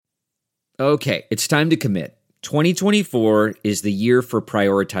Okay, it's time to commit. 2024 is the year for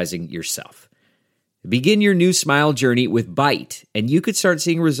prioritizing yourself. Begin your new smile journey with Byte, and you could start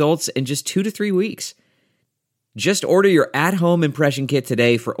seeing results in just 2 to 3 weeks. Just order your at-home impression kit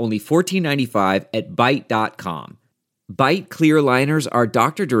today for only $14.95 at Byte.com. Byte clear liners are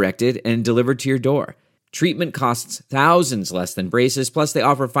doctor-directed and delivered to your door. Treatment costs thousands less than braces, plus they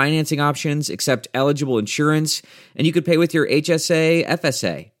offer financing options, accept eligible insurance, and you could pay with your HSA,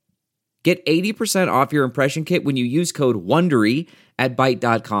 FSA. Get 80% off your impression kit when you use code WONDERY at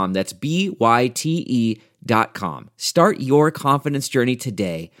Byte.com. That's BYTE.com. Start your confidence journey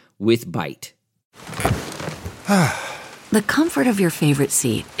today with Byte. The comfort of your favorite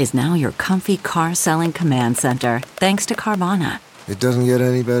seat is now your comfy car-selling command center, thanks to Carvana. It doesn't get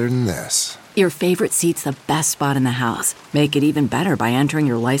any better than this. Your favorite seat's the best spot in the house. Make it even better by entering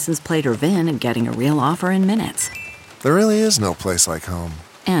your license plate or VIN and getting a real offer in minutes. There really is no place like home.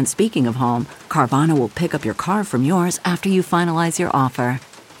 And speaking of home, Carvana will pick up your car from yours after you finalize your offer.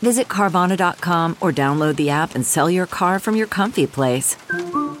 Visit Carvana.com or download the app and sell your car from your comfy place.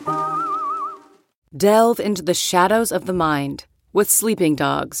 Delve into the shadows of the mind with Sleeping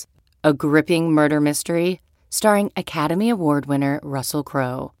Dogs, a gripping murder mystery starring Academy Award winner Russell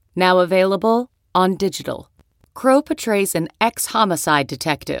Crowe. Now available on digital. Crowe portrays an ex-homicide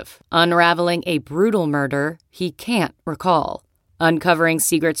detective unraveling a brutal murder he can't recall. Uncovering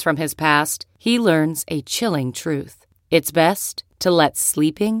secrets from his past, he learns a chilling truth. It's best to let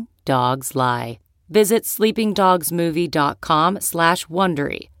sleeping dogs lie. Visit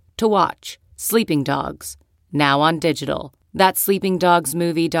sleepingdogsmovie.com/Wondery to watch Sleeping Dogs, now on digital. That's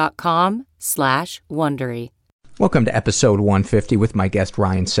sleepingdogsmovie.com/Wondery. Welcome to episode 150 with my guest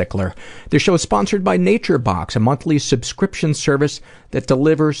Ryan Sickler. The show is sponsored by Nature Box, a monthly subscription service that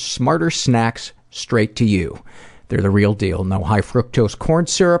delivers smarter snacks straight to you. They're the real deal. No high fructose corn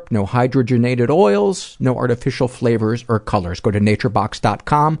syrup, no hydrogenated oils, no artificial flavors or colors. Go to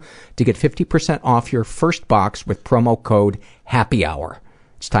naturebox.com to get 50% off your first box with promo code HAPPYHOUR.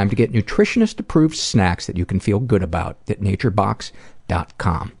 It's time to get nutritionist-approved snacks that you can feel good about at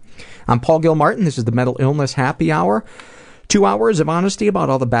naturebox.com. I'm Paul Gilmartin. This is the Mental Illness Happy Hour. 2 hours of honesty about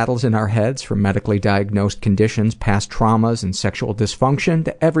all the battles in our heads, from medically diagnosed conditions, past traumas, and sexual dysfunction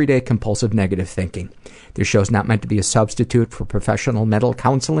to everyday compulsive negative thinking. This show's not meant to be a substitute for professional mental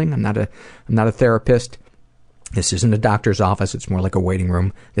counseling. I'm not a therapist. This isn't a doctor's office. It's more like a waiting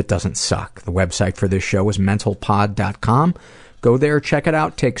room that doesn't suck. The website for this show is mentalpod.com. Go there, check it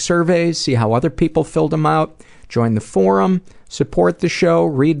out, take surveys, see how other people filled them out, join the forum, support the show,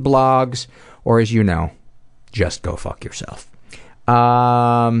 read blogs, or as you know, just go fuck yourself.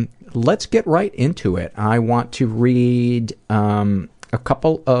 Let's get right into it. I want to read a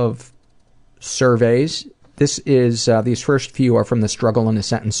couple of surveys. This is these first few are from the Struggle in a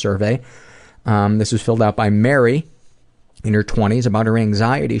Sentence survey. This was filled out by Mary in her 20s about her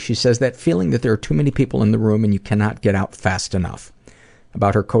anxiety. She says that feeling that there are too many people in the room and you cannot get out fast enough.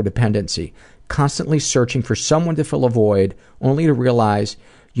 About her codependency, constantly searching for someone to fill a void, only to realize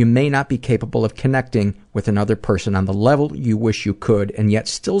you may not be capable of connecting with another person on the level you wish you could, and yet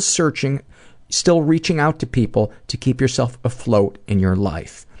still searching, still reaching out to people to keep yourself afloat in your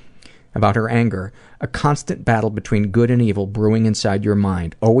life. About her anger, a constant battle between good and evil brewing inside your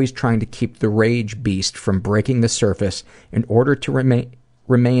mind, always trying to keep the rage beast from breaking the surface in order to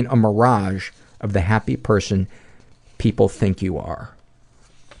remain a mirage of the happy person people think you are.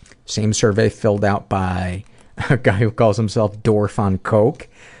 Same survey filled out by a guy who calls himself Dorf on Coke.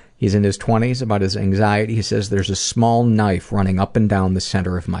 He's in his 20s. About his anxiety, he says, there's a small knife running up and down the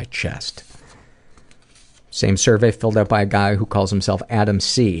center of my chest. Same survey filled out by a guy who calls himself Adam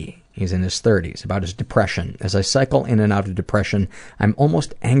C. He's in his 30s. About his depression. As I cycle in and out of depression, I'm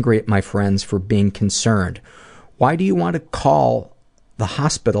almost angry at my friends for being concerned. Why do you want to call the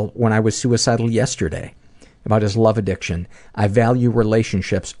hospital when I was suicidal yesterday? About his love addiction. I value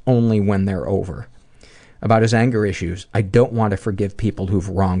relationships only when they're over. About his anger issues. I don't want to forgive people who've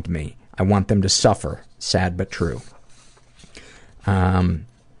wronged me. I want them to suffer. Sad but true.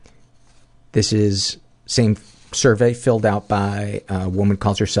 This is same survey filled out by a woman who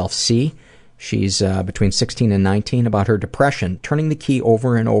calls herself C. She's between 16 and 19. About her depression. Turning the key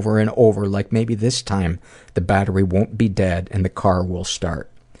over and over and over, like maybe this time the battery won't be dead and the car will start.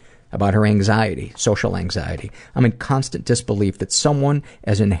 About her anxiety, social anxiety. I'm in constant disbelief that someone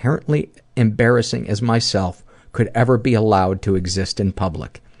as inherently embarrassing as myself could ever be allowed to exist in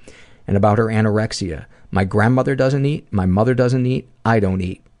public. And about her anorexia. My grandmother doesn't eat, my mother doesn't eat, I don't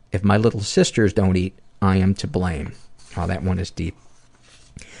eat. If my little sisters don't eat, I am to blame. Oh, that one is deep.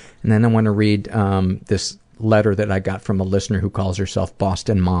 And then I want to read this letter that I got from a listener who calls herself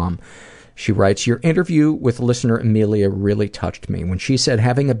Boston Mom. She writes, your interview with listener Amelia really touched me. When she said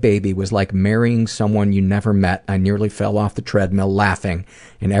having a baby was like marrying someone you never met, I nearly fell off the treadmill laughing,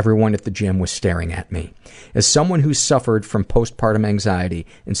 and everyone at the gym was staring at me. As someone who suffered from postpartum anxiety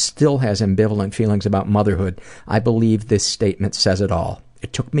and still has ambivalent feelings about motherhood, I believe this statement says it all.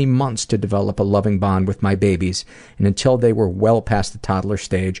 It took me months to develop a loving bond with my babies, and until they were well past the toddler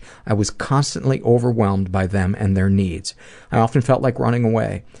stage, I was constantly overwhelmed by them and their needs. I often felt like running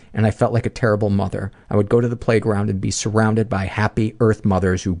away, and I felt like a terrible mother. I would go to the playground and be surrounded by happy earth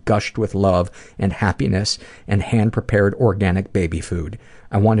mothers who gushed with love and happiness and hand-prepared organic baby food.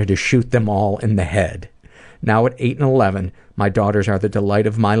 I wanted to shoot them all in the head. Now at 8 and 11, my daughters are the delight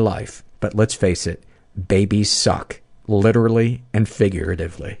of my life, but let's face it, babies suck. Literally and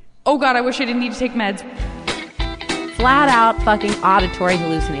figuratively. Oh God, I wish I didn't need to take meds. Flat out fucking auditory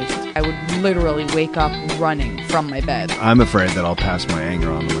hallucinations. I would literally wake up running from my bed. I'm afraid that I'll pass my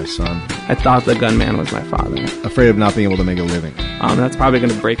anger on to my son. I thought the gunman was my father. Afraid of not being able to make a living. That's probably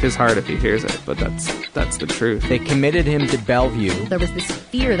going to break his heart if he hears it, but that's the truth. They committed him to Bellevue. There was this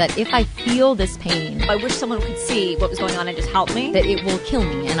fear that if I feel this pain, I wish someone could see what was going on and just help me, that it will kill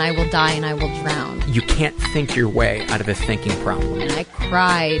me and I will die and I will drown. You can't think your way out of a thinking problem. And I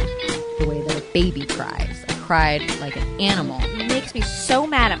cried the way that a baby cries. I cried like an animal. It makes me so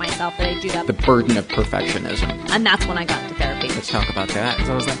mad at myself that I do that. The burden of perfectionism. And that's when I got into therapy. Let's talk about that.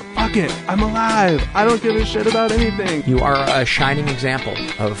 So I was like, fuck it, I'm alive. I don't give a shit about anything. You are a shining example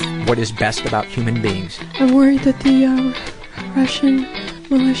of what is best about human beings. I'm worried that the Russian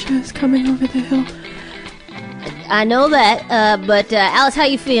militia is coming over the hill. I know that, but Alice, how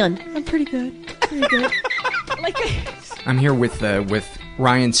you feeling? I'm pretty good. Pretty good. Like I'm here with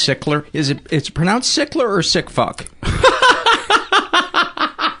Ryan Sickler. It's pronounced Sickler or sick fuck?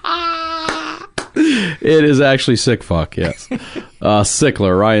 It is actually sick fuck, yes.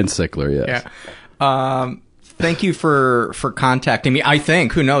 Sickler, Ryan Sickler, yes. Yeah. Thank you for contacting me. I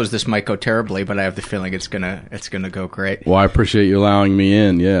think, who knows, this might go terribly, but I have the feeling it's gonna go great. Well, I appreciate you allowing me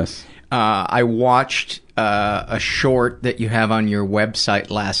in, yes. I watched a short that you have on your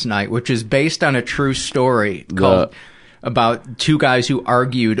website last night, which is based on a true story called about two guys who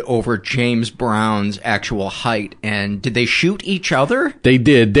argued over James Brown's actual height. And did they shoot each other? They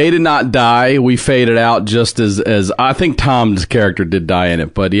did. They did not die. We faded out just as I think Tom's character did die in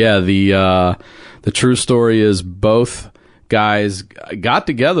it. But yeah, the true story is both guys got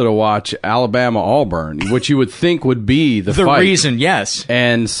together to watch Alabama-Auburn, which you would think would be the fight. Reason, yes.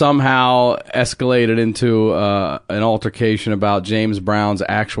 And somehow escalated into an altercation about James Brown's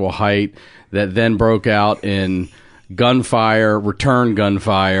actual height that then broke out in gunfire, return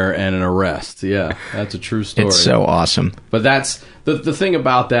gunfire, and an arrest. Yeah, that's a true story. It's so awesome. But that's the thing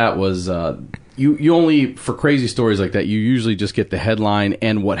about that was you only, for crazy stories like that, you usually just get the headline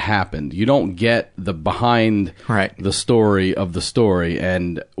and what happened. You don't get the behind the story of the story.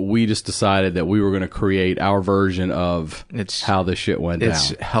 And we just decided that we were going to create our version of how this shit went down.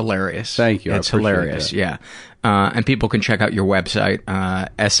 It's hilarious. Thank you. It's hilarious. That. Yeah. And people can check out your website,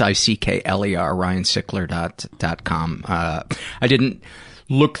 Sickler, RyanSickler.com. I didn't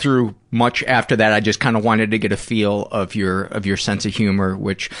look through much after that. I just kind of wanted to get a feel of your sense of humor,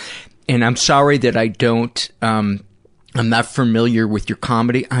 and I'm sorry that I don't, I'm not familiar with your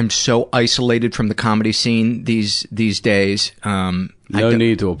comedy. I'm so isolated from the comedy scene these days. No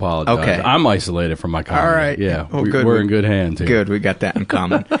need to apologize. Okay. I'm isolated from my comedy. All right. Yeah. Oh, good. We're in good hands here. Good. We got that in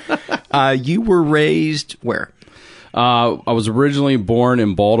common. You were raised where? I was originally born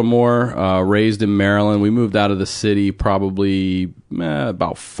in Baltimore, raised in Maryland. We moved out of the city probably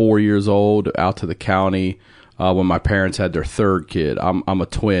about 4 years old, out to the county when my parents had their third kid. I'm a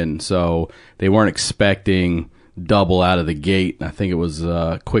twin, so they weren't expecting double out of the gate. I think it was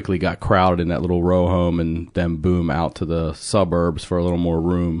quickly got crowded in that little row home, and then boom, out to the suburbs for a little more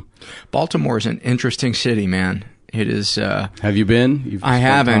room. Baltimore is an interesting city, man. It is. Have you been? I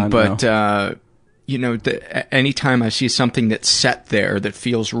haven't, but you know, anytime I see something that's set there that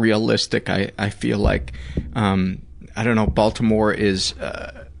feels realistic, I feel like I don't know. Baltimore is.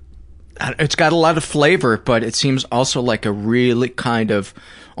 It's got a lot of flavor, but it seems also like a really kind of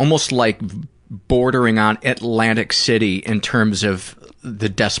almost like bordering on Atlantic City in terms of the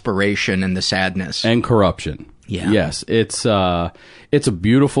desperation and the sadness and corruption. Yeah. Yes, it's a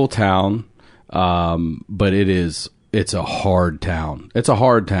beautiful town, but it's a hard town. It's a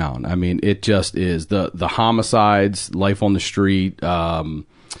hard town. I mean, it just is. The homicides, life on the street,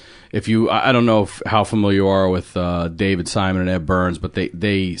 if you, I don't know how familiar you are with David Simon and Ed Burns, but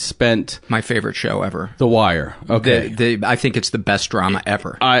they spent my favorite show ever, The Wire. Okay, I think it's the best drama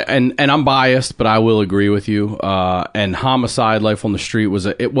ever. And I'm biased, but I will agree with you. And Homicide: Life on the Street was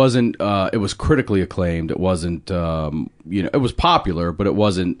it was critically acclaimed. It wasn't it was popular, but it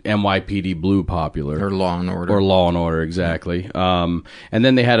wasn't NYPD Blue popular or Law and Order. Exactly. And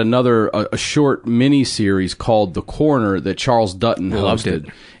then they had a short mini series called The Corner that Charles Dutton hosted. Loved it.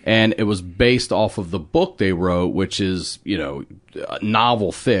 And it was based off of the book they wrote, which is,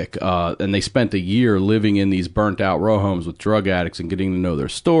 novel thick. And they spent a year living in these burnt out row homes with drug addicts and getting to know their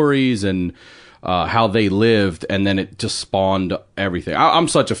stories and how they lived. And then it just spawned everything. I'm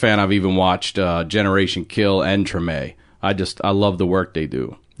such a fan. I've even watched Generation Kill and Treme. I love the work they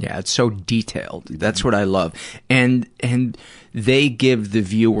do. Yeah, it's so detailed. That's what I love. And they give the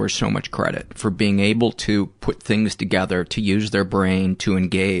viewer so much credit for being able to put things together, to use their brain, to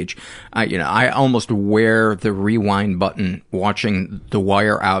engage. I almost wear the rewind button watching The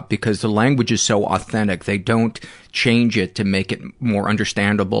Wire out because the language is so authentic. They don't change it to make it more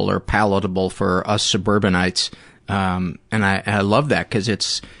understandable or palatable for us suburbanites. And I love that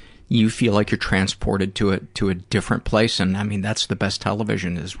because you feel like you're transported to a different place. And I mean, that's the best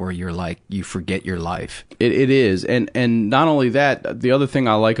television, is where you're like, you forget your life. It is. And not only that, the other thing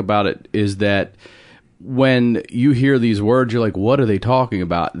I like about it is that when you hear these words, you're like, what are they talking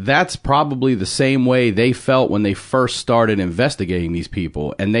about? That's probably the same way they felt when they first started investigating these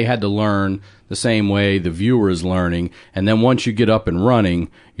people. And they had to learn the same way the viewer is learning. And then once you get up and running,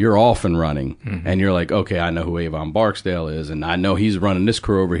 you're off and running. Mm-hmm. And you're like, okay, I know who Avon Barksdale is. And I know he's running this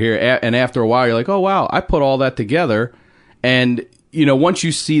crew over here. And after a while, you're like, oh, wow, I put all that together. And, once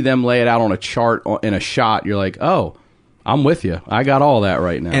you see them lay it out on a chart in a shot, you're like, oh, I'm with you. I got all that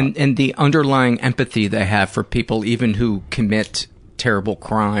right now. And the underlying empathy they have for people, even who commit terrible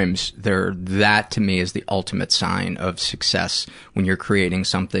crimes, that to me is the ultimate sign of success when you're creating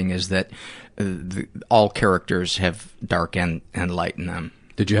something, is that all characters have dark and light in them.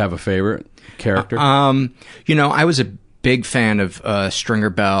 Did you have a favorite character? I was a big fan of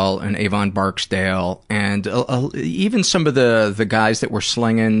Stringer Bell and Avon Barksdale, and even some of the guys that were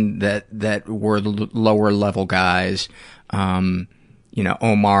slinging that were the lower level guys.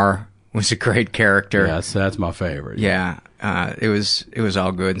 Omar was a great character. Yes, that's my favorite. Yeah, it was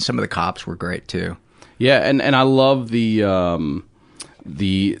all good, and some of the cops were great too. Yeah, and I love the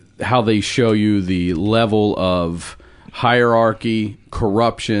how they show you the level of hierarchy,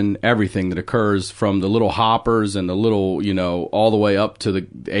 corruption, everything that occurs from the little hoppers and the little, all the way up to the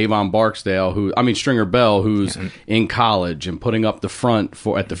Avon Barksdale, Stringer Bell, who's in college and putting up the front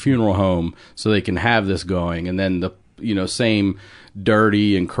at the funeral home so they can have this going. And then the, same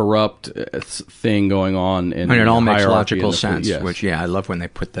dirty and corrupt thing going on. And it all makes logical sense, yes. Which, I love when they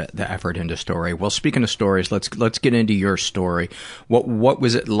put the effort into story. Well, speaking of stories, let's get into your story. What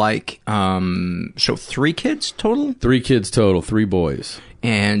was it like? So 3 kids total? 3 kids total, 3 boys.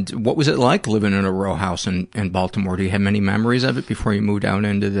 And what was it like living in a row house in Baltimore? Do you have many memories of it before you moved out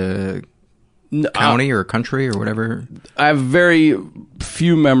into the county or country or whatever? I have very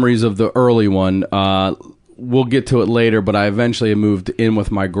few memories of the early one. We'll get to it later, but I eventually moved in with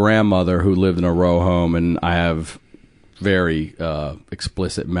my grandmother, who lived in a row home, and I have very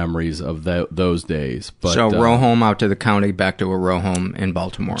explicit memories of those days. But, so row home out to the county, back to a row home in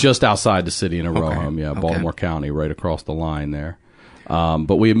Baltimore? Just outside the city in a row home, Baltimore County, right across the line there.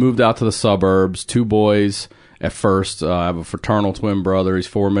 But we had moved out to the suburbs, 2 boys at first. I have a fraternal twin brother. He's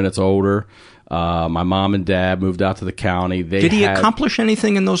 4 minutes older. My mom and dad moved out to the county. Did he accomplish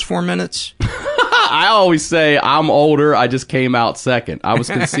anything in those 4 minutes? I always say I'm older. I just came out second. I was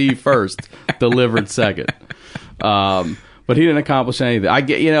conceived first, delivered second. But he didn't accomplish anything.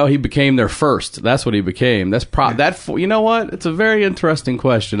 He became their first. That's what he became. You know what? It's a very interesting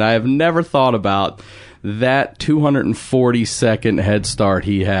question. I have never thought about that 240-second head start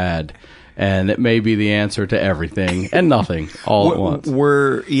he had. And it may be the answer to everything and nothing all at once.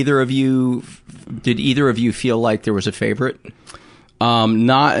 Did either of you feel like there was a favorite?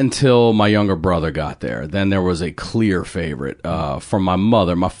 Not until my younger brother got there. Then there was a clear favorite from my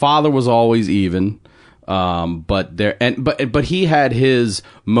mother. My father was always even, but he had his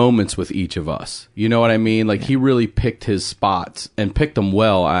moments with each of us. You know what I mean? Like he really picked his spots and picked them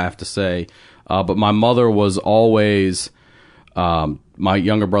well, I have to say. But my mother was always. My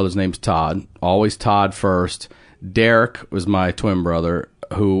younger brother's name's Todd. Always Todd first. Derek was my twin brother,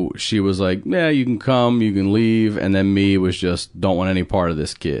 who she was like, yeah, you can come, you can leave. And then me was just, don't want any part of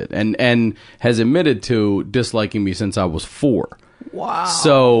this kid. And has admitted to disliking me since I was 4. Wow.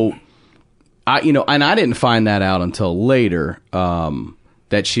 So, and I didn't find that out until later,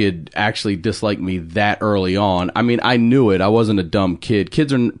 that she had actually disliked me that early on. I mean, I knew it. I wasn't a dumb kid.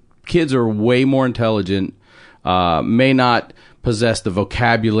 Kids are way more intelligent, may not possess the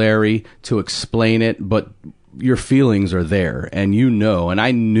vocabulary to explain it, but your feelings are there, and and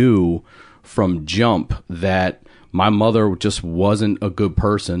I knew from jump that my mother just wasn't a good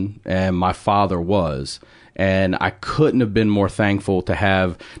person, and my father was. And I couldn't have been more thankful to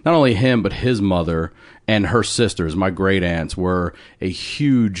have not only him, but his mother and her sisters. My great aunts were a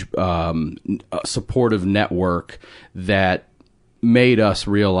huge supportive network that made us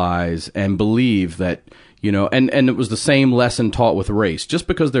realize and believe that, and it was the same lesson taught with race. Just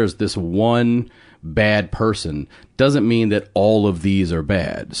because there's this one bad person doesn't mean that all of these are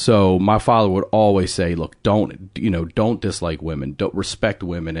bad. So my father would always say, look, don't dislike women, don't respect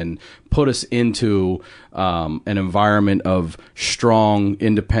women, and put us into an environment of strong,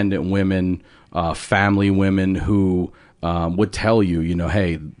 independent women, family women who would tell you,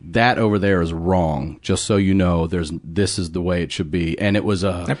 hey, that over there is wrong. Just so you know, this is the way it should be. And it was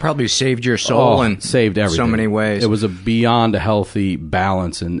that probably saved your soul and saved everything. So many ways. It was beyond a healthy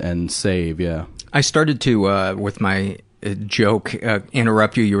balance and save. Yeah. I started to with my joke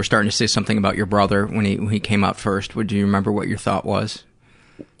interrupt you. You were starting to say something about your brother when he came up first. Do you remember what your thought was?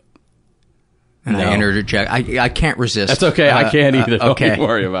 And no. I interject. I can't resist. That's okay. I can't either. Don't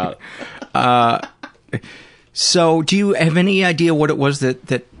worry about it. So, do you have any idea what it was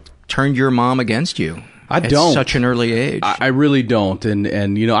that turned your mom against you? I don't. At such an early age. I really don't.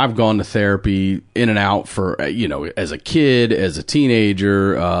 And I've gone to therapy in and out for, as a kid, as a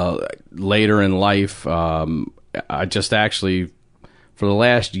teenager, later in life. I just actually, for the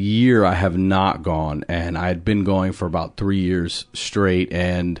last year, I have not gone. And I had been going for about 3 years straight.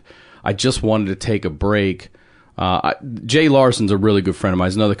 And I just wanted to take a break. Jay Larson's a really good friend of mine.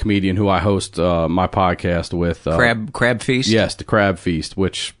 He's another comedian who I host my podcast with. Crab Feast? Yes, the Crab Feast,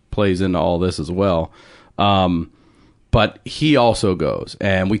 which plays into all this as well. But he also goes,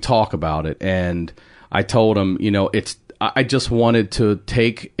 and we talk about it. And I told him, I just wanted to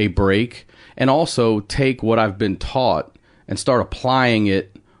take a break and also take what I've been taught and start applying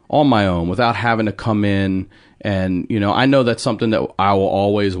it on my own without having to come in. And, I know that's something that I will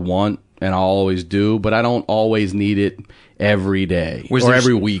always want and I'll always do, but I don't always need it every day or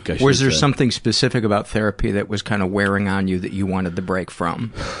every week, I should say. Was there something specific about therapy that was kind of wearing on you that you wanted the break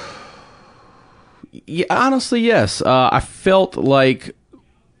from? Yeah, honestly, yes. I felt like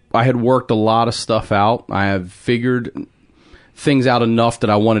I had worked a lot of stuff out. I have figured things out enough that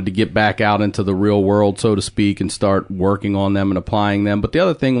I wanted to get back out into the real world, so to speak, and start working on them and applying them. But the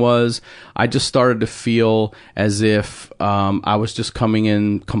other thing was I just started to feel as if I was just coming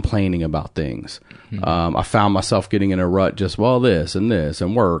in complaining about things. Mm-hmm. I found myself getting in a rut, just, this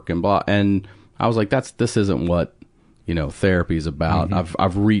and work and blah. And I was like, this isn't what therapy is about.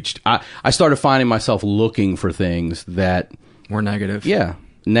 Mm-hmm. I started finding myself looking for things that were negative. Yeah.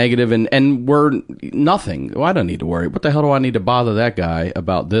 Negative and were nothing. Well, I don't need to worry. What the hell do I need to bother that guy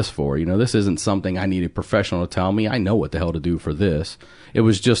about this for? This isn't something I need a professional to tell me. I know what the hell to do for this. It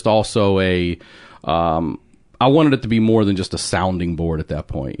was just also I wanted it to be more than just a sounding board at that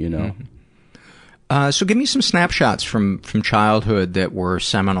point, Mm-hmm. So give me some snapshots from childhood that were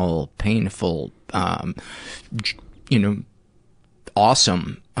seminal, painful,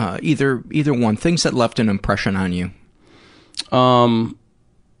 awesome. Either one. Things that left an impression on you.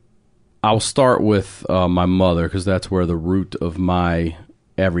 I'll start with my mother because that's where the root of my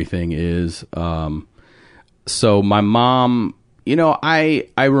everything is. So my mom, I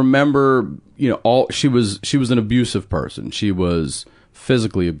remember, she was an abusive person. She was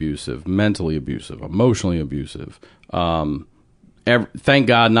physically abusive, mentally abusive, emotionally abusive. Thank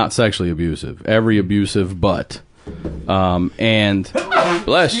God, not sexually abusive. Every abusive, but and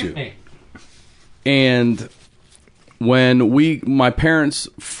bless you. And when my parents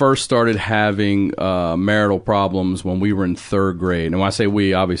first started having marital problems when we were in third grade, and when I say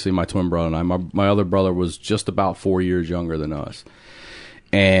we, obviously my twin brother and I, my other brother was just about 4 years younger than us,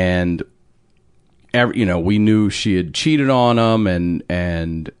 and we knew she had cheated on him,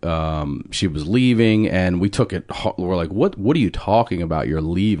 and she was leaving, and we took it. We're like, what are you talking about? You're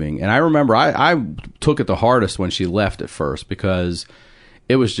leaving? And I remember I took it the hardest when she left at first because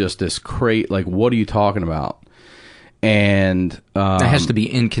it was just this like, what are you talking about? And that has to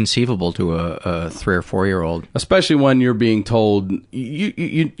be inconceivable to a 3 or 4 year old, especially when you're being told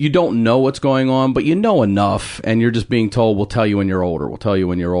you don't know what's going on, but you know enough, and you're just being told, "We'll tell you when you're older. We'll tell you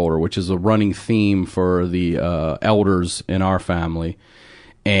when you're older," which is a running theme for the elders in our family.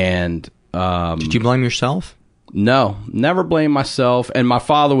 And did you blame yourself? No, never blamed myself. And my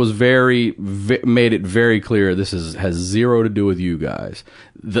father was made it very clear this has zero to do with you guys.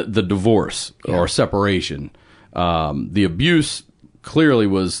 The divorce or separation, the abuse clearly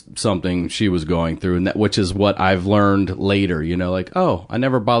was something she was going through, and which is what I've learned later. Like, oh, I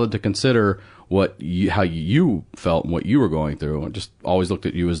never bothered to consider how you felt and what you were going through. I just always looked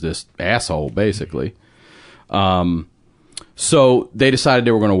at you as this asshole, basically. So they decided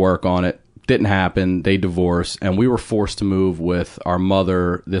they were going to work on it. Didn't happen. They divorced, and we were forced to move with our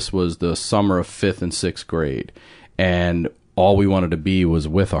mother. This was the summer of 5th and 6th grade, and all we wanted to be was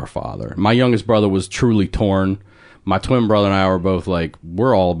with our father. My youngest brother was truly torn. My twin brother and I were both like,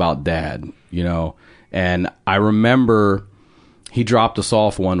 we're all about dad, And I remember he dropped us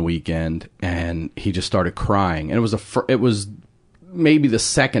off one weekend, and he just started crying. And it was maybe the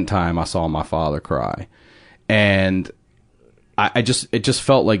second time I saw my father cry, and it just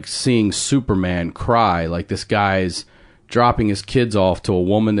felt like seeing Superman cry. Like, this guy's dropping his kids off to a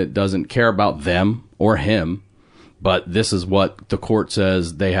woman that doesn't care about them or him, but this is what the court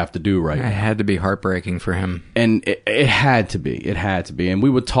says they have to do right now. It had to be heartbreaking for him. And it had to be. It had to be. And we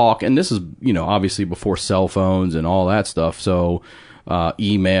would talk, and this is, obviously before cell phones and all that stuff, so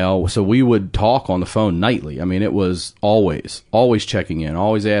email. So we would talk on the phone nightly. I mean, it was always checking in,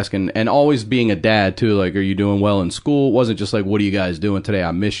 always asking, and always being a dad, too. Like, are you doing well in school? It wasn't just like, what are you guys doing today?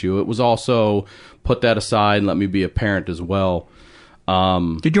 I miss you. It was also, put that aside and let me be a parent as well.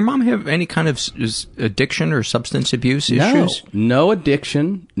 Did your mom have any kind of addiction or substance abuse issues? No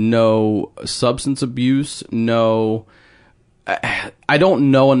addiction, no substance abuse, no. I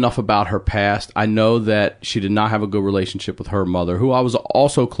don't know enough about her past. I know that she did not have a good relationship with her mother, who I was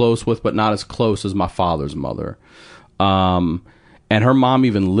also close with, but not as close as my father's mother. And her mom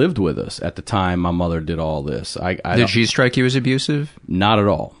even lived with us at the time my mother did all this. Did she strike you as abusive? Not at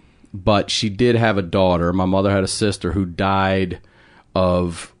all. But she did have a daughter. My mother had a sister who died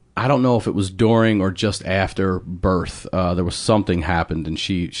of, I don't know if it was during or just after birth. There was something happened and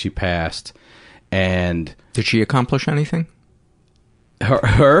she passed. And did she accomplish anything?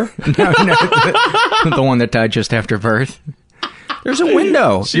 Her? No, the one that died just after birth. There's a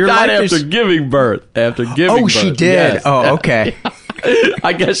window. She died after giving birth. Oh, she did. Yes. Oh, okay.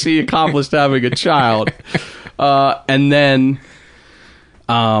 I guess she accomplished having a child. And then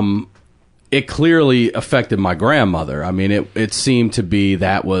it clearly affected my grandmother. I mean, it seemed to be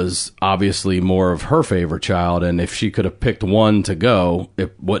that was obviously more of her favorite child, and if she could have picked one to go,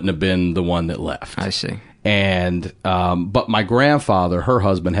 it wouldn't have been the one that left. I see. And but my grandfather, her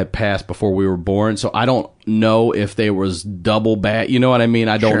husband, had passed before we were born, so I don't know if there was double bad. You know what I mean?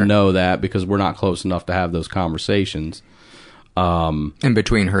 I don't know that because we're not close enough to have those conversations. In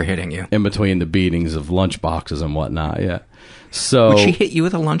between her hitting you. In between the beatings of lunchboxes and whatnot, yeah. So would she hit you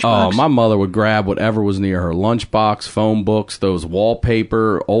with a lunchbox? Oh, my mother would grab whatever was near her: lunchbox, phone books, those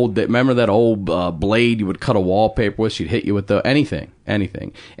wallpaper, remember that old blade you would cut a wallpaper with? She'd hit you with anything.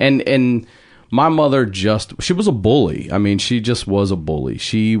 And my mother she was a bully. I mean, she just was a bully.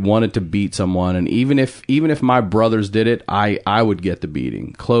 She wanted to beat someone, and even if my brothers did it, I would get the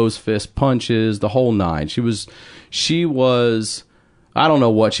beating. Closed fist punches, the whole nine. She was I don't know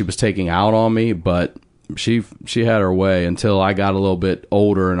what she was taking out on me, but she had her way until I got a little bit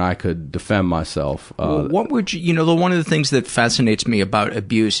older and I could defend myself. What would one of the things that fascinates me about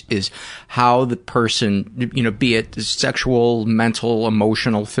abuse is how the person, be it sexual, mental,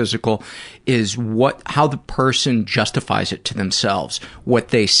 emotional, physical, is how the person justifies it to themselves, what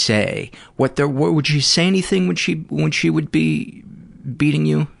they say, what would she say anything when she would be beating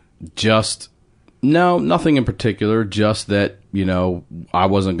you? No, nothing in particular, just that, I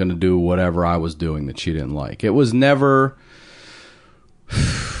wasn't going to do whatever I was doing that she didn't like. It was never,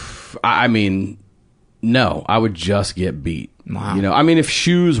 I mean, no, I would just get beat. Wow. I mean, if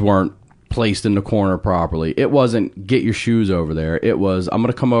shoes weren't placed in the corner properly, it wasn't get your shoes over there. It was, I'm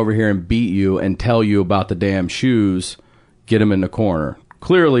going to come over here and beat you and tell you about the damn shoes, get them in the corner.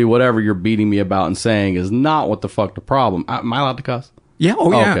 Clearly, whatever you're beating me about and saying is not what the fuck the problem. Am I allowed to cuss? Yeah.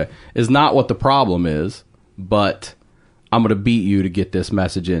 Oh, yeah. Okay. Is not what the problem is, but I'm going to beat you to get this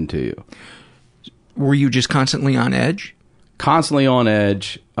message into you. Were you just constantly on edge? Constantly on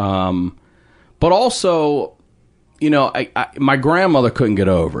edge. But also, my grandmother couldn't get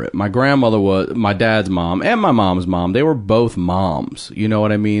over it. My grandmother was my dad's mom and my mom's mom. They were both moms. You know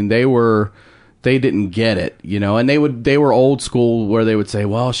what I mean? They were they didn't get it, you know, and they were old school where they would say,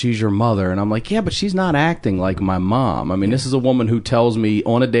 well, she's your mother. And I'm like, yeah, but she's not acting like my mom. I mean, this is a woman who tells me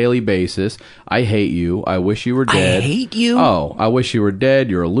on a daily basis, I hate you. I wish you were dead. I hate you? Oh, I wish you were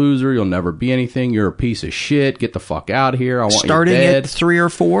dead. You're a loser. You'll never be anything. You're a piece of shit. Get the fuck out of here. I want starting you dead. At 3 or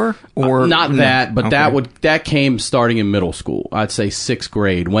 4? Or not that, but okay. that came starting in middle school. I'd say 6th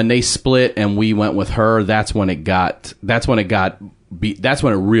grade. When they split and we went with her, that's when it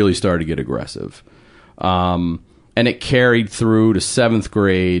really started to get aggressive. And it carried through to 7th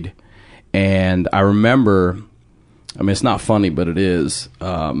grade. And I remember, I mean, it's not funny, but it is.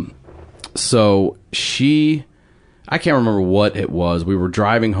 So I can't remember what it was. We were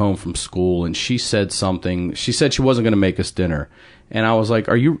driving home from school and she said something. She said she wasn't going to make us dinner. And I was like,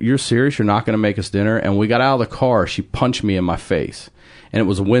 you're serious? You're not going to make us dinner? And we got out of the car. She punched me in my face. And it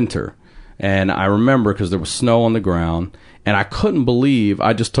was winter. And I remember because there was snow on the ground. And I couldn't believe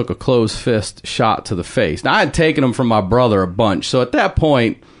I just took a closed fist shot to the face. Now, I had taken them from my brother a bunch. So at that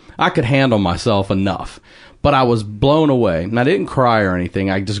point, I could handle myself enough. But I was blown away. And I didn't cry or anything.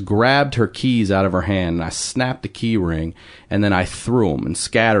 I just grabbed her keys out of her hand. And I snapped the key ring. And then I threw them and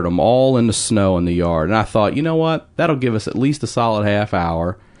scattered them all in the snow in the yard. And I thought, you know what? That'll give us at least a solid half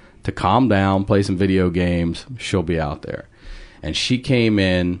hour to calm down, play some video games. She'll be out there. And she came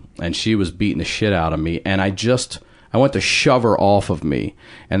in and she was beating the shit out of me. And I went to shove her off of me,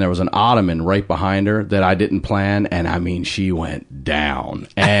 and there was an ottoman right behind her that I didn't plan, and I mean, she went down.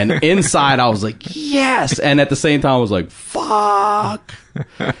 And inside, I was like, yes! And at the same time, I was like, fuck!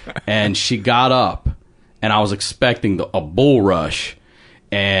 And she got up, and I was expecting a bull rush,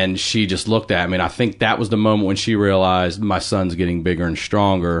 and she just looked at me, and I think that was the moment when she realized my son's getting bigger and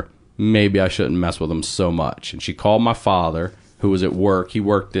stronger. Maybe I shouldn't mess with him so much. And she called my father, who was at work. He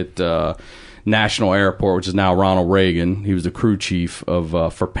worked at National Airport, which is now Ronald Reagan. He was the crew chief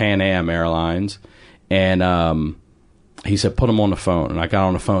of for Pan Am Airlines, and he said, "Put him on the phone." And I got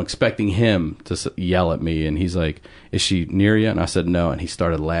on the phone expecting him to yell at me, and he's like, "Is she near you?" And I said, "No." And he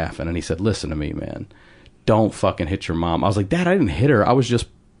started laughing, and he said, "Listen to me, man. Don't fucking hit your mom." I was like, "Dad, I didn't hit her. I was just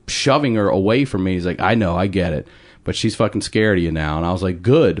shoving her away from me." He's like, "I know, I get it, but she's fucking scared of you now." And I was like,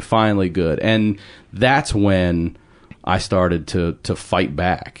 "Good, finally good." And that's when I started to fight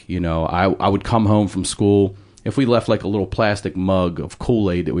back. You know, I would come home from school. If we left like a little plastic mug of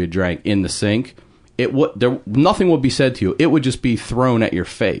Kool-Aid that we had drank in the sink, nothing would be said to you. It would just be thrown at your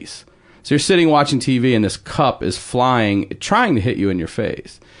face. So you're sitting watching TV and this cup is flying, trying to hit you in your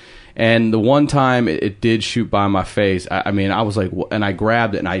face. And the one time it did shoot by my face, I mean, I was like, and I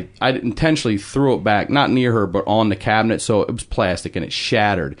grabbed it and I intentionally threw it back, not near her, but on the cabinet. So it was plastic and it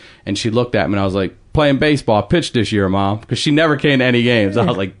shattered. And she looked at me and I was like, "Playing baseball, I pitched this year, Mom," because she never came to any games. I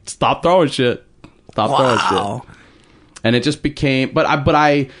was like, "Stop throwing shit. Stop throwing shit." And it just became, but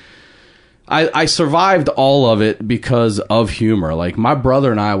I survived all of it because of humor. Like, my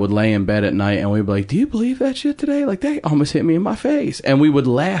brother and I would lay in bed at night and we'd be like, "Do you believe that shit today? Like, that almost hit me in my face." And we would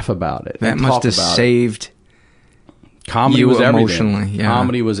laugh about it. That must have saved comedy. Was everything. Emotionally, yeah.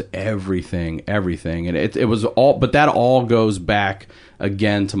 Comedy was everything. And it was all, but that all goes back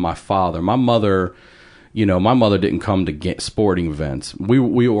again to my father. My mother didn't come to sporting events.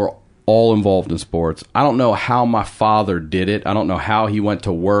 We were all involved in sports. I don't know how my father did it. I don't know how he went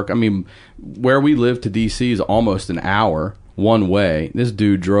to work. I mean, where we live to DC is almost an hour one way. This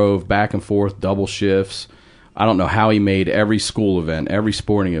dude drove back and forth, double shifts. I don't know how he made every school event, every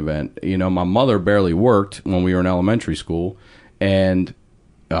sporting event. You know, my mother barely worked when we were in elementary school, and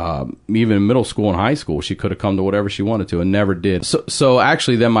even in middle school and high school, she could have come to whatever she wanted to and never did. So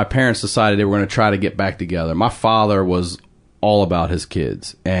actually, then my parents decided they were going to try to get back together. My father was all about his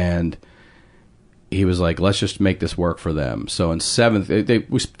kids, and he was like, "Let's just make this work for them." So in 7th,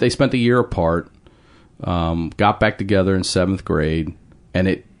 they spent a year apart, got back together in 7th grade, and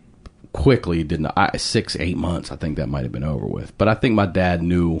it quickly didn't. 6-8 months, I think that might have been over with. But I think my dad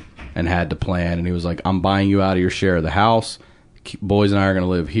knew and had to plan, and he was like, "I'm buying you out of your share of the house. Boys and I are going to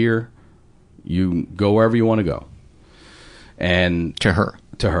live here. You go wherever you want to go." And to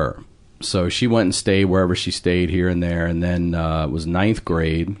her. So she went and stayed wherever she stayed here and there. And then it was 9th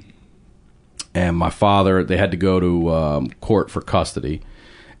grade. And my father, they had to go to court for custody.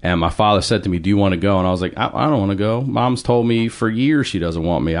 And my father said to me, "Do you want to go?" And I was like, I don't want to go. Mom's told me for years she doesn't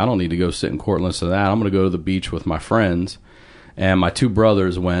want me. I don't need to go sit in court and listen to that. I'm going to go to the beach with my friends. And my 2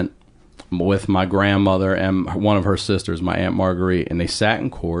 brothers went with my grandmother and one of her sisters, my Aunt Marguerite, and they sat in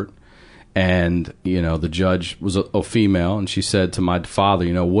court. And, you know, the judge was a female, and she said to my father,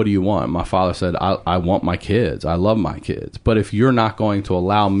 "You know, what do you want?" My father said, I want my kids. I love my kids. But if you're not going to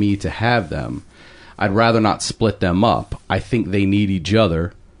allow me to have them, I'd rather not split them up. I think they need each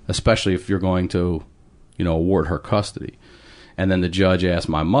other especially if you're going to, award her custody. And then the judge asked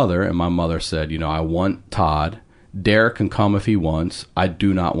my mother, and my mother said, I want Todd. Derek can come if he wants. I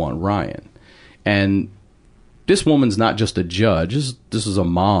do not want Ryan. And this woman's not just a judge. This is a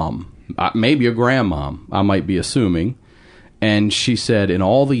mom, maybe a grandmom, I might be assuming. And she said, in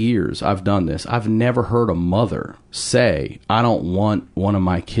all the years I've done this, I've never heard a mother say, I don't want one of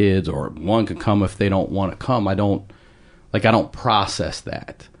my kids, or one can come if they don't want to come. I don't process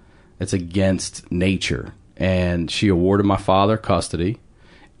that. It's against nature. And she awarded my father custody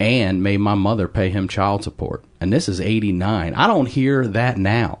and made my mother pay him child support. And this is 89. I don't hear that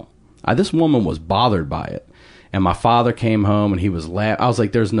now. This woman was bothered by it. And my father came home and he was laughing. I was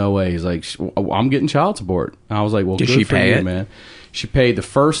like, there's no way. He's like, I'm getting child support. And I was like, well, did good she for pay you, it? Man. She paid the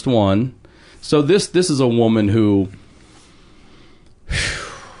first one. So this is a woman who,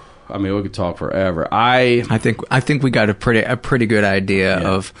 I mean, we could talk forever. I think we got a pretty good idea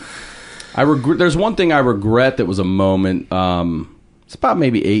of. There's one thing I regret that was a moment. It's about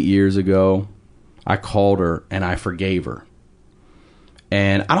maybe 8 years ago. I called her and I forgave her.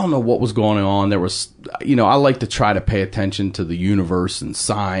 And I don't know what was going on. There was, I like to try to pay attention to the universe and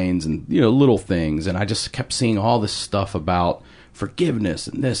signs and, little things. And I just kept seeing all this stuff about forgiveness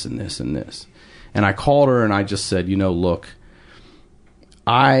and this and this and this. And I called her and I just said, look,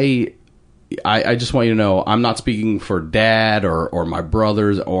 I just want you to know I'm not speaking for Dad or my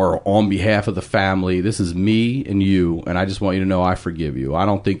brothers or on behalf of the family. This is me and you. And I just want you to know I forgive you. I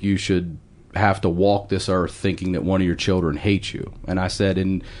don't think you should have to walk this earth thinking that one of your children hates you. And I said,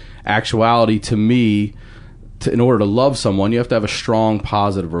 in actuality, to me, in order to love someone, you have to have a strong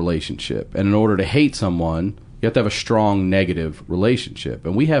positive relationship. And in order to hate someone, you have to have a strong negative relationship.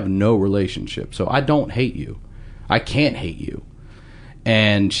 And we have no relationship. So I don't hate you. I can't hate you.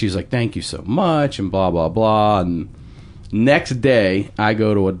 And she's like, thank you so much, and blah, blah, blah. And next day, I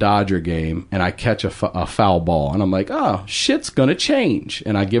go to a Dodger game, and I catch a foul ball. And I'm like, oh, shit's going to change.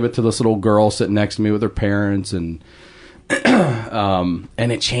 And I give it to this little girl sitting next to me with her parents, and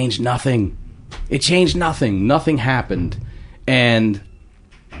it changed nothing. It changed nothing. Nothing happened. And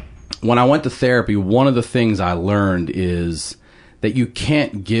when I went to therapy, one of the things I learned is that you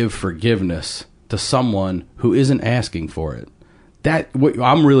can't give forgiveness to someone who isn't asking for it. That what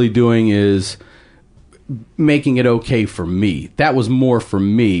I'm really doing is making it okay for me. That was more for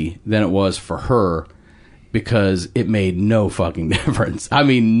me than it was for her, because it made no fucking difference. I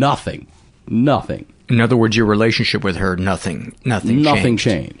mean, nothing. In other words, your relationship with her, nothing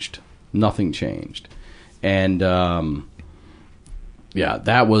changed. Nothing changed. And that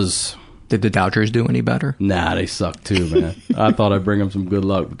was. Did the Dodgers do any better? Nah, they sucked too, man. I thought I'd bring them some good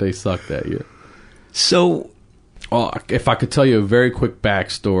luck, but they sucked that year. So. Well, if I could tell you a very quick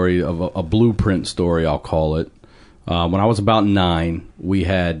backstory of a blueprint story, I'll call it. When I was about 9, we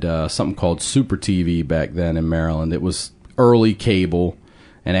had something called Super TV back then in Maryland. It was early cable,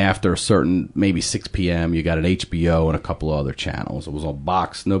 and after a certain, maybe 6 p.m., you got an HBO and a couple of other channels. It was a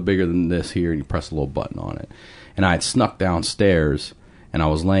box no bigger than this here, and you press a little button on it. And I had snuck downstairs, and I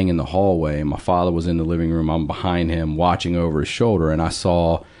was laying in the hallway, and my father was in the living room. I'm behind him, watching over his shoulder, and I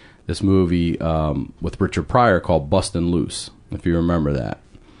saw this movie with Richard Pryor called Bustin' Loose, if you remember that.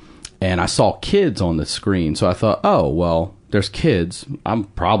 And I saw kids on the screen, so I thought, oh, well, there's kids. I'm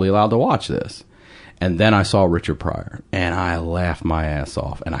probably allowed to watch this. And then I saw Richard Pryor, and I laughed my ass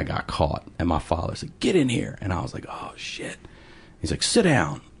off, and I got caught. And my father said, get in here. And I was like, oh, shit. He's like, sit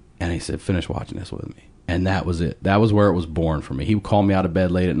down. And he said, finish watching this with me. And that was it. That was where it was born for me. He would call me out of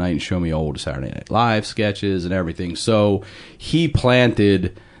bed late at night and show me old Saturday Night Live sketches and everything. So he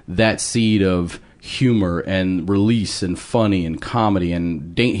planted that seed of humor and release and funny and comedy,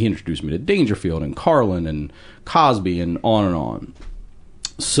 and he introduced me to Dangerfield and Carlin and Cosby and on.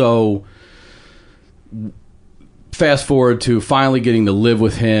 So fast forward to finally getting to live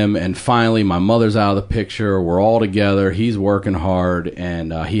with him, and finally my mother's out of the picture. We're all together. He's working hard,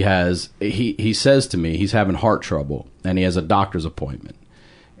 and he says to me he's having heart trouble, and he has a doctor's appointment.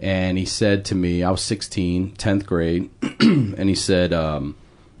 And he said to me, I was 16, 10th grade, and he said,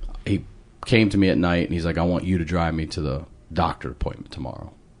 he came to me at night and he's like, I want you to drive me to the doctor appointment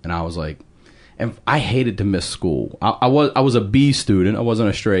tomorrow. And I was like, and I hated to miss school. I was a B student. I wasn't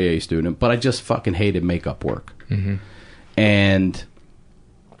a straight A student, but I just fucking hated makeup work. Mm-hmm. And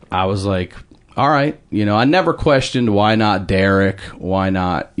I was like, all right, I never questioned why not Derek, why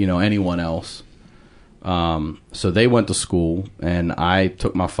not, anyone else. So they went to school, and I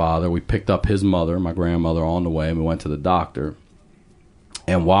took my father. We picked up his mother, my grandmother, on the way, and we went to the doctor.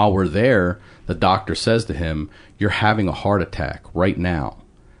 And while we're there, the doctor says to him, you're having a heart attack right now.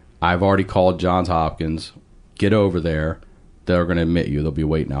 I've already called Johns Hopkins. Get over there. they're going to admit you. They'll be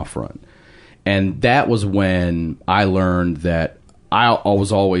waiting out front. And that was when I learned that I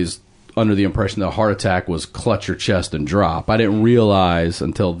was always under the impression that a heart attack was clutch your chest and drop. I didn't realize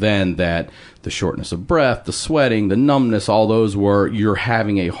until then that the shortness of breath, the sweating, the numbness, all those were you're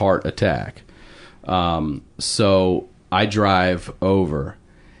having a heart attack. So I drive over,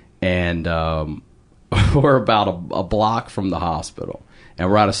 and we're about a block from the hospital, and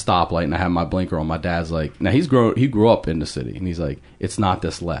we're at a stoplight, and I have my blinker on. My dad's like, now he grew up in the city, and he's like, it's not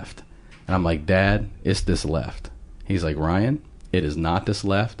this left. And I'm like, Dad, it's this left. He's like, Ryan, it is not this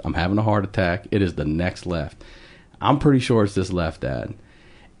left. I'm having a heart attack. It is the next left. I'm pretty sure it's this left, Dad.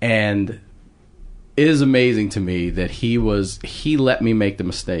 And it is amazing to me that he let me make the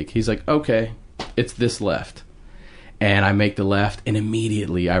mistake. He's like, okay, it's this left. And I make the left, and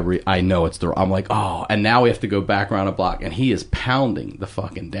immediately I know it's the. I'm like, oh, and now we have to go back around a block, and he is pounding the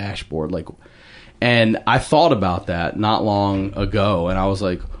fucking dashboard, like. And I thought about that not long ago, and I was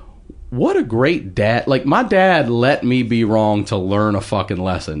like, what a great dad. Like, my dad let me be wrong to learn a fucking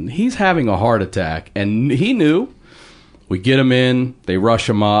lesson. He's having a heart attack, and he knew. We get him in, they rush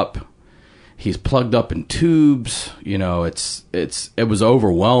him up. He's plugged up in tubes. You know, it was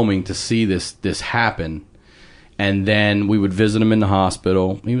overwhelming to see this happen. And then we would visit him in the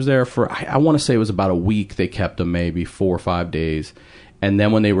hospital. He was there for, I want to say it was about a week. They kept him, maybe 4 or 5 days. And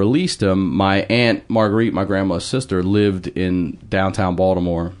then when they released him, my Aunt Marguerite, my grandma's sister, lived in downtown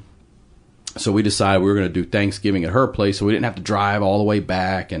Baltimore. So we decided we were going to do Thanksgiving at her place, so we didn't have to drive all the way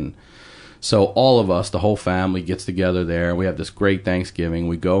back. And so all of us, the whole family, gets together there. We have this great Thanksgiving.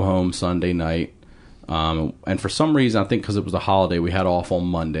 We go home Sunday night. And for some reason, I think because it was a holiday, we had off on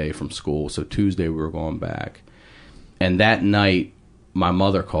Monday from school. So Tuesday we were going back. And that night, my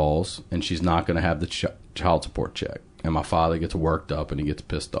mother calls, and she's not going to have the child support check. And my father gets worked up, and he gets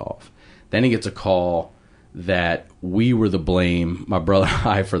pissed off. Then he gets a call that we were the blame, my brother and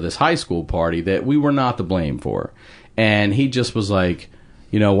I, for this high school party that we were not to blame for. And he just was like,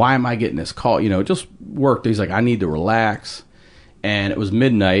 you know, why am I getting this call? You know, just worked. He's like, I need to relax. And it was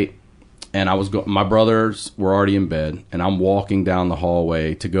midnight, and my brothers were already in bed, and I'm walking down the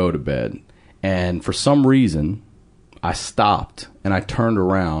hallway to go to bed. And for some reason, I stopped, and I turned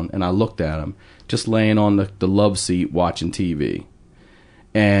around, and I looked at him, just laying on the love seat watching TV.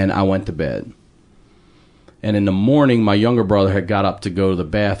 And I went to bed. And in the morning, my younger brother had got up to go to the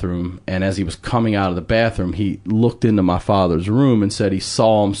bathroom, and as he was coming out of the bathroom, he looked into my father's room and said he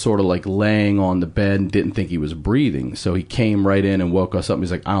saw him sort of like laying on the bed and didn't think he was breathing. So he came right in and woke us up, and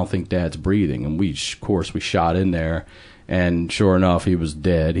he's like, I don't think Dad's breathing. And we shot in there, and sure enough, he was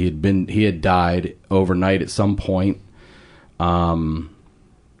dead. He had died overnight at some point.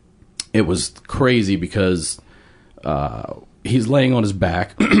 It was crazy because he's laying on his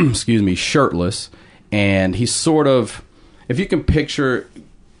back, excuse me, shirtless. And he's sort of, if you can picture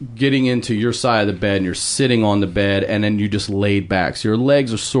getting into your side of the bed and you're sitting on the bed and then you just laid back. So your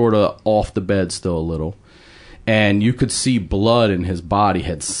legs are sort of off the bed still a little. And you could see blood in his body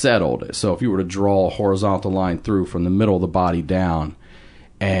had settled. So if you were to draw a horizontal line through from the middle of the body down,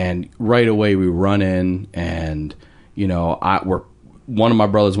 and right away we run in, and, you know, one of my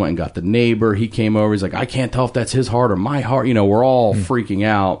brothers went and got the neighbor. He came over. He's like, I can't tell if that's his heart or my heart. You know, we're all freaking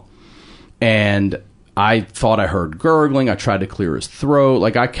out. And I thought I heard gurgling. I tried to clear his throat.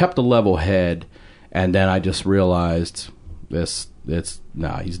 Like, I kept a level head, and then I just realized he's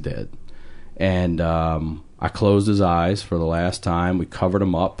dead. And I closed his eyes for the last time. We covered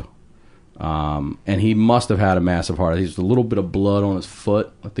him up, and he must have had a massive heart. There's a little bit of blood on his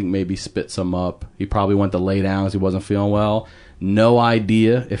foot. I think maybe spit some up. He probably went to lay down because he wasn't feeling well. No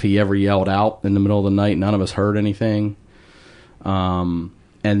idea if he ever yelled out in the middle of the night. None of us heard anything. And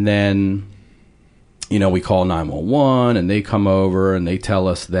then, you know, we call 911, and they come over, and they tell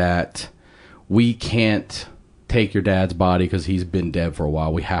us that we can't take your dad's body because he's been dead for a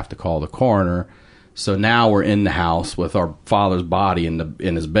while. We have to call the coroner. So now we're in the house with our father's body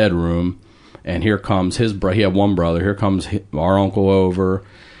in his bedroom, and here comes his brother. He had one brother. Here comes our uncle over,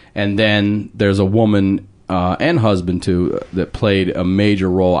 and then there's a woman and husband too that played a major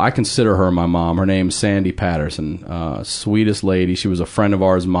role. I consider her my mom. Her name's Sandy Patterson. Sweetest lady. She was a friend of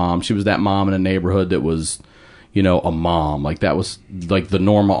ours' mom. She was that mom in a neighborhood that was, you know, a mom. Like, that was like the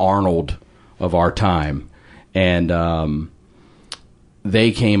Norma Arnold of our time. And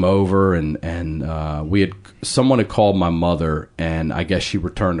they came over, and someone had called my mother, and I guess she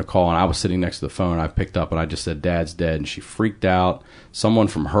returned the call, and I was sitting next to the phone. I picked up, and I just said, Dad's dead. And she freaked out. Someone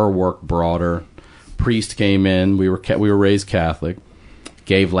from her work brought her. Priest came in. We were raised Catholic.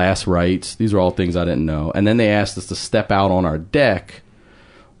 Gave last rites. These are all things I didn't know. And then they asked us to step out on our deck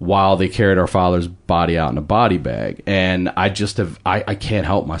while they carried our father's body out in a body bag. And I can't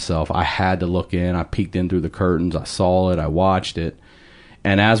help myself. I had to look in. I peeked in through the curtains. I saw it. I watched it.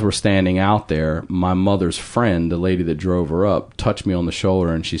 And as we're standing out there, my mother's friend, the lady that drove her up, touched me on the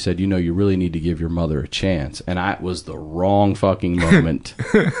shoulder and she said, you know, you really need to give your mother a chance. And it was the wrong fucking moment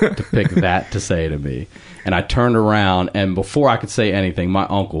to pick that to say to me. And I turned around, and before I could say anything, my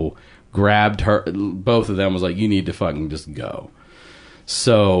uncle grabbed her. Both of them was like, you need to fucking just go.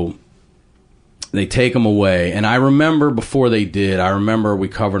 So they take him away. And I remember before they did, we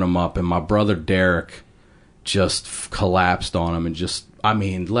covered him up, and my brother Derek just collapsed on him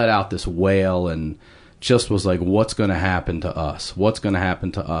and let out this wail and just was like, what's going to happen to us? What's going to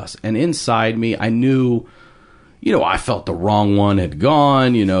happen to us? And inside me, I knew, I felt the wrong one had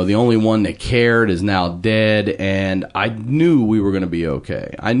gone. The only one that cared is now dead. And I knew we were going to be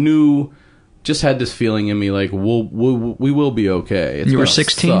okay. I knew, just had this feeling in me like, we will be okay. You were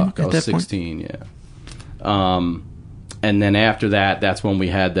 16 at that point? I was 16, yeah. And then after that, that's when we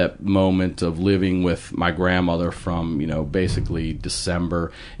had that moment of living with my grandmother from, basically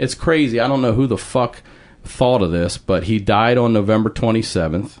December. It's crazy. I don't know who the fuck thought of this, but he died on November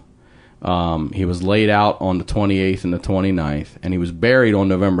 27th. He was laid out on the 28th and the 29th, and he was buried on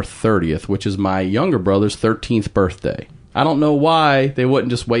November 30th, which is my younger brother's 13th birthday. I don't know why they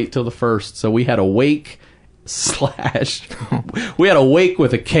wouldn't just wait till the 1st. So we had a wake we had a wake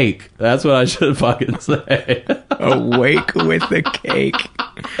with a cake. That's what I should fucking say. A wake with a cake.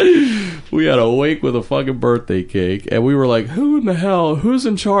 We had a wake with a fucking birthday cake, and we were like, who's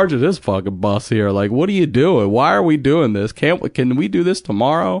in charge of this fucking bus here? Like, what are you doing? Why are we doing this? Can we do this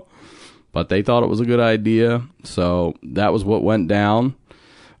tomorrow? But they thought it was a good idea, so that was what went down.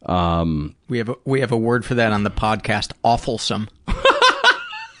 We have a word for that on the podcast, awfulsome.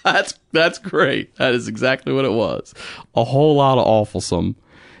 That's great. That is exactly what it was. A whole lot of awfulsome.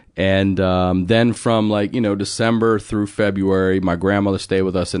 And then from December through February, my grandmother stayed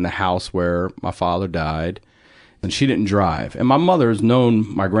with us in the house where my father died. And she didn't drive. And my mother has known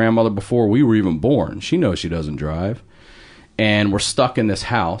my grandmother before we were even born. She knows she doesn't drive. And we're stuck in this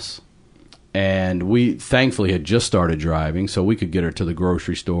house. And we thankfully had just started driving, so we could get her to the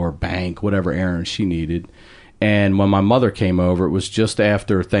grocery store, bank, whatever errand she needed. And when my mother came over, it was just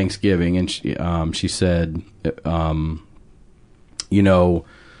after Thanksgiving, and she said,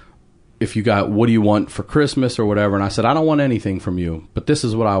 if you got, what do you want for Christmas or whatever? And I said, I don't want anything from you, but this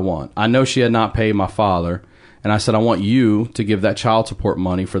is what I want. I know she had not paid my father, and I said, I want you to give that child support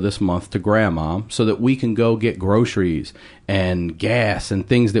money for this month to Grandma so that we can go get groceries and gas and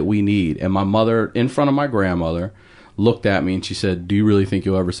things that we need. And my mother, in front of my grandmother, looked at me and she said, do you really think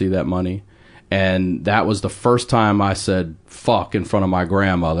you'll ever see that money? And that was the first time I said fuck in front of my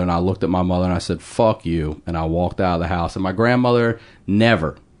grandmother. And I looked at my mother and I said, fuck you. And I walked out of the house. And my grandmother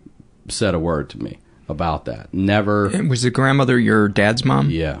never said a word to me about that. Never. And was the grandmother your dad's mom?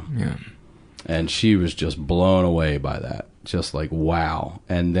 Yeah. Yeah. And she was just blown away by that. Just like, wow.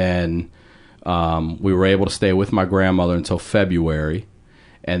 And then we were able to stay with my grandmother until February.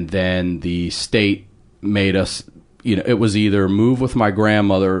 And then the state made us, it was either move with my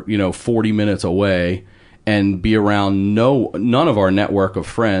grandmother, 40 minutes away and be around none of our network of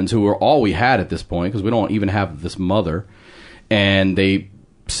friends who were all we had at this point, because we don't even have this mother. And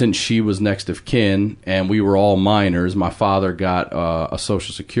since she was next of kin and we were all minors, my father got a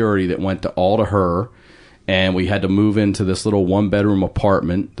Social Security that went all to her. And we had to move into this little one-bedroom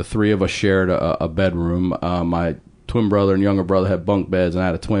apartment. The three of us shared a bedroom. My twin brother and younger brother had bunk beds, and I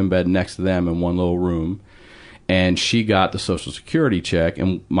had a twin bed next to them in one little room. And she got the Social Security check,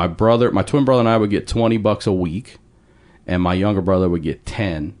 and my twin brother and I would get $20 a week, and my younger brother would get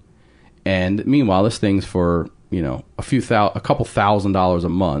 $10. And meanwhile, this thing's for a couple $1,000s a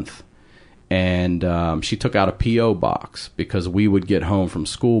month. And she took out a P.O. box because we would get home from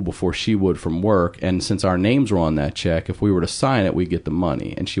school before she would from work. And since our names were on that check, if we were to sign it, we'd get the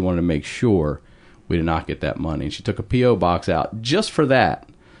money. And she wanted to make sure we did not get that money. And she took a P.O. box out just for that,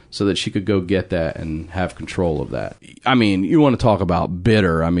 so that she could go get that and have control of that. I mean, you want to talk about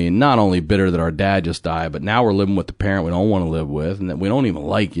bitter. I mean, not only bitter that our dad just died, but now we're living with the parent we don't want to live with and that we don't even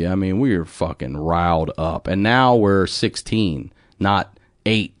like you. I mean, we're fucking riled up. And now we're 16, not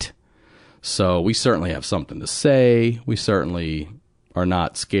 8. So we certainly have something to say. We certainly are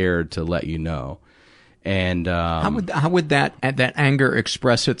not scared to let you know. And how would that anger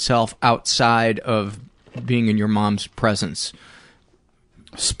express itself outside of being in your mom's presence?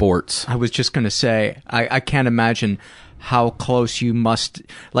 Sports. I was just going to say, I can't imagine how close you must,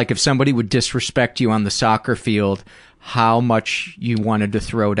 like if somebody would disrespect you on the soccer field, how much you wanted to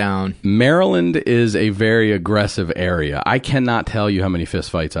throw down. Maryland is a very aggressive area. I cannot tell you how many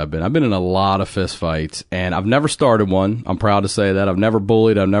fist fights I've been. I've been in a lot of fist fights, and I've never started one. I'm proud to say that. I've never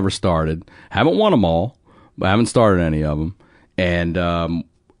bullied. I've never started. Haven't won them all, but I haven't started any of them. And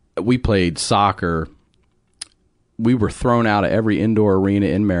we played soccer. We were thrown out of every indoor arena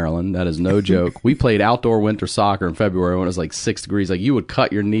in Maryland. That is no joke. We played outdoor winter soccer in February when it was like 6 degrees. Like, you would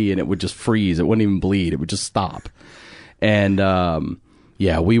cut your knee and it would just freeze. It wouldn't even bleed. It would just stop. And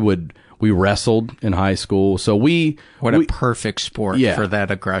we wrestled in high school. So what a perfect sport for that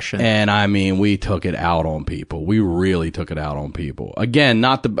aggression. And I mean, we took it out on people. We really took it out on people. Again,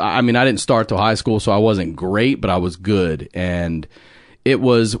 I didn't start till high school, so I wasn't great, but I was good. And it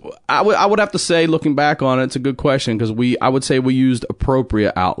was, I would have to say, looking back on it, it's a good question, because I would say we used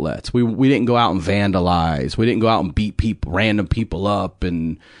appropriate outlets. We didn't go out and vandalize. We didn't go out and beat random people up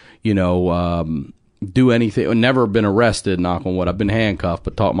and, do anything. I've never been arrested, knock on wood. I've been handcuffed,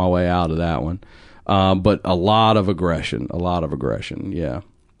 but talked my way out of that one. But a lot of aggression, yeah.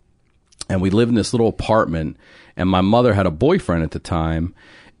 And we lived in this little apartment, and my mother had a boyfriend at the time,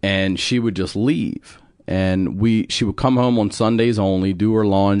 and she would just leave. And she would come home on Sundays only, do her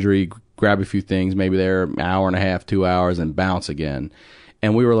laundry, grab a few things, maybe there an hour and a half, 2 hours, and bounce again.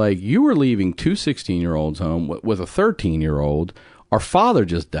 And we were like, you were leaving 2 16-year-olds home with a 13-year-old. Our father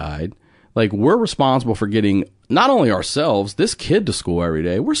just died. Like, we're responsible for getting not only ourselves, this kid to school every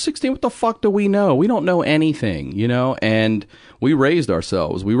day. We're 16. What the fuck do we know? We don't know anything, And we raised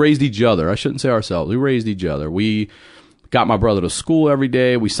ourselves. We raised each other. I shouldn't say ourselves. We raised each other. We got my brother to school every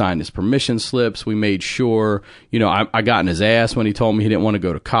day. We signed his permission slips. We made sure, I got in his ass when he told me he didn't want to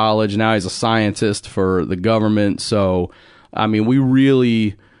go to college. Now he's a scientist for the government. So, I mean, we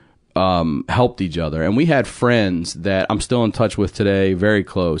really helped each other. And we had friends that I'm still in touch with today, very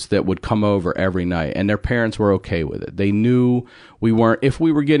close, that would come over every night, and their parents were okay with it. They knew if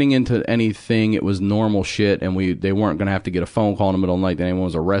we were getting into anything, it was normal shit, and they weren't going to have to get a phone call in the middle of the night that anyone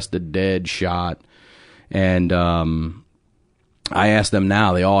was arrested, dead, shot. And I ask them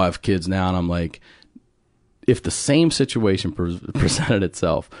now, they all have kids now, and I'm like, if the same situation presented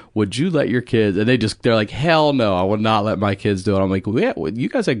itself, would you let your kids? And they're like, hell no, I would not let my kids do it. I'm like, well, yeah, you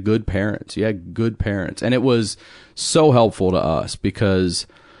guys had good parents. You had good parents. And it was so helpful to us because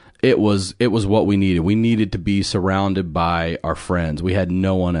it was what we needed. We needed to be surrounded by our friends. We had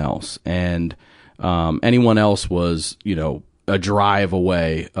no one else. And anyone else was, a drive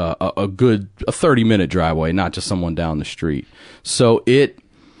away, a good 30-minute drive away, not just someone down the street. So it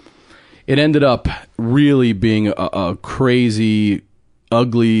ended up really being a crazy,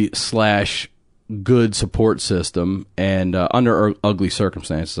 ugly / good support system, and under ugly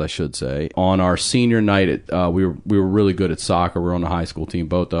circumstances, I should say. On our senior night, we were really good at soccer. We were on the high school team,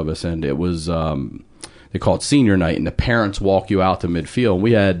 both of us, and it was they call it senior night, and the parents walk you out to midfield.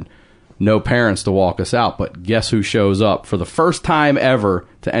 We had no parents to walk us out, but guess who shows up for the first time ever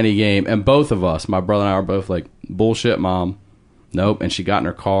to any game? And both of us, my brother and I, were both like, bullshit, Mom. Nope. And she got in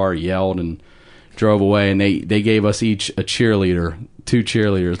her car, yelled, and drove away. And they gave us each a cheerleader, 2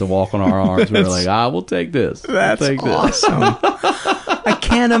 cheerleaders to walk on our arms. We were like, we'll take this. That's awesome. I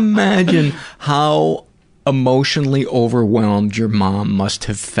can't imagine how emotionally overwhelmed your mom must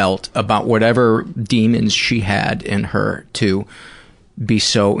have felt about whatever demons she had in her to be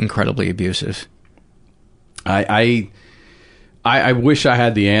so incredibly abusive. I wish I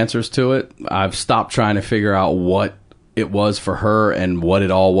had the answers to it. I've stopped trying to figure out what it was for her and what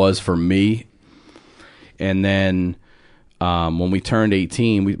it all was for me. And then when we turned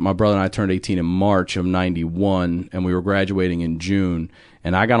 18, my brother and I turned 18 in March of 91, and we were graduating in June.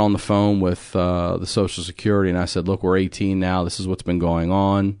 And I got on the phone with the Social Security, and I said, look, we're 18 now. This is what's been going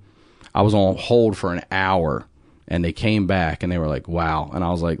on. I was on hold for an hour, and they came back, and they were like, wow. And I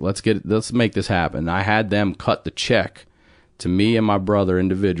was like, let's make this happen. I had them cut the check to me and my brother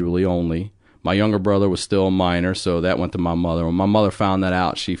individually only. My younger brother was still a minor, so that went to my mother. When my mother found that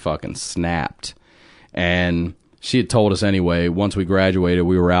out, she fucking snapped. And she had told us anyway, once we graduated,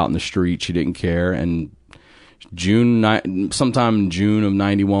 we were out in the street. She didn't care. And sometime in June of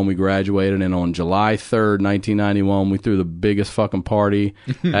 91, we graduated. And on July 3rd, 1991, we threw the biggest fucking party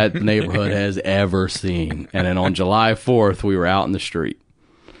that the neighborhood has ever seen. And then on July 4th, we were out in the street.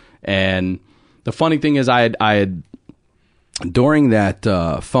 And the funny thing is, I had during that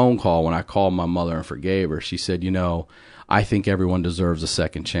phone call, when I called my mother and forgave her, she said, I think everyone deserves a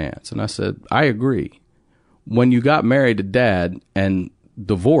second chance. And I said, I agree. When you got married to Dad and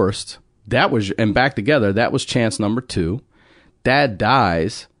divorced, and back together, that was chance number 2. Dad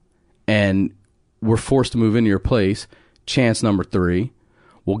dies and we're forced to move into your place, chance number 3.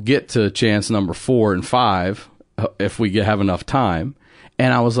 We'll get to chance number 4 and 5 if we have enough time.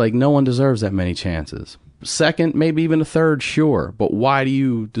 And I was like, no one deserves that many chances. Second, maybe even a third, sure. But why do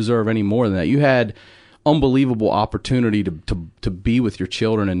you deserve any more than that? You had unbelievable opportunity to be with your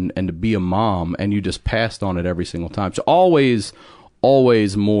children and to be a mom, and you just passed on it every single time. So always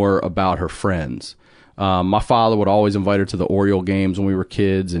more about her friends. My father would always invite her to the Oriole games when we were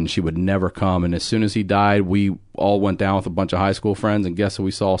kids, and she would never come. And as soon as he died, we all went down with a bunch of high school friends, and guess who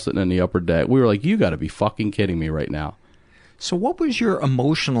we saw sitting in the upper deck? We were like, you got to be fucking kidding me right now. So what was your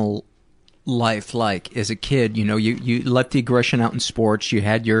emotional life like as a kid? You know, you let the aggression out in sports, you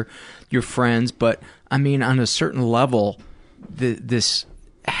had your friends, but I mean, on a certain level, this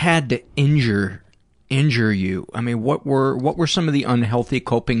had to injure you. I mean, what were some of the unhealthy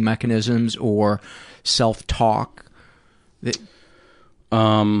coping mechanisms or self-talk?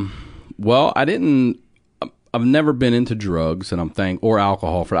 Well, I've never been into drugs, and or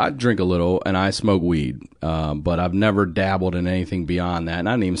alcohol. I drink a little, and I smoke weed, but I've never dabbled in anything beyond that. And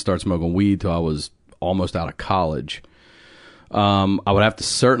I didn't even start smoking weed till I was almost out of college. I would have to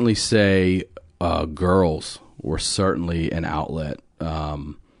certainly say girls were certainly an outlet.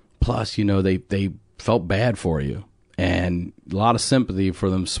 Plus, you know, they felt bad for you, and a lot of sympathy for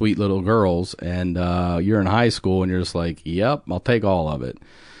them sweet little girls. And you're in high school, and you're just like, yep, I'll take all of it.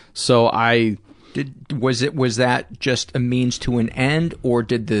 So was that just a means to an end, or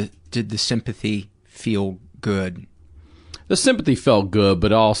did the sympathy feel good? The sympathy felt good,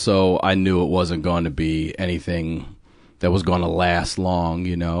 but also I knew it wasn't going to be anything that was going to last long,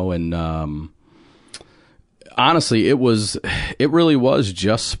 you know. And honestly, it really was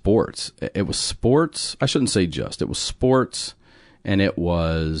just sports. It was sports. I shouldn't say just. It was sports, and it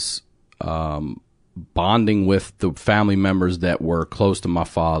was bonding with the family members that were close to my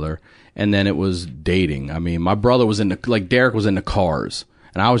father. And then it was dating. I mean, my brother was Derek was into cars,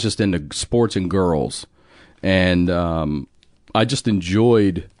 and I was just into sports and girls. And I just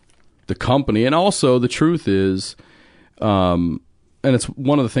enjoyed the company. And also, the truth is, and it's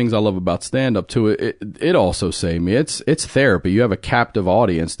one of the things I love about stand-up, too, it also saved me. It's therapy. You have a captive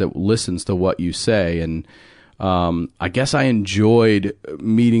audience that listens to what you say. And I guess I enjoyed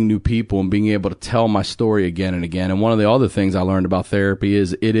meeting new people and being able to tell my story again and again. And one of the other things I learned about therapy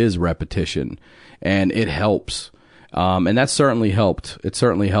is it is repetition, and it helps. And that certainly helped. It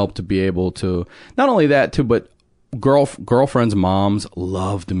certainly helped to be able to, not only that too, but girlfriends' moms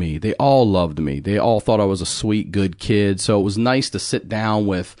loved me. They all loved me. They all thought I was a sweet, good kid. So it was nice to sit down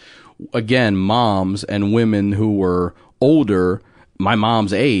with, again, moms and women who were older, my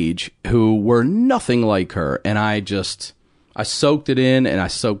mom's age, who were nothing like her. And I soaked it in, and I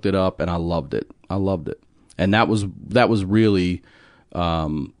soaked it up, and I loved it. And that was really,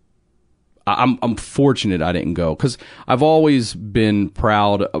 I'm fortunate I didn't go, because I've always been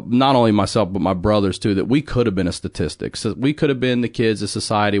proud, not only myself, but my brothers too, that we could have been a statistic. So we could have been the kids that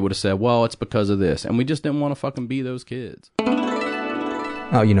society would have said, well, it's because of this. And we just didn't want to fucking be those kids.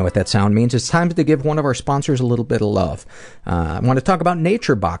 Oh, you know what that sound means. It's time to give one of our sponsors a little bit of love. I want to talk about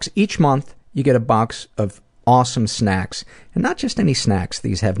Nature Box. Each month, you get a box of awesome snacks. And not just any snacks.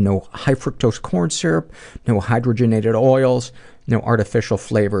 These have no high fructose corn syrup, no hydrogenated oils, no artificial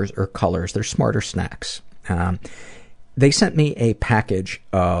flavors or colors. They're smarter snacks. They sent me a package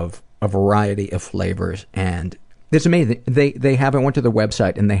of a variety of flavors, and it's amazing. I went to their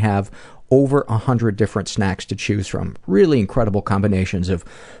website, and they have over 100 different snacks to choose from. Really incredible combinations of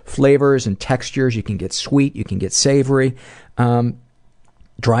flavors and textures. You can get sweet, you can get savory,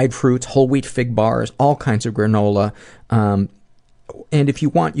 dried fruits, whole wheat fig bars, all kinds of granola. And if you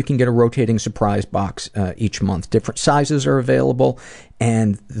want, you can get a rotating surprise box each month. Different sizes are available,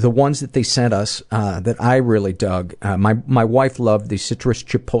 and the ones that they sent us that I really dug, my wife loved the citrus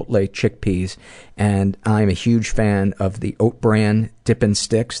chipotle chickpeas, and I'm a huge fan of the Oat Bran Dippin'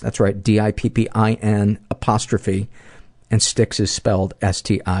 Sticks. That's right, DIPPIN apostrophe, and Sticks is spelled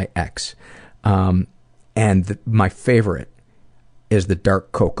STIX. And my favorite is the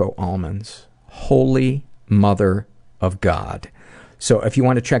dark cocoa almonds. Holy Mother of God. So if you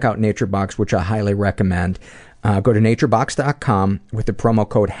want to check out Nature Box, which I highly recommend, go to naturebox.com with the promo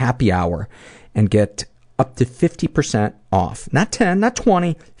code HAPPYHOUR and get up to 50% off. Not 10, not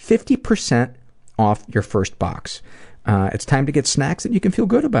 20, 50% off your first box. It's time to get snacks that you can feel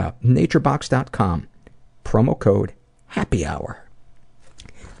good about. Naturebox.com, promo code HAPPYHOUR.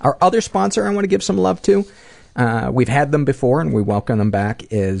 Our other sponsor I want to give some love to, we've had them before and we welcome them back,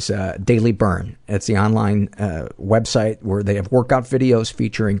 is Daily Burn. It's the online website where they have workout videos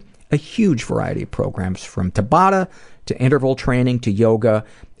featuring a huge variety of programs, from Tabata to interval training to yoga.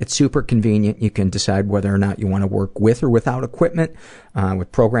 It's super convenient. You can decide whether or not you want to work with or without equipment,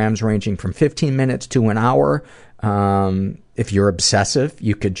 with programs ranging from 15 minutes to an hour. If you're obsessive,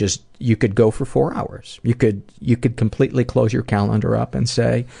 you could go for 4 hours. You could completely close your calendar up and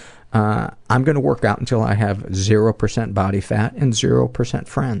say, I'm going to work out until I have 0% body fat and 0%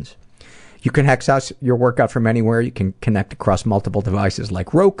 friends. You can access your workout from anywhere. You can connect across multiple devices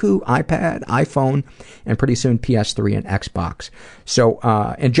like Roku, iPad, iPhone, and pretty soon PS3 and Xbox. So,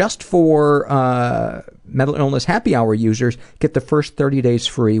 and just for Mental Illness Happy Hour users, get the first 30 days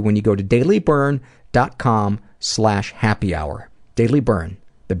free when you go to dailyburn.com/happy hour. Daily Burn,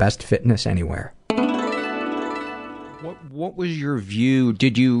 the best fitness anywhere. What was your view?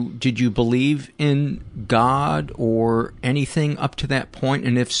 Did you believe in God or anything up to that point?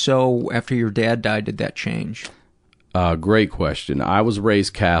 And if so, after your dad died, did that change? Great question. I was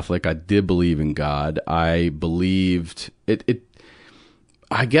raised Catholic. I did believe in God. I believed it.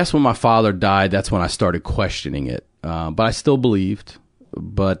 I guess when my father died, that's when I started questioning it. But I still believed.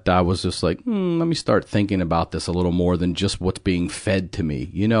 But I was just like, let me start thinking about this a little more than just what's being fed to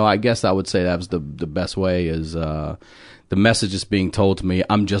me. I guess I would say that was the best way is the message is being told to me.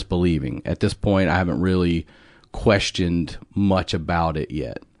 I'm just believing. At this point, I haven't really questioned much about it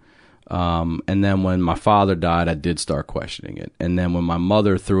yet. And then when my father died, I did start questioning it. And then when my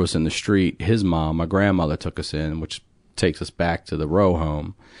mother threw us in the street, his mom, my grandmother, took us in, which takes us back to the row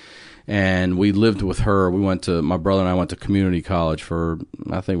home. And we lived with her. My brother and I went to community college I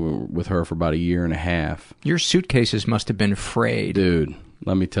think we were with her for about a year and a half. Your suitcases must have been frayed.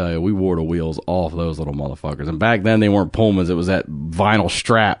 Let me tell you, we wore the wheels off those little motherfuckers. And back then they weren't Pumas. It was that vinyl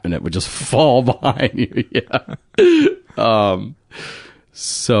strap and it would just fall behind you. Yeah.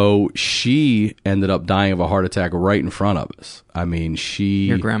 So she ended up dying of a heart attack right in front of us. I mean,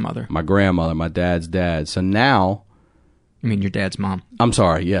 Your grandmother. My grandmother, my dad's dad. So now... You mean your dad's mom? I'm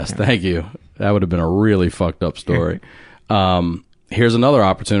sorry. Yes, yeah. Thank you. That would have been a really fucked up story. Here's another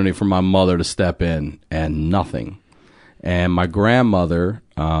opportunity for my mother to step in, and nothing. And my grandmother,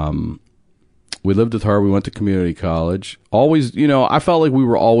 we lived with her. We went to community college. Always, I felt like we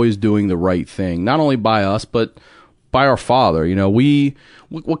were always doing the right thing, not only by us, but by our father.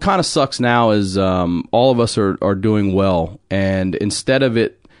 What kind of sucks now is all of us are doing well, and instead of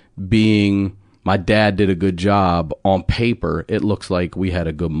it being... my dad did a good job, on paper, it looks like we had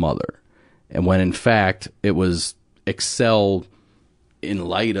a good mother. And when in fact, it was excelled in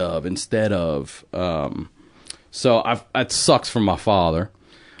light of, instead of. So it sucks for my father.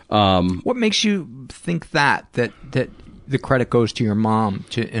 What makes you think that the credit goes to your mom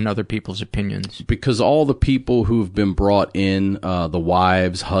in other people's opinions? Because all the people who've been brought in, the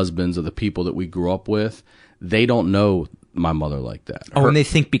wives, husbands of the people that we grew up with, they don't know my mother like that. And they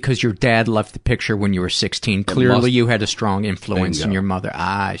think because your dad left the picture when you were 16, clearly you had a strong influence in your mother.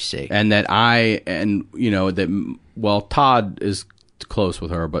 I see. And that Todd is close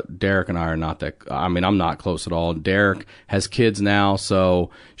with her, but Derek and I are not that. I mean, I'm not close at all. Derek has kids now, so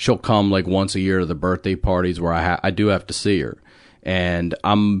she'll come like once a year to the birthday parties where I do have to see her. And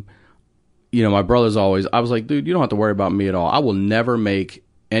my brother's always, I was like, dude, you don't have to worry about me at all. I will never make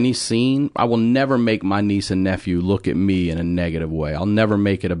any scene. I will never make my niece and nephew look at me in a negative way. I'll never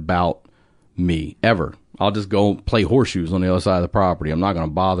make it about me, ever. I'll just go play horseshoes on the other side of the property. I'm not going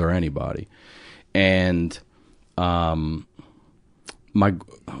to bother anybody. And I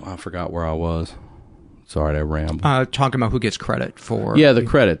forgot where I was. Sorry, I rambled. Talking about who gets credit for... Yeah, the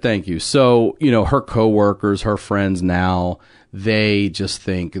credit. Thank you. So, her coworkers, her friends now, they just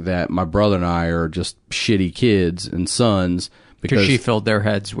think that my brother and I are just shitty kids and sons... Because she filled their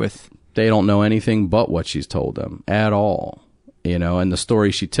heads with... They don't know anything but what she's told them at all. And the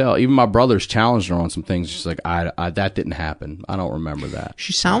story she tells... Even my brother's challenged her on some things. She's like, that didn't happen. I don't remember that.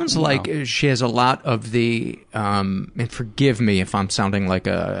 She sounds like she has a lot of the... and forgive me if I'm sounding like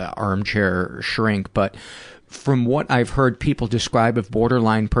a armchair shrink, but... From what I've heard people describe of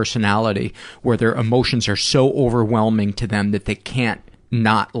borderline personality, where their emotions are so overwhelming to them that they can't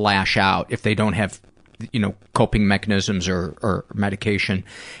not lash out if they don't have... coping mechanisms or medication,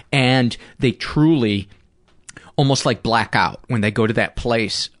 and they truly almost like black out when they go to that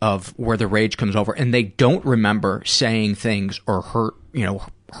place of where the rage comes over, and they don't remember saying things or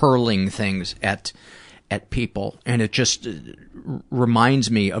hurling things at people, and it just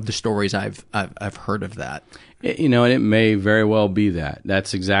reminds me of the stories I've heard of that. And it may very well be that.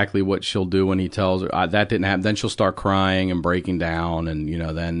 That's exactly what she'll do when he tells her that didn't happen. Then she'll start crying and breaking down, and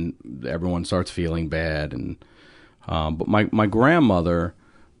then everyone starts feeling bad. And but my grandmother,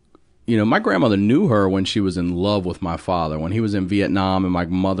 my grandmother knew her when she was in love with my father, when he was in Vietnam and my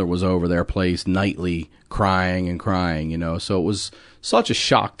mother was over their place nightly crying and crying, So it was such a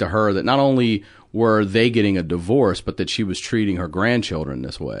shock to her that not only were they getting a divorce, but that she was treating her grandchildren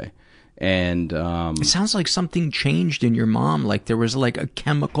this way. And it sounds like something changed in your mom. Like there was like a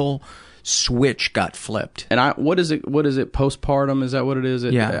chemical switch got flipped. And what is it? Postpartum? Is that what it is?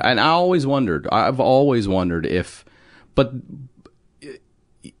 Yeah. And I've always wondered if, but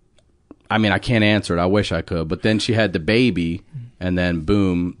I mean, I can't answer it. I wish I could. But then she had the baby, and then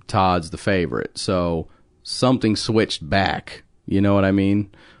boom, Todd's the favorite. So something switched back. You know what I mean?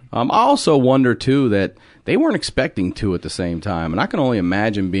 I also wonder too that they weren't expecting two at the same time, and I can only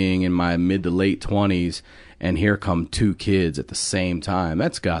imagine being in my mid to late 20s, and here come two kids at the same time.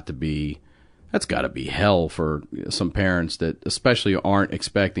 That's got to be hell for some parents that especially aren't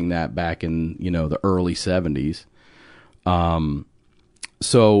expecting that back in the early 70s.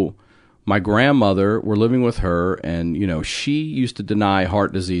 So my grandmother, we're living with her, and she used to deny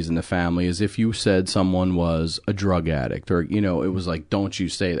heart disease in the family as if you said someone was a drug addict, or it was like, don't you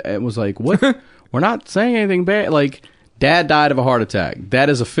say that. It was like, what? We're not saying anything bad. Like, Dad died of a heart attack. That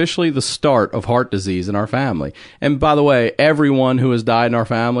is officially the start of heart disease in our family. And by the way, everyone who has died in our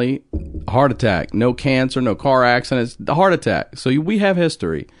family, heart attack. No cancer, no car accidents, the heart attack. So we have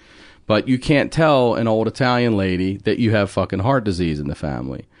history. But you can't tell an old Italian lady that you have fucking heart disease in the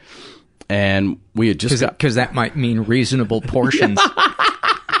family. And we had just because that might mean reasonable portions.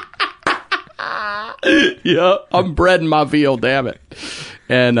 Yeah, I'm breading my veal, damn it.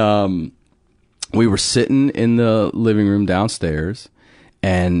 And we were sitting in the living room downstairs,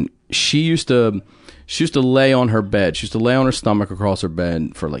 and she used to lay on her bed. She used to lay on her stomach across her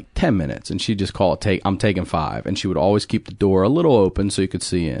bed for like 10 minutes, and she'd just call it, I'm taking 5. And she would always keep the door a little open so you could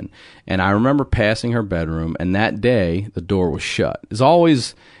see in. And I remember passing her bedroom, and that day, the door was shut. It's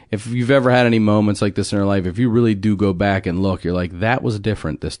always, if you've ever had any moments like this in your life, if you really do go back and look, you're like, that was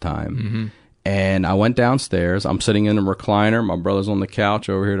different this time. Mm-hmm. And I went downstairs. I'm sitting in a recliner. My brother's on the couch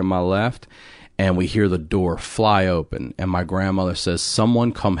over here to my left. And we hear the door fly open, and my grandmother says,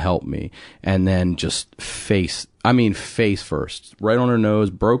 someone come help me. And then just face first, right on her nose,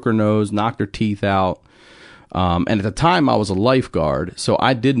 broke her nose, knocked her teeth out. And at the time, I was a lifeguard, so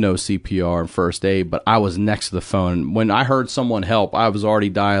I did know CPR and first aid, but I was next to the phone. When I heard someone help, I was already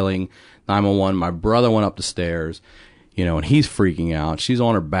dialing 911. My brother went up the stairs, and he's freaking out. She's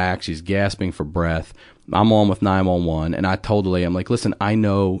on her back. She's gasping for breath. I'm on with 911, and I told the lady, I'm like, listen, I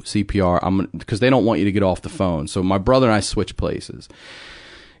know CPR, because they don't want you to get off the phone. So my brother and I switch places.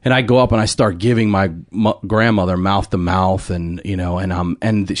 And I go up and I start giving my grandmother mouth to mouth, and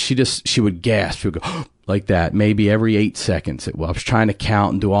she would gasp. She would go like that, maybe every 8 seconds. I was trying to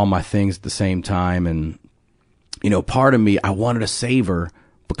count and do all my things at the same time. And, part of me, I wanted to save her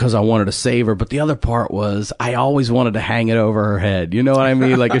because I wanted to save her, but the other part was I always wanted to hang it over her head. You know what I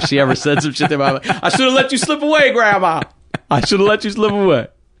mean? Like if she ever said some shit to me, I'm like, I should have let you slip away, Grandma. I should have let you slip away.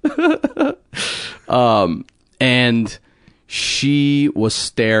 And she was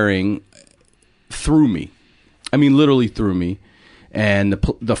staring through me. I mean, literally through me. And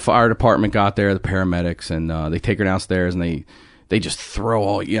the fire department got there, the paramedics, and they take her downstairs, and they just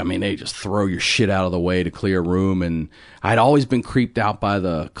throw they just throw your shit out of the way to clear a room. And I'd always been creeped out by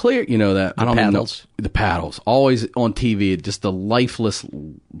the clear, the paddles, always on TV, just the lifeless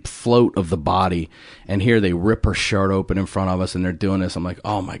float of the body. And here they rip her shirt open in front of us, and they're doing this. I'm like,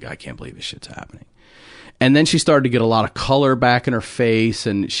 oh my God, I can't believe this shit's happening. And then she started to get a lot of color back in her face,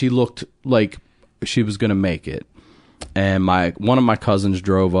 and she looked like she was going to make it. And one of my cousins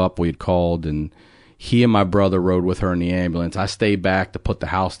drove up, we had called, and he and my brother rode with her in the ambulance. I stayed back to put the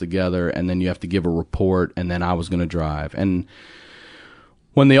house together, and then you have to give a report, and then I was going to drive. And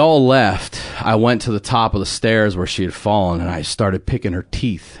when they all left, I went to the top of the stairs where she had fallen, and I started picking her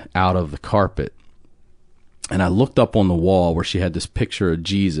teeth out of the carpet. And I looked up on the wall where she had this picture of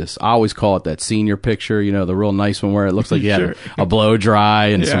Jesus. I always call it that senior picture, the real nice one where it looks like he had a blow dry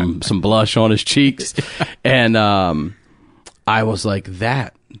and some blush on his cheeks. And I was like,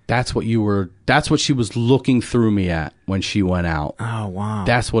 that's what she was looking through me at when she went out. Oh, wow.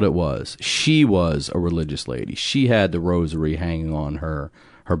 That's what it was. She was a religious lady. She had the rosary hanging on her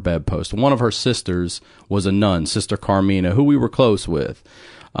bedpost. One of her sisters was a nun, Sister Carmina, who we were close with.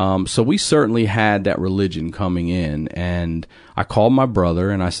 So we certainly had that religion coming in, and I called my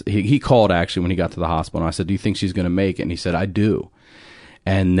brother, and he called actually when he got to the hospital, and I said, do you think she's going to make it? And he said, I do.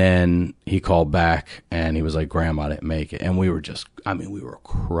 And then he called back, and he was like, Grandma didn't make it. And we were we were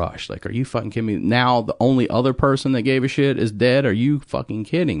crushed. Like, are you fucking kidding me? Now the only other person that gave a shit is dead? Are you fucking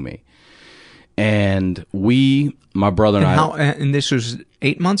kidding me? And my brother and I... And this was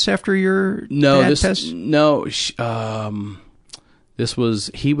 8 months after your dad passed? No, he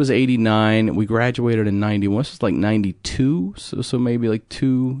was 89. We graduated in 91. This was like 92. So maybe like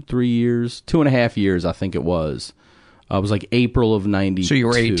 2.5 years, I think it was. It was like April of 92. So you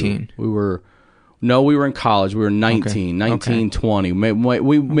were 18. We were in college. We were 19, okay. 20.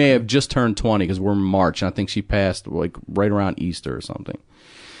 We may have just turned 20 because we're in March. And I think she passed like right around Easter or something.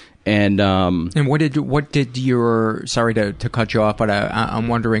 And what did your, sorry to cut you off, but I'm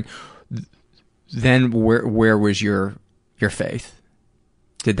wondering, then where was your faith?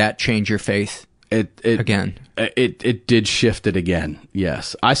 Did that change your faith again? It did shift it again,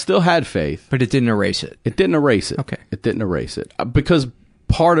 yes. I still had faith. But it didn't erase it? It didn't erase it. Okay. It didn't erase it. Because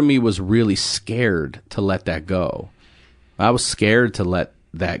part of me was really scared to let that go. I was scared to let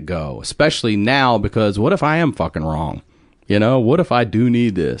that go, especially now because what if I am fucking wrong? You know, what if I do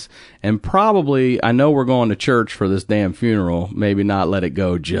need this? And probably, I know we're going to church for this damn funeral, maybe not let it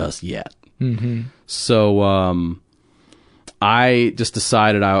go just yet. Mm-hmm. So, I just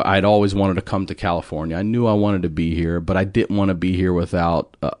decided I'd always wanted to come to California. I knew I wanted to be here, but I didn't want to be here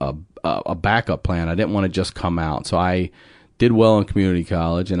without a backup plan. I didn't want to just come out. So I did well in community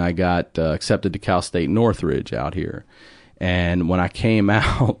college, and I got accepted to Cal State Northridge out here. And when I came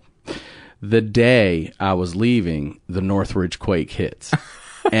out, the day I was leaving, the Northridge quake hits.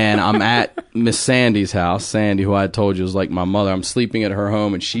 And I'm at Miss Sandy's house. Sandy, who I told you was like my mother. I'm sleeping at her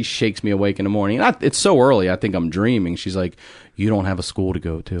home, and she shakes me awake in the morning. And it's so early, I think I'm dreaming. She's like, you don't have a school to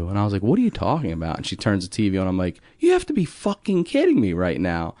go to. And I was like, what are you talking about? And she turns the TV on. I'm like, you have to be fucking kidding me right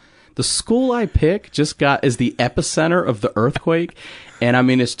now. The school I pick is the epicenter of the earthquake. And I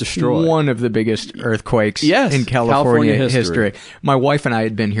mean, it's destroyed. One of the biggest earthquakes yes, in California history. My wife and I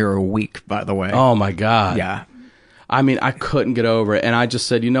had been here a week, by the way. Oh, my God. Yeah. I mean, I couldn't get over it. And I just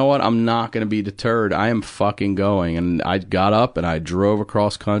said, you know what? I'm not going to be deterred. I am fucking going. And I got up and I drove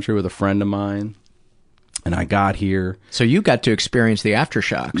across country with a friend of mine. And I got here. So you got to experience the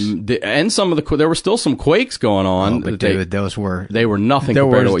aftershocks. And some of there were still some quakes going on. Oh, but David, they were nothing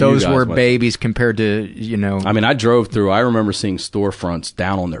compared to what those you guys were went. babies compared to, you know. I mean, I drove through. I remember seeing storefronts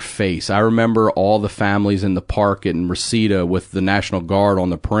down on their face. I remember all the families in the park in Reseda with the National Guard on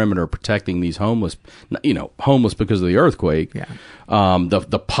the perimeter protecting these homeless because of the earthquake. Yeah.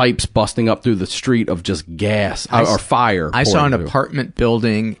 The pipes busting up through the street of just gas or fire. I saw an apartment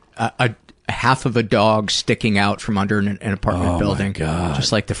building, half of a dog sticking out from under an apartment building. My God.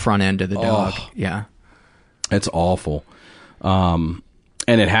 Just like the front end of the dog. Yeah. It's awful. And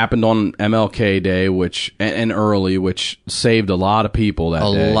it happened on MLK Day, and early, which saved a lot of people that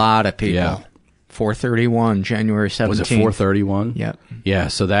day. A lot of people. Yeah. 4:31, January 17th. Was it 4:31? Yep. Yeah,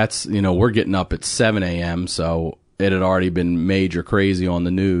 so that's, we're getting up at 7 a.m., so it had already been major crazy on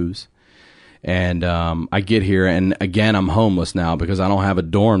the news. And I get here, and again, I'm homeless now because I don't have a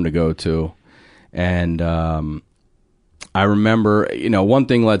dorm to go to. And I remember, one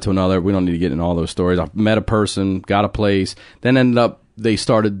thing led to another. We don't need to get into all those stories. I met a person, got a place, then ended up, they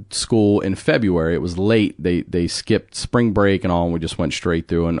started school in February. It was late. They skipped spring break and all, and we just went straight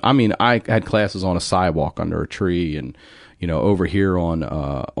through. And I mean, I had classes on a sidewalk under a tree and, over here on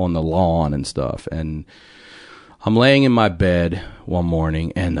the lawn and stuff. And I'm laying in my bed one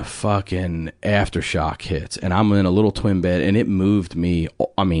morning and the fucking aftershock hits, and I'm in a little twin bed, and it moved me,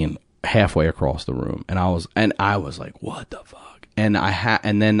 halfway across the room. And I was like, what the fuck? And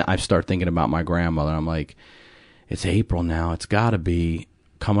then I start thinking about my grandmother. I'm like, it's April now. It's got to be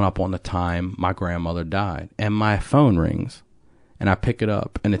coming up on the time my grandmother died. And my phone rings, and I pick it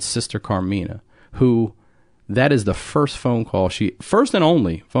up, and it's Sister Carmina, who, that is the first and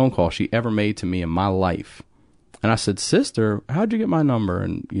only phone call she ever made to me in my life. And I said, Sister, how'd you get my number?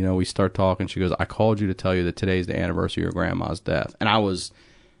 And, we start talking. She goes, I called you to tell you that today's the anniversary of your grandma's death. And I was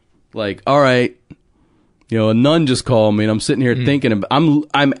like, all right, a nun just called me, and I'm sitting here thinking,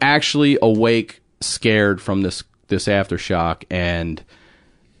 I'm actually awake, scared from this aftershock, and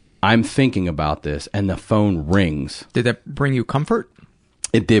I'm thinking about this, and the phone rings. Did that bring you comfort?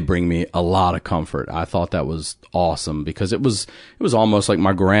 It did bring me a lot of comfort. I thought that was awesome because it was almost like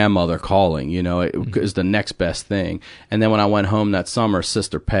my grandmother calling, it was the next best thing. And then when I went home that summer,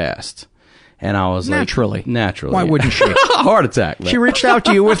 Sister passed. And I was naturally. Why wouldn't she? Heart attack. Man. She reached out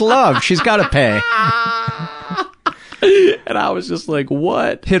to you with love. She's got to pay. And I was just like,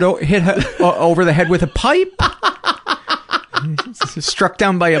 what? Hit her over the head with a pipe? Struck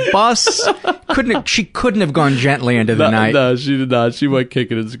down by a bus? She couldn't have gone gently into the night. No, she did not. She went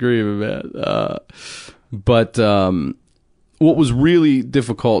kicking and screaming, man. But what was really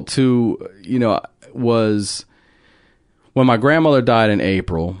difficult too, was when my grandmother died in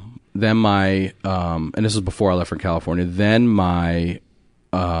April. my and this was before I left for California. Then my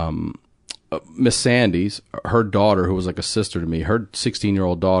Miss Sandy's, her daughter, who was like a sister to me, her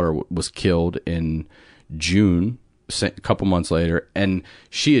 16-year-old daughter was killed in June, a couple months later, and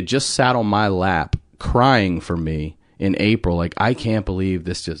she had just sat on my lap crying for me in April, like, I can't believe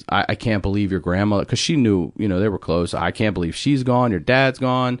this. I can't believe your grandmother, because she knew, they were close. I can't believe she's gone, your dad's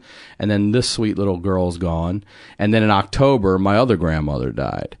gone, and then this sweet little girl's gone. And then in October, my other grandmother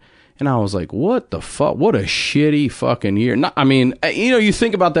died. And I was like, what the fuck? What a shitty fucking year. You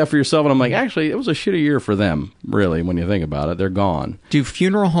think about that for yourself, and I'm like, actually, it was a shitty year for them, really, when you think about it. They're gone. Do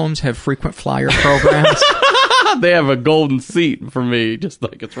funeral homes have frequent flyer programs? They have a golden seat for me, just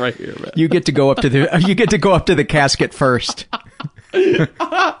like it's right here, man. You get to go up to the casket first.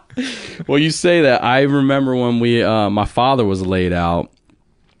 Well, you say that. I remember when my father was laid out,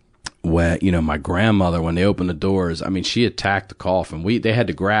 when my grandmother, when they opened the doors, I mean, she attacked the coffin. They had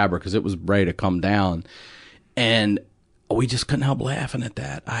to grab her because it was ready to come down, and we just couldn't help laughing at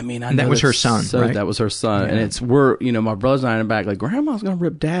that. I mean, that was her son, right? That was her son, yeah. And my brothers and I in the back, like, Grandma's gonna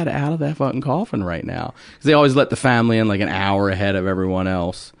rip Dad out of that fucking coffin right now, because they always let the family in like an hour ahead of everyone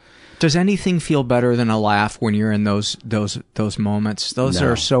else. Does anything feel better than a laugh when you're in those moments? Those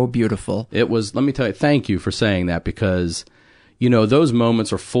are so beautiful. It was. Let me tell you. Thank you for saying that, because those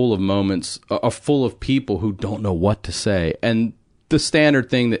moments are full of people who don't know what to say, and the standard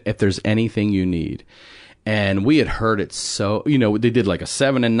thing that if there's anything you need. And we had heard it so, they did like a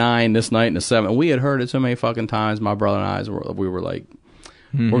 7 and 9 this night and a 7. And we had heard it so many fucking times. My brother and I, we were like,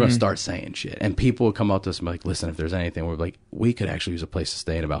 we're going to start saying shit. And people would come up to us and be like, listen, if there's anything, we're like, we could actually use a place to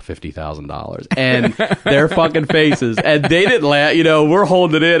stay in about $50,000. And their fucking faces. And they didn't laugh. We're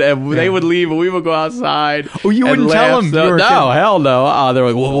holding it in. And they would leave and we would go outside. Oh, you wouldn't tell them? No, hell no. They're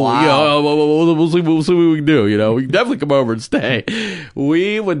like, we'll see what we can do. We can definitely come over and stay.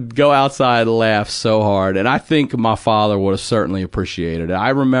 We would go outside and laugh so hard. And I think my father would have certainly appreciated it.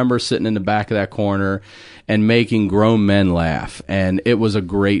 I remember sitting in the back of that corner and making grown men laugh. And it was a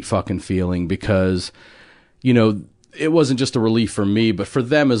great fucking feeling, because, it wasn't just a relief for me, but for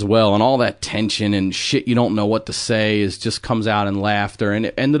them as well. And all that tension and shit you don't know what to say just comes out in laughter. And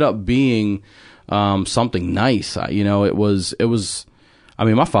it ended up being something nice. It was. I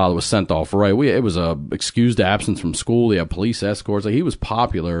mean, my father was sent off right. It was a excused absence from school. He had police escorts. Like, he was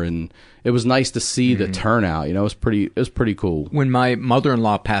popular, and it was nice to see the turnout. It was pretty cool. When my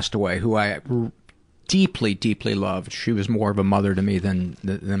mother-in-law passed away, who I deeply, deeply loved, she was more of a mother to me than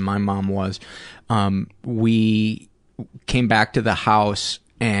my mom was. We came back to the house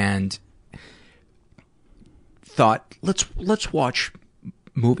and thought, let's watch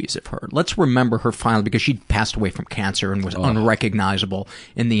movies of her. Let's remember her finally, because she passed away from cancer and was unrecognizable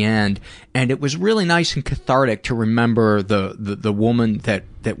in the end. And it was really nice and cathartic to remember the woman that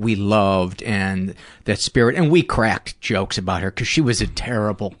we loved and that spirit. And we cracked jokes about her because she was a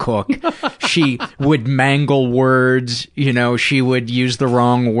terrible cook. She would mangle words. She would use the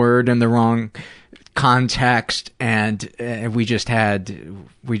wrong word in the wrong context, and we just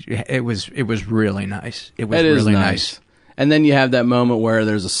it was really nice. It was really nice. And then you have that moment where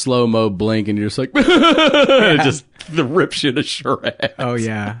there's a slow-mo blink and you're just like, it just rips you to shreds. Oh,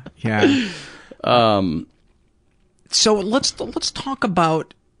 yeah. Yeah. So let's talk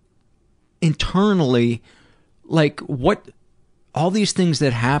about internally, like, what all these things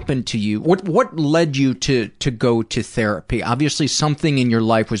that happened to you. What led you to go to therapy? Obviously, something in your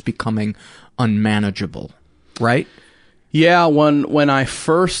life was becoming unmanageable, right? Yeah, when I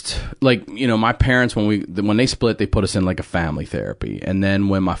first, my parents, when they split, they put us in like a family therapy. And then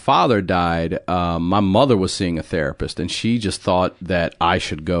when my father died, my mother was seeing a therapist, and she just thought that I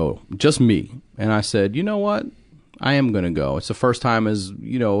should go, just me. And I said, you know what? I am going to go. It's the first time as,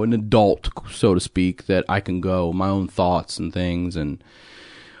 an adult, so to speak, that I can go, my own thoughts and things. And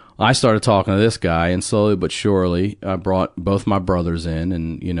I started talking to this guy, and slowly but surely, I brought both my brothers in,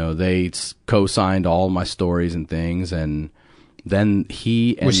 and, they co-signed all my stories and things, and then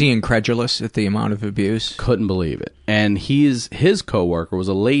Was he incredulous at the amount of abuse? Couldn't believe it. And his coworker was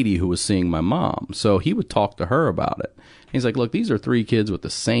a lady who was seeing my mom, so he would talk to her about it. He's like, look, these are 3 kids with the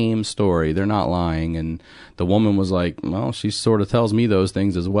same story. They're not lying. And the woman was like, well, she sort of tells me those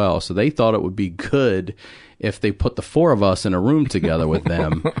things as well. So they thought it would be good if they put the 4 of us in a room together with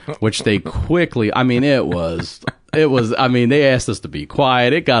them, which they quickly, they asked us to be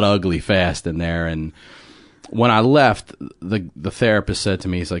quiet. It got ugly fast in there. And when I left, the therapist said to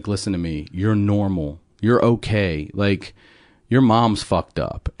me, he's like, listen to me, you're normal. You're okay. Like, your mom's fucked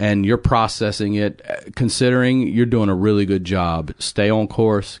up and you're processing it, considering you're doing a really good job. Stay on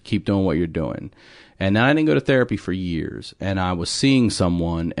course, keep doing what you're doing. And then I didn't go to therapy for years. And I was seeing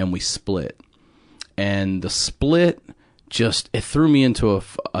someone, and we split. And the split it threw me into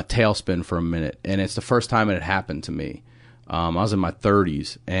a tailspin for a minute. And it's the first time it had happened to me. I was in my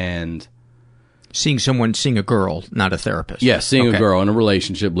 30s, and... Seeing a girl, not a therapist. Yeah, seeing a girl in a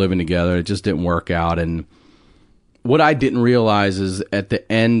relationship, living together. It just didn't work out. And what I didn't realize is at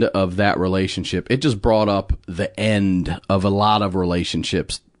the end of that relationship, it just brought up the end of a lot of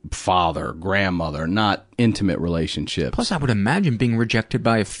relationships. Father, grandmother, not intimate relationships. Plus, I would imagine being rejected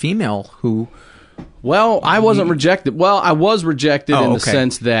by a female who... Well, I wasn't rejected. Well, I was rejected in the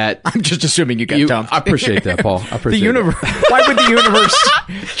sense that... I'm just assuming you got dumped. I appreciate that, Paul. I appreciate the universe. Why would the universe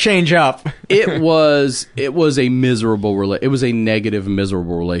change up? It was a miserable... It was a negative,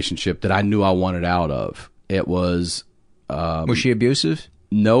 miserable relationship that I knew I wanted out of. It was... was she abusive?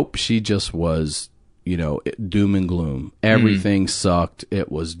 Nope. She just was, doom and gloom. Everything sucked.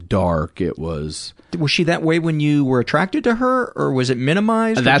 It was dark. It was... Was she that way when you were attracted to her, or was it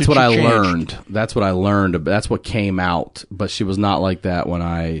minimized? That's what I learned. That's what I learned. That's what came out. But she was not like that when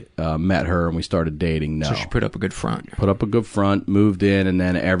I met her and we started dating. No. So she put up a good front. Put up a good front, moved in, and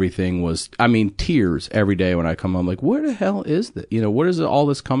then everything was, tears every day when I come home. Like, where the hell is this? Where is all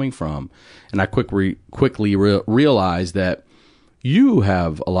this coming from? And I quickly realized that you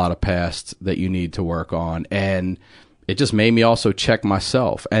have a lot of past that you need to work on. And it just made me also check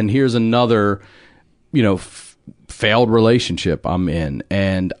myself. And here's another... failed relationship I'm in.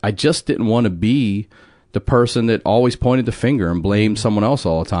 And I just didn't want to be the person that always pointed the finger and blamed someone else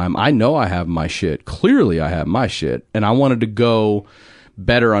all the time. I know I have my shit. Clearly I have my shit. And I wanted to go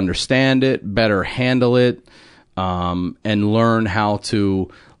better understand it, better handle it, and learn how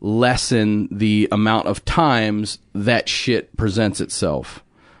to lessen the amount of times that shit presents itself.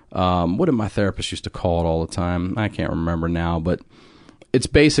 What did my therapist used to call it all the time? I can't remember now, but it's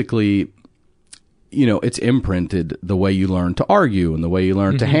basically... it's imprinted the way you learn to argue and the way you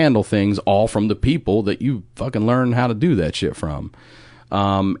learn to handle things, all from the people that you fucking learn how to do that shit from.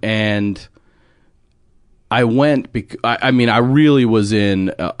 And I went, I really was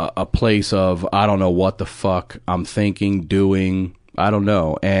in a place of, I don't know what the fuck I'm thinking, doing, I don't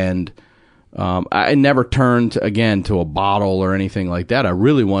know. And I never turned again to a bottle or anything like that. I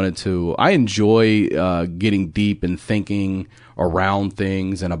really wanted to, I enjoy getting deep and thinking around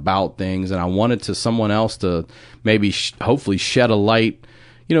things and about things, and I wanted someone else to maybe hopefully shed a light.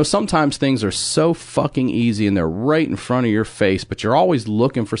 Sometimes things are so fucking easy and they're right in front of your face, but you're always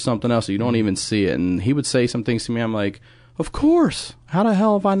looking for something else, so you don't even see it. And he would say some things to me, I'm like, of course, how the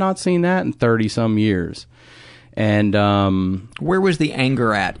hell have I not seen that in 30 some years? And where was the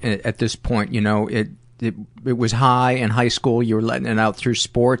anger at this point? It was high in high school, you were letting it out through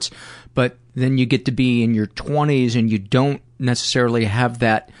sports, but then you get to be in your 20s and you don't necessarily have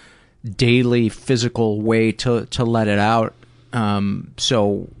that daily physical way to let it out.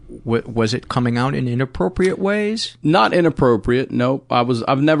 So was it coming out in inappropriate ways? Not inappropriate. Nope.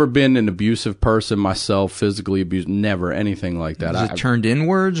 I've never been an abusive person myself, physically abused. Never anything like that. Was it turned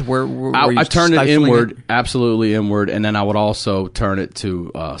inwards? I turned it inward, absolutely inward, and then I would also turn it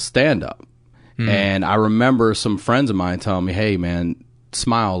to stand up. And I remember some friends of mine telling me, "Hey, man,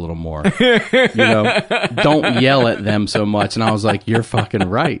 smile a little more. Don't yell at them so much." And I was like, "You're fucking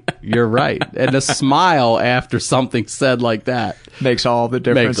right. You're right." And a smile after something said like that makes all the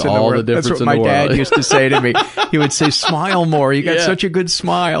difference. Makes all the difference. That's what my dad used to say to me. He would say, "Smile more. You got such a good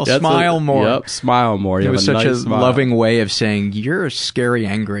smile. Smile more." Yep, smile more. It was such a loving way of saying you're scary,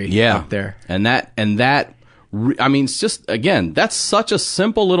 angry out there. And that. It's just, again, that's such a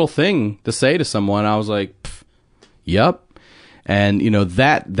simple little thing to say to someone. I was like, "Yep." And,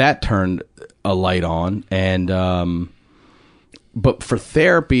 that turned a light on. And, but for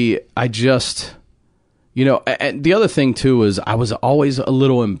therapy, I just, and the other thing too is I was always a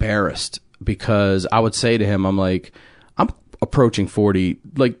little embarrassed because I would say to him, I'm like, I'm approaching 40,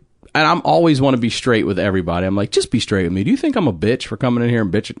 and I'm always want to be straight with everybody. I'm like, just be straight with me. Do you think I'm a bitch for coming in here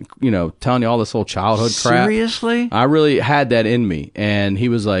and bitching, telling you all this whole childhood crap? Seriously? I really had that in me. And he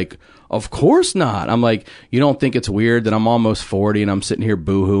was like, of course not. I'm like, you don't think it's weird that I'm almost 40 and I'm sitting here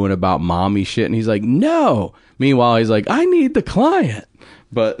boo-hooing about mommy shit? And he's like, no. Meanwhile, he's like, I need the client.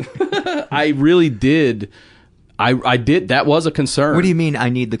 But I really did. I did. That was a concern. What do you mean, I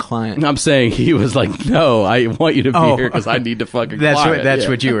need the client? I'm saying he was like, no, I want you to be here because I need the fucking client. That's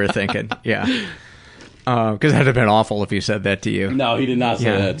what you were thinking. Yeah. Because that'd have been awful if he said that to you. No, he did not say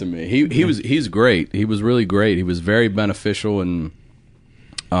that to me. He's great. He was really great. He was very beneficial and.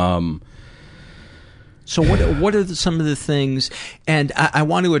 So what are some of the things? And I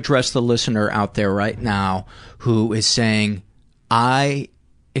want to address the listener out there right now who is saying, I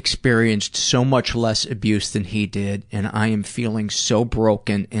experienced so much less abuse than he did, and I am feeling so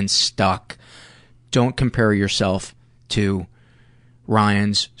broken and stuck. Don't compare yourself to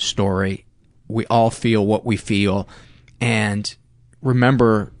Ryan's story. We all feel what we feel, and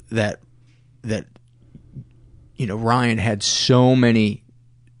remember that Ryan had so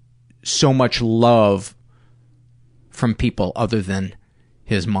much love from people other than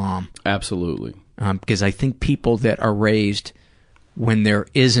his mom. Absolutely. Because I think people that are raised when there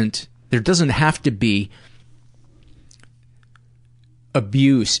doesn't have to be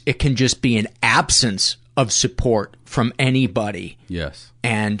abuse. It can just be an absence of support from anybody. Yes.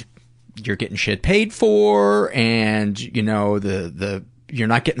 And you're getting shit paid for, and you're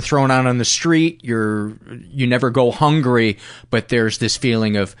not getting thrown out on the street. You never go hungry, but there's this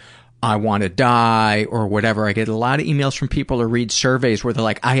feeling of, I want to die or whatever. I get a lot of emails from people or read surveys where they're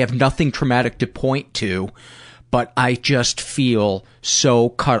like, I have nothing traumatic to point to, but I just feel so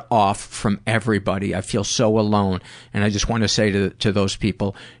cut off from everybody. I feel so alone. And I just want to say to those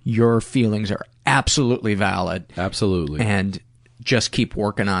people, your feelings are absolutely valid. Absolutely. And just keep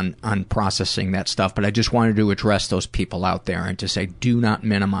working on processing that stuff. But I just wanted to address those people out there and to say, do not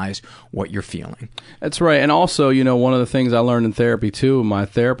minimize what you're feeling. That's right. And also, one of the things I learned in therapy too, my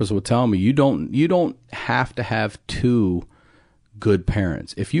therapist would tell me, you don't have to have two good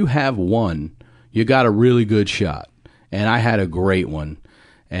parents. If you have one, you got a really good shot. And I had a great one.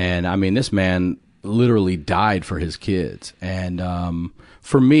 And I mean, this man literally died for his kids. And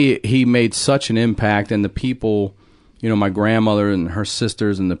for me, he made such an impact, and the people, my grandmother and her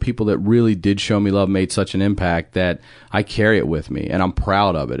sisters and the people that really did show me love made such an impact that I carry it with me, and I'm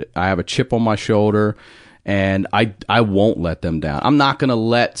proud of it. I have a chip on my shoulder, and I won't let them down. I'm not going to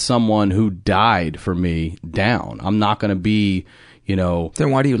let someone who died for me down. I'm not going to be,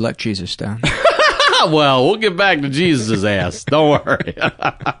 Then why do you let Jesus down? Well, we'll get back to Jesus' ass. Don't worry.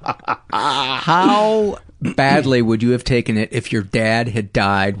 How badly would you have taken it if your dad had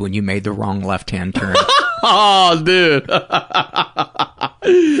died when you made the wrong left-hand turn? Oh, dude.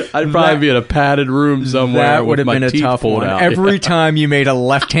 I'd probably be in a padded room somewhere. That would have been a tough one. Every time you made a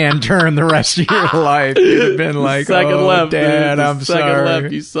left-hand turn the rest of your life, you'd have been like, second left, Dad, dude. I'm second sorry.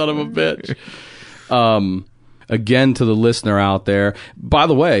 Left, you son of a bitch. Again, to the listener out there, by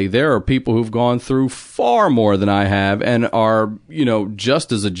the way, there are people who've gone through far more than I have and are,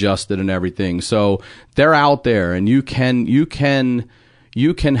 just as adjusted and everything. So they're out there, and you can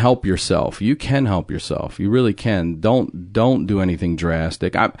help yourself. You can help yourself. You really can. Don't do anything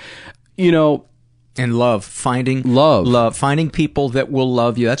drastic. And finding people that will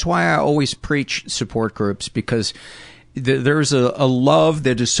love you. That's why I always preach support groups, because there's a love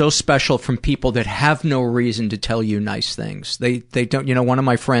that is so special from people that have no reason to tell you nice things. They don't. One of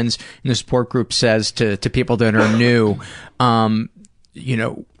my friends in the support group says to people that are new,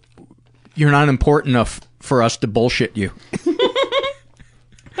 you're not important enough for us to bullshit you.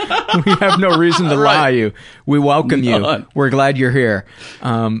 We have no reason to lie you. We welcome you. We're glad you're here.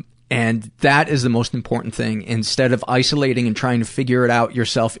 And that is the most important thing. Instead of isolating and trying to figure it out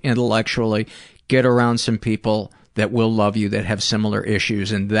yourself intellectually, get around some people that will love you, that have similar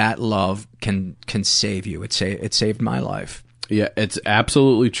issues, and that love can save you. It saved my life. Yeah, it's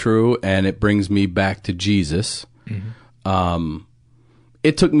absolutely true, and it brings me back to Jesus. Mm-hmm.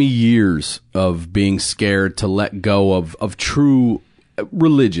 It took me years of being scared to let go of true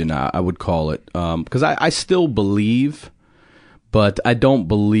religion, I would call it, because I still believe, but I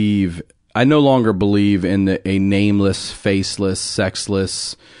no longer believe in a nameless, faceless,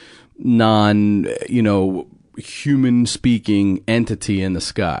 sexless, human speaking entity in the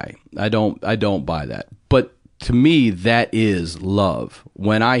sky. I don't buy that. But to me, that is love.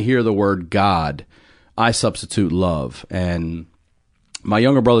 When I hear the word God, I substitute love. And my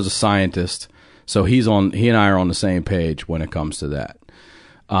younger brother's a scientist, so he and I are on the same page when it comes to that.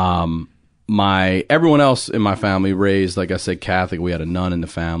 Everyone else in my family raised, like I said, Catholic. We had a nun in the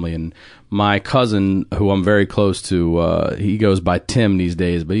family, and my cousin, who I'm very close to, he goes by Tim these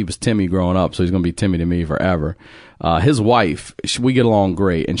days, but he was Timmy growing up, so he's going to be Timmy to me forever. His wife, we get along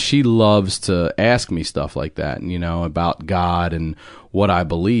great, and she loves to ask me stuff like that, about God and what I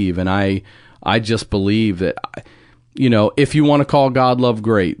believe, and I just believe that, if you want to call God love,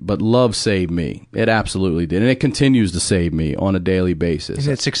 great, but love saved me. It absolutely did, and it continues to save me on a daily basis. And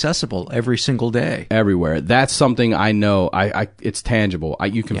it's accessible every single day. Everywhere. That's something I know. It's tangible.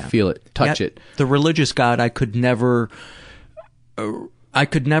 You can feel it, touch it. The religious God I could never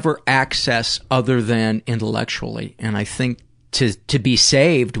access other than intellectually, and I think to be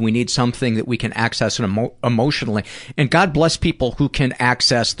saved, we need something that we can access emotionally. And God bless people who can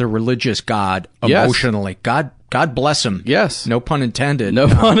access the religious God emotionally. Yes. God bless them. Yes. No pun intended. No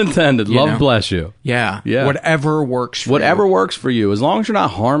pun intended. Love bless you. Yeah. Yeah. Whatever works for you. Whatever works for you. As long as you're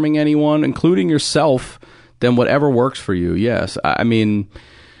not harming anyone, including yourself, then whatever works for you. Yes. I mean,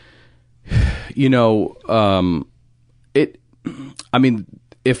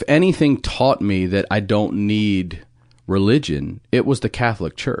 if anything taught me that I don't need religion, it was the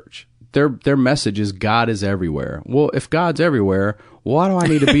Catholic Church. Their message is God is everywhere. Well, if God's everywhere, why do I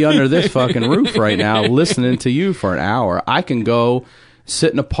need to be under this fucking roof right now listening to you for an hour? I can go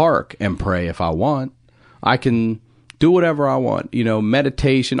sit in a park and pray if I want. I can do whatever I want.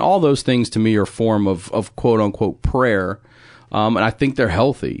 Meditation, all those things to me are a form of quote unquote prayer. And I think they're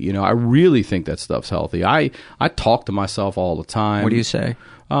healthy. I really think that stuff's healthy. I talk to myself all the time. What do you say?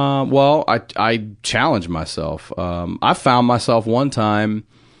 Well, I challenge myself. I found myself one time,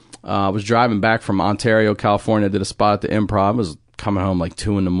 I was driving back from Ontario, California, did a spot at the Improv. I was coming home like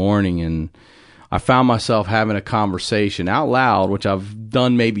 2 a.m, and I found myself having a conversation out loud, which I've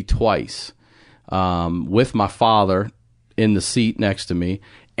done maybe twice, with my father in the seat next to me,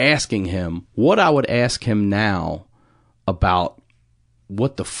 asking him what I would ask him now about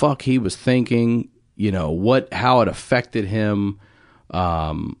what the fuck he was thinking, how it affected him,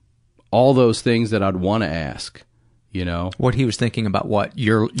 all those things that I'd want to ask, What he was thinking about what?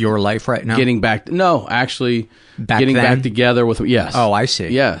 Your life right now? Getting back together with, yes. Oh, I see.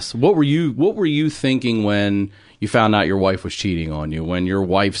 Yes. What were you thinking when you found out your wife was cheating on you? When your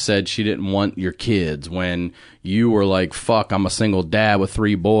wife said she didn't want your kids? When you were like, fuck, I'm a single dad with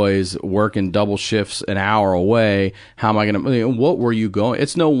 3 boys working double shifts an hour away. How am I going to, what were you going?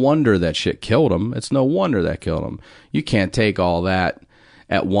 It's no wonder that shit killed him. It's no wonder that killed him. You can't take all that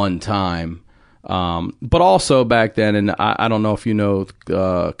at one time. But also back then, and I don't know if you know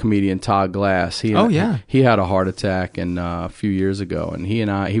comedian Todd Glass. He had a heart attack a few years ago, and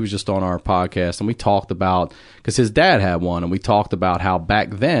he was just on our podcast, and we talked about, because his dad had one, and we talked about how back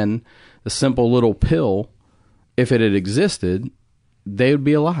then the simple little pill, if it had existed, they would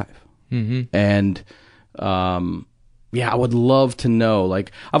be alive. Mm-hmm. And I would love to know.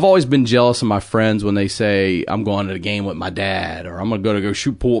 Like, I've always been jealous of my friends when they say, I'm going to the game with my dad, or I'm going to go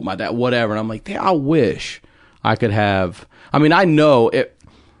shoot pool with my dad, whatever. And I'm like, I wish I could have. I mean, I know it.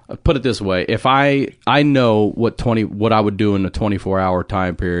 Put it this way: if I know what I would do in a 24-hour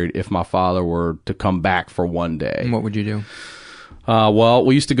time period if my father were to come back for one day. And what would you do? Well,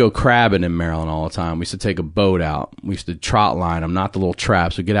 we used to go crabbing in Maryland all the time. We used to take a boat out. We used to trot line them, not the little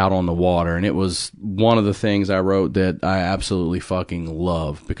traps. We'd get out on the water, and it was one of the things I wrote that I absolutely fucking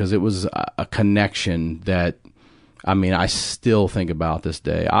love, because it was a connection that, I mean, I still think about this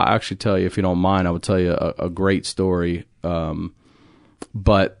day. I'll actually tell you, if you don't mind, I would tell you a great story.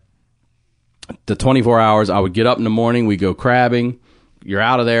 But the 24 hours, I would get up in the morning, we go crabbing. You're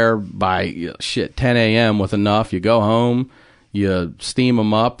out of there by 10 a.m. with enough. You go home. You steam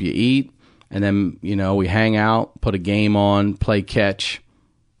them up, you eat, and then, we hang out, put a game on, play catch,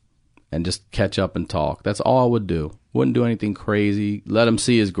 and just catch up and talk. That's all I would do. Wouldn't do anything crazy. Let him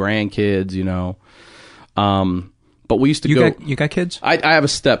see his grandkids, But we used to go. You got kids? I have a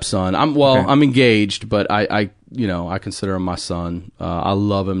stepson. I'm engaged, but I consider him my son. I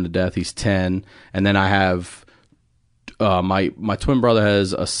love him to death. He's 10. And then I have my twin brother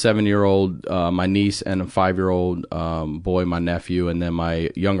has a 7-year-old, my niece, and a 5-year-old boy, my nephew, and then my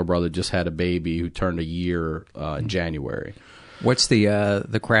younger brother just had a baby who turned a year in January. What's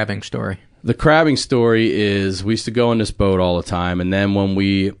the crabbing story? The crabbing story is, we used to go in this boat all the time, and then when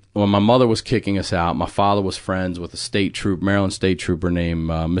my mother was kicking us out, my father was friends with a Maryland state trooper named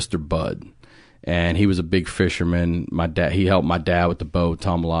Mr. Bud. And he was a big fisherman. He helped my dad with the boat,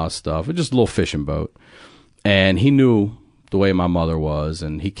 taught him a lot of stuff. It was just a little fishing boat. And he knew the way my mother was,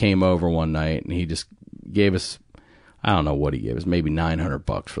 and he came over one night, and he just gave us, I don't know what he gave us, maybe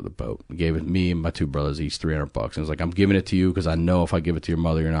 $900 for the boat. He gave it, me and my 2 brothers each $300. And he was like, I'm giving it to you because I know if I give it to your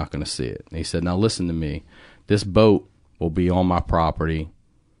mother, you're not going to see it. And he said, now listen to me. This boat will be on my property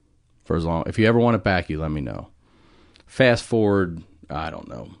for as long. If you ever want it back, you let me know. Fast forward, I don't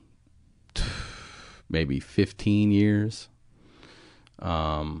know, maybe 15 years.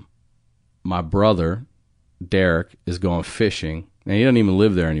 My brother, Derek, is going fishing. Now, he doesn't even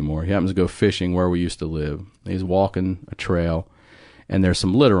live there anymore. He happens to go fishing where we used to live. He's walking a trail, and there's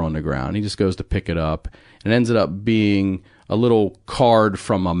some litter on the ground. He just goes to pick it up, and it ends up being a little card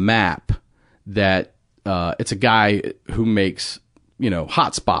from a map that it's a guy who makes,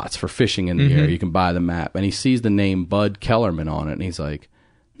 hot spots for fishing in the area. You can buy the map. And he sees the name Bud Kellerman on it, and he's like,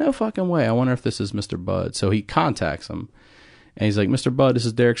 no fucking way. I wonder if this is Mr. Bud. So he contacts him. And he's like, Mr. Bud, this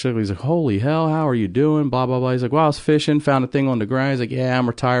is Derek Sickler. He's like, holy hell, how are you doing? Blah, blah, blah. He's like, well, I was fishing, found a thing on the ground. He's like, yeah, I'm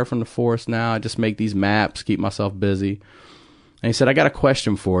retired from the force now. I just make these maps, keep myself busy. And he said, I got a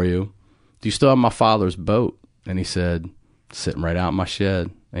question for you. Do you still have my father's boat? And he said, sitting right out in my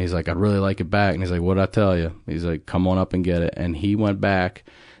shed. And he's like, I'd really like it back. And he's like, what'd I tell you? He's like, come on up and get it. And he went back.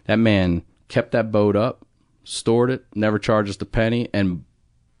 That man kept that boat up, stored it, never charged us a penny. And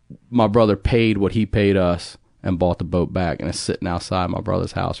my brother paid what he paid us and bought the boat back, and it's sitting outside my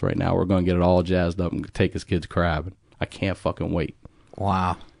brother's house right now. We're going to get it all jazzed up and take his kids crabbing. I can't fucking wait.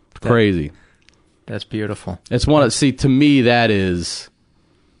 Wow. Crazy. That's beautiful. It's one of, see, to me, that is,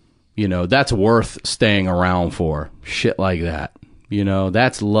 you know, that's worth staying around for. Shit like that. You know,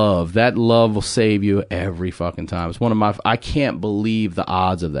 that's love. That love will save you every fucking time. It's one of my, I can't believe the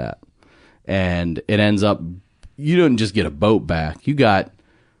odds of that. And it ends up, you didn't just get a boat back. You got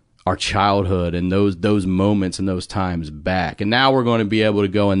our childhood and those moments and those times back. And now we're going to be able to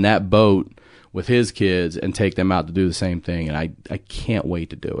go in that boat with his kids and take them out to do the same thing. And I can't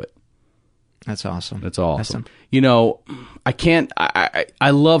wait to do it. That's awesome. That's awesome. You know, I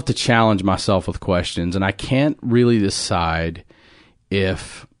love to challenge myself with questions, and I can't really decide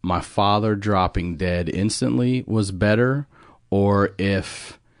if my father dropping dead instantly was better or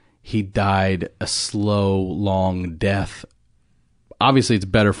if he died a slow, long death. Obviously, it's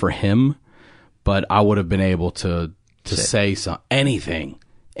better for him, but I would have been able to say anything.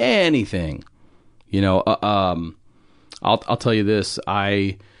 You know, I'll tell you this.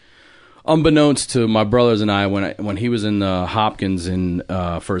 Unbeknownst to my brothers and I, when he was in Hopkins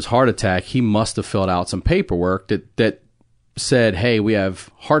for his heart attack, he must have filled out some paperwork that said, hey, we have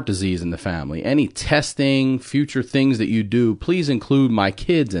heart disease in the family. Any testing, future things that you do, please include my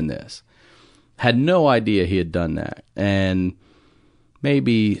kids in this. Had no idea he had done that. And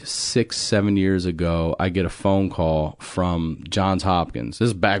maybe 6-7 years ago, I get a phone call from Johns Hopkins. This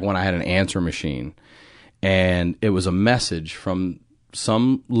is back when I had an answer machine. And it was a message from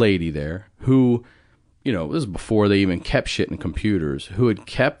some lady there who, you know, this is before they even kept shit in computers, who had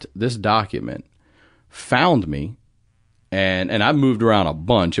kept this document, found me, and I moved around a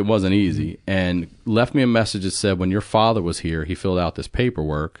bunch. It wasn't easy. And left me a message that said, when your father was here, he filled out this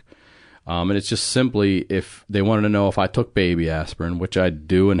paperwork. And it's just simply if they wanted to know if I took baby aspirin, which I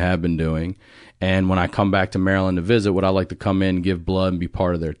do and have been doing. And when I come back to Maryland to visit, would I like to come in, give blood, and be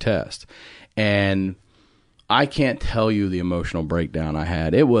part of their test? And I can't tell you the emotional breakdown I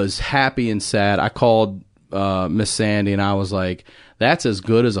had. It was happy and sad. I called Miss Sandy and I was like, that's as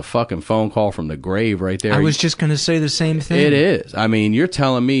good as a fucking phone call from the grave right there. I was just going to say the same thing. It is. I mean, you're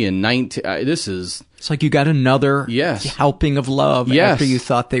telling me in 19... It's like you got another helping of love after you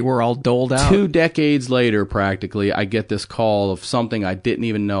thought they were all doled out. 2 decades later, practically, I get this call of something I didn't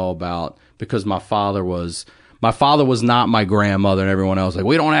even know about because my father was not my grandmother and everyone else. Like,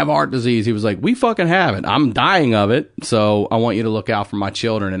 we don't have heart disease. He was like, we fucking have it. I'm dying of it. So I want you to look out for my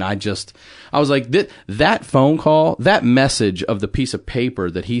children. And I was like, that phone call, that message of the piece of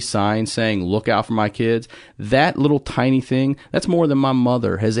paper that he signed saying, look out for my kids, that little tiny thing, that's more than my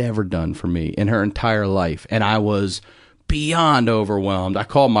mother has ever done for me in her entire life. And I was beyond overwhelmed. I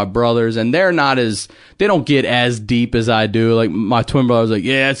called my brothers, and they don't get as deep as I do. Like, my twin brother was like,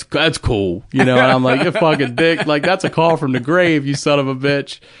 yeah, that's cool. You know, and I'm like, you fucking dick. Like, that's a call from the grave, you son of a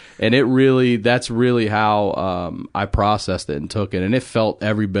bitch. And that's really how I processed it and took it. And it felt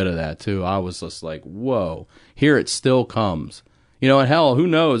every bit of that, too. I was just like, whoa, here it still comes. You know, and hell, who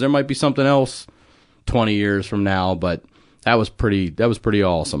knows? There might be something else 20 years from now, but that was pretty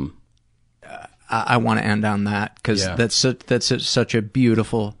awesome. I want to end on that because that's such a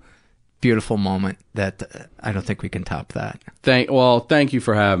beautiful, beautiful moment that I don't think we can top that. Thank you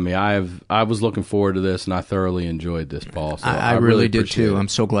for having me. I was looking forward to this, and I thoroughly enjoyed this, Paul. So I really did too. I'm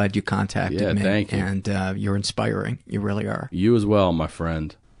so glad you contacted me. Thank you. And you're inspiring. You really are. You as well, my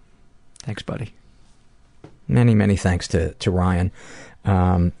friend. Thanks, buddy. Many, many thanks to Ryan.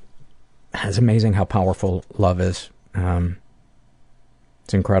 It's amazing how powerful love is. It's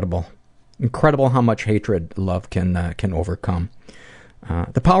incredible. Incredible how much hatred love can overcome.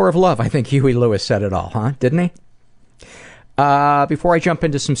 The power of love. I think Huey Lewis said it all, huh? Didn't he? Before I jump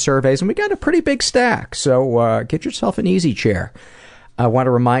into some surveys, and we got a pretty big stack, so get yourself an easy chair. I want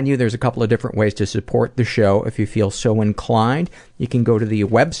to remind you there's a couple of different ways to support the show if you feel so inclined. You can go to the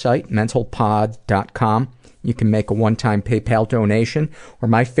website, mentalpod.com. You can make a one-time PayPal donation, or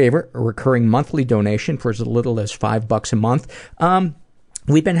my favorite, a recurring monthly donation for as little as $5 a month.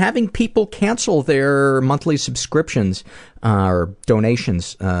 We've been having people cancel their monthly subscriptions or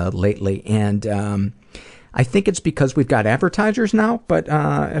donations lately, and I think it's because we've got advertisers now, but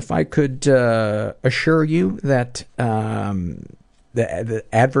if I could assure you that the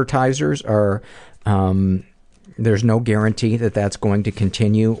advertisers are, there's no guarantee that that's going to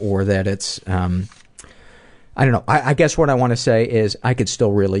continue or that it's, I don't know. I guess what I want to say is I could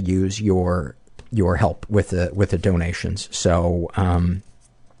still really use your help with the donations. So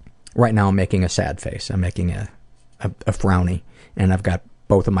right now I'm making a sad face. I'm making a frowny, and I've got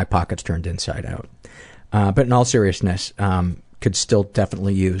both of my pockets turned inside out. But in all seriousness, could still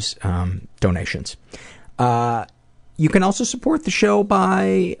definitely use donations. You can also support the show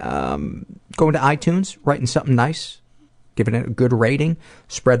by going to iTunes, writing something nice, giving it a good rating,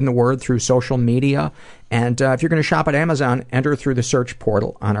 spreading the word through social media. And if you're going to shop at Amazon, enter through the search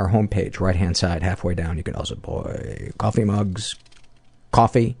portal on our homepage, right-hand side, halfway down. You can also buy coffee mugs,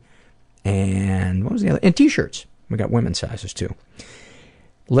 coffee, and what was the other? And T-shirts. We got women's sizes, too.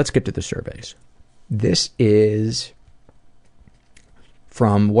 Let's get to the surveys. This is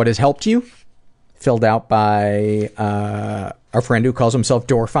from What Has Helped You, filled out by our friend who calls himself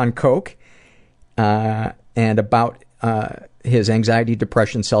Dorf on Coke, and about his anxiety,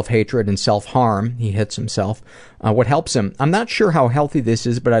 depression, self-hatred, and self-harm. He hits himself. What helps him? I'm not sure how healthy this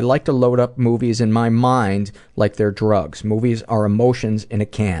is, but I like to load up movies in my mind like they're drugs. Movies are emotions in a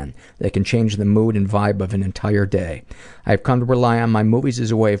can. They can change the mood and vibe of an entire day. I've come to rely on my movies as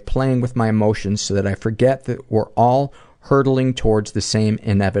a way of playing with my emotions so that I forget that we're all hurtling towards the same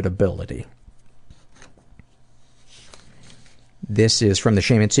inevitability. This is from the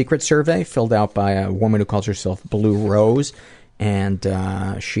Shame and Secret survey, filled out by a woman who calls herself Blue Rose, and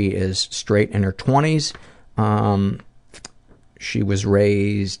she is straight in her 20s. She was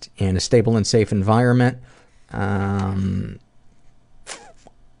raised in a stable and safe environment,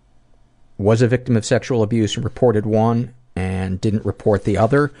 was a victim of sexual abuse, reported one, and didn't report the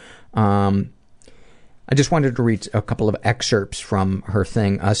other. I just wanted to read a couple of excerpts from her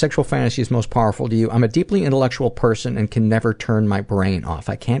thing. Sexual fantasies most powerful to you. I'm a deeply intellectual person and can never turn my brain off.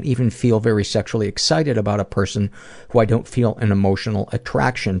 I can't even feel very sexually excited about a person who I don't feel an emotional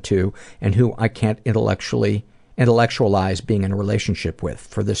attraction to and who I can't intellectualize being in a relationship with.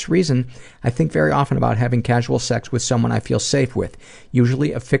 For this reason, I think very often about having casual sex with someone I feel safe with,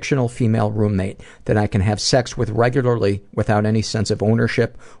 usually a fictional female roommate that I can have sex with regularly without any sense of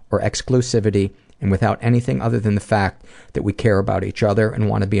ownership or exclusivity, and without anything other than the fact that we care about each other and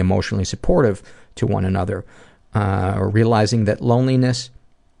want to be emotionally supportive to one another. Realizing that loneliness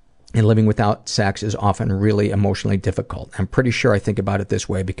and living without sex is often really emotionally difficult. I'm pretty sure I think about it this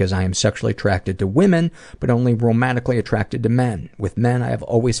way because I am sexually attracted to women, but only romantically attracted to men. With men, I have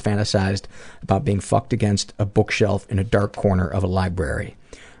always fantasized about being fucked against a bookshelf in a dark corner of a library.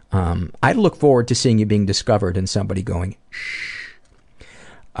 I look forward to seeing you being discovered and somebody going, shh.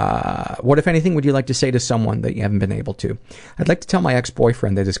 What, if anything, would you like to say to someone that you haven't been able to? I'd like to tell my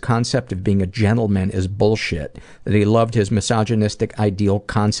ex-boyfriend that his concept of being a gentleman is bullshit, that he loved his misogynistic ideal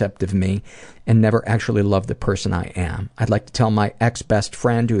concept of me and never actually loved the person I am. I'd like to tell my ex-best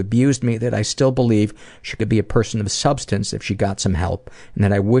friend who abused me that I still believe she could be a person of substance if she got some help, and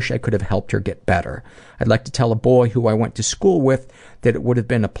that I wish I could have helped her get better. I'd like to tell a boy who I went to school with that it would have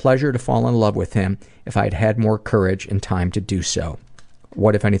been a pleasure to fall in love with him if I had had more courage and time to do so.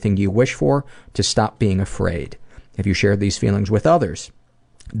 What, if anything, do you wish for? To stop being afraid. Have you shared these feelings with others?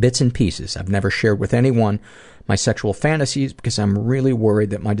 Bits and pieces. I've never shared with anyone my sexual fantasies because I'm really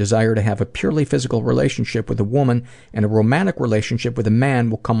worried that my desire to have a purely physical relationship with a woman and a romantic relationship with a man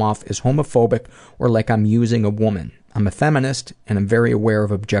will come off as homophobic or like I'm using a woman. I'm a feminist and I'm very aware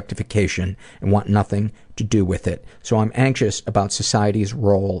of objectification and want nothing to do with it. So I'm anxious about society's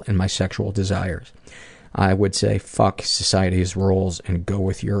role in my sexual desires. I would say fuck society's rules and go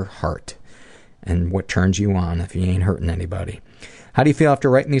with your heart and what turns you on if you ain't hurting anybody. How do you feel after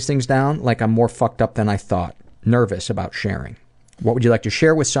writing these things down? Like I'm more fucked up than I thought. Nervous about sharing. What would you like to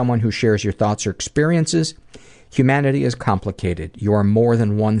share with someone who shares your thoughts or experiences? Humanity is complicated. You are more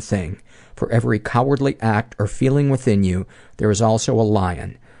than one thing. For every cowardly act or feeling within you, there is also a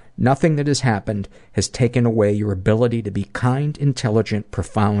lion. Nothing that has happened has taken away your ability to be kind, intelligent,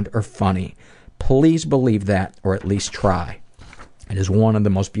 profound, or funny. Please believe that, or at least try. It is one of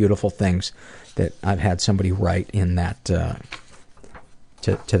the most beautiful things that I've had somebody write in that to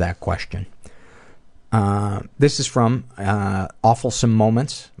that question. This is from Awfulsome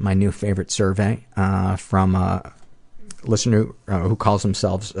Moments, my new favorite survey, from a listener who calls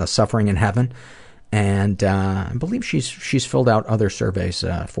themselves Suffering in Heaven. And I believe she's filled out other surveys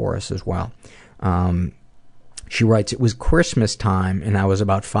for us as well. She writes, "It was Christmas time and I was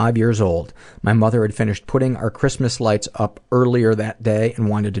about 5 years old. My mother had finished putting our Christmas lights up earlier that day and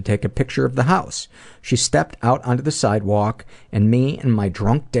wanted to take a picture of the house. She stepped out onto the sidewalk and me and my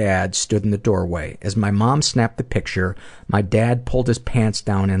drunk dad stood in the doorway. As my mom snapped the picture, my dad pulled his pants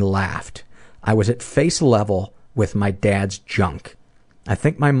down and laughed. I was at face level with my dad's junk. I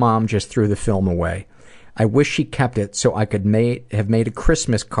think my mom just threw the film away. I wish she kept it so I could have made a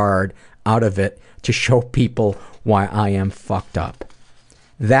Christmas card out of it to show people why I am fucked up."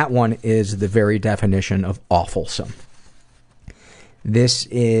 That one is the very definition of awfulsome. This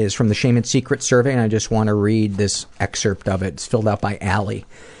is from the Shame and Secret survey, and I just want to read this excerpt of it. It's filled out by Allie.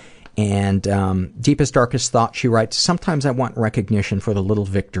 And deepest, darkest thought, she writes, "Sometimes I want recognition for the little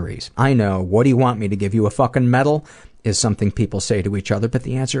victories. I know, what do you want me to give you, a fucking medal? Is something people say to each other, but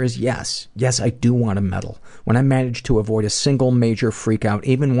the answer is yes. Yes, I do want a medal. When I manage to avoid a single major freak out,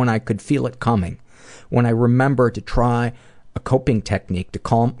 even when I could feel it coming. When I remember to try a coping technique to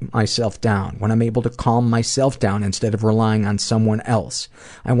calm myself down. When I'm able to calm myself down instead of relying on someone else.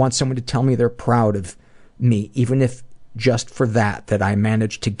 I want someone to tell me they're proud of me, even if just for that I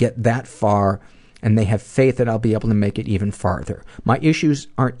managed to get that far and they have faith that I'll be able to make it even farther. My issues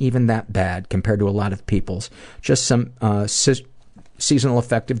aren't even that bad compared to a lot of people's. Just some seasonal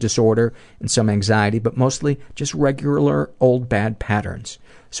affective disorder and some anxiety, but mostly just regular old bad patterns.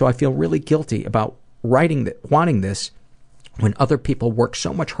 So I feel really guilty about wanting this when other people work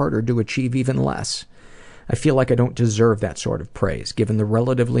so much harder to achieve even less. I feel like I don't deserve that sort of praise, given the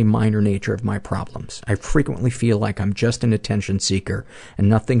relatively minor nature of my problems. I frequently feel like I'm just an attention seeker and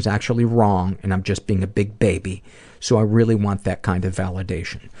nothing's actually wrong and I'm just being a big baby. So I really want that kind of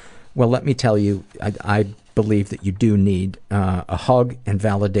validation." Well, let me tell you, I believe that you do need a hug and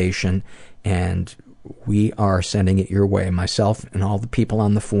validation, and we are sending it your way, myself and all the people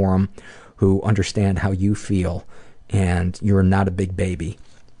on the forum who understand how you feel, and you're not a big baby.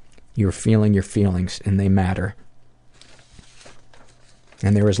 You're feeling your feelings, and they matter.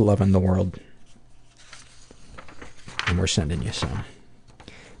 And there is love in the world. And we're sending you some.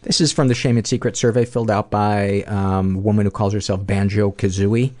 This is from the Shame and Secret survey, filled out by a woman who calls herself Banjo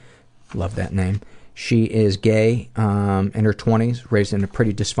Kazooie. Love that name. She is gay, in her 20s, raised in a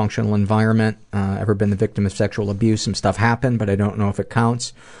pretty dysfunctional environment, ever been the victim of sexual abuse. Some stuff happened, but I don't know if it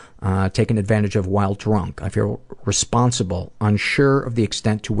counts. Taken advantage of while drunk. I feel responsible, unsure of the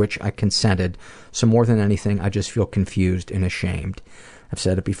extent to which I consented, so more than anything, I just feel confused and ashamed. I've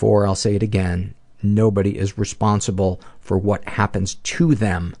said it before, I'll say it again. Nobody is responsible for what happens to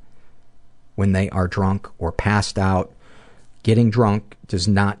them when they are drunk or passed out. Getting drunk does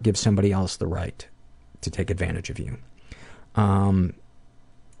not give somebody else the right to take advantage of you.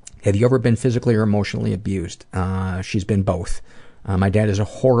 Have you ever been physically or emotionally abused? She's been both. My dad is a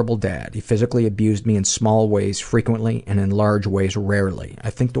horrible dad. He physically abused me in small ways frequently and in large ways rarely. I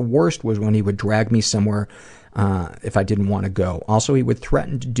think the worst was when he would drag me somewhere if I didn't want to go. Also, he would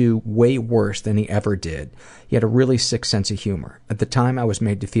threaten to do way worse than he ever did. He had a really sick sense of humor. At the time, I was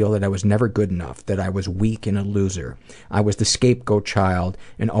made to feel that I was never good enough, that I was weak and a loser. I was the scapegoat child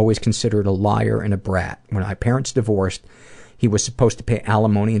and always considered a liar and a brat. When my parents divorced, he was supposed to pay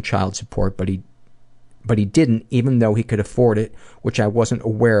alimony and child support, but he didn't, even though he could afford it, which I wasn't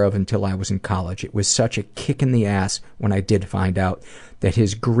aware of until I was in college. It was such a kick in the ass when I did find out that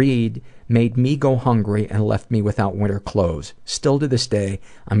his greed made me go hungry and left me without winter clothes. Still to this day,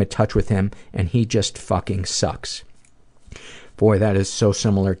 I'm in touch with him, and he just fucking sucks. Boy, that is so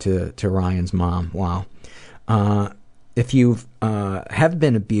similar to Ryan's mom. Wow. If you have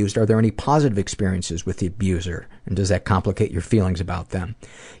been abused, are there any positive experiences with the abuser? And does that complicate your feelings about them?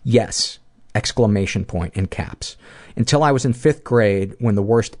 Yes. Exclamation point in caps. Until I was in 5th grade, when the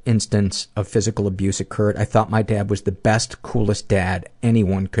worst instance of physical abuse occurred, I thought my dad was the best, coolest dad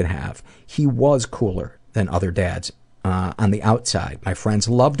anyone could have. He was cooler than other dads on the outside. My friends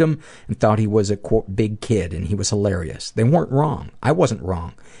loved him and thought he was a, quote, big kid, and he was hilarious. They weren't wrong. I wasn't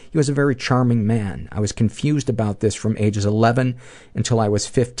wrong. He was a very charming man. I was confused about this from ages 11 until I was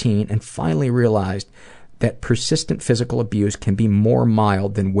 15 and finally realized that persistent physical abuse can be more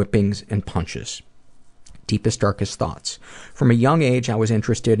mild than whippings and punches. Deepest, darkest thoughts. From a young age, I was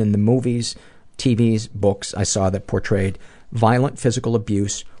interested in the movies, TVs, books I saw that portrayed violent physical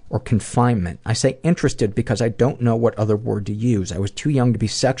abuse or confinement. I say interested because I don't know what other word to use. I was too young to be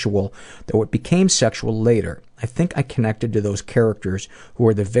sexual, though it became sexual later. I think I connected to those characters who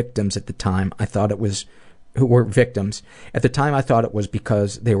were the victims at the time. I thought it was who were victims. At the time, I thought it was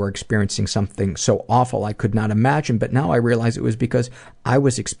because they were experiencing something so awful I could not imagine, but now I realize it was because I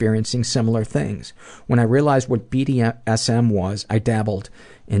was experiencing similar things. When I realized what BDSM was, I dabbled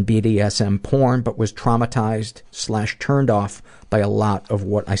in BDSM porn, but was traumatized/turned off by a lot of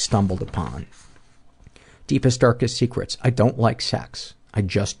what I stumbled upon. Deepest, darkest secrets. I don't like sex. I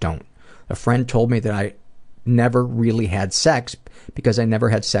just don't. A friend told me that I never really had sex because I never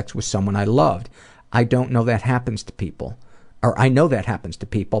had sex with someone I loved. I don't know that happens to people. Or I know that happens to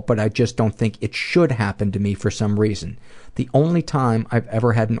people, but I just don't think it should happen to me for some reason. The only time I've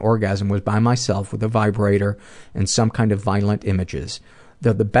ever had an orgasm was by myself with a vibrator and some kind of violent images.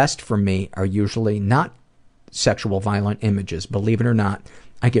 Though the best for me are usually not sexual violent images. Believe it or not,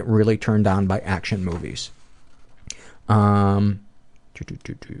 I get really turned on by action movies.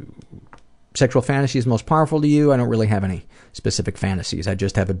 Sexual fantasies most powerful to you? I don't really have any specific fantasies. I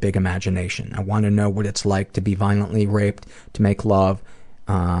just have a big imagination. I want to know what it's like to be violently raped, to make love,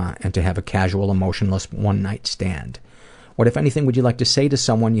 and to have a casual, emotionless one-night stand. What, if anything, would you like to say to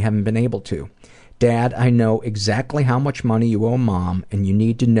someone you haven't been able to? Dad, I know exactly how much money you owe Mom, and you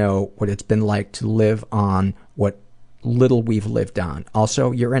need to know what it's been like to live on what little we've lived on.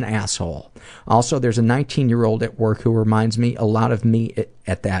 Also, you're an asshole. Also, there's a 19-year-old at work who reminds me a lot of me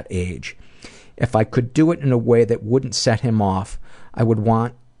at that age. If I could do it in a way that wouldn't set him off, I would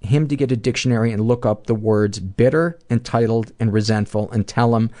want him to get a dictionary and look up the words bitter, entitled, and resentful and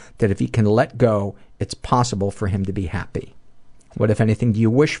tell him that if he can let go, it's possible for him to be happy. What, if anything, do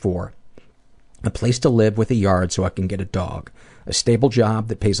you wish for? A place to live with a yard so I can get a dog. A stable job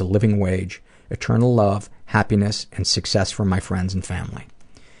that pays a living wage. Eternal love, happiness, and success for my friends and family.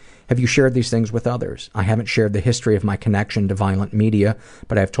 Have you shared these things with others? I haven't shared the history of my connection to violent media,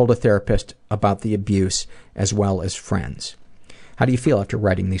 but I've told a therapist about the abuse as well as friends. How do you feel after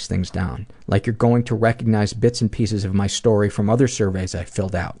writing these things down? Like you're going to recognize bits and pieces of my story from other surveys I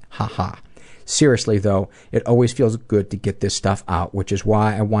filled out. Ha ha. Seriously though, it always feels good to get this stuff out, which is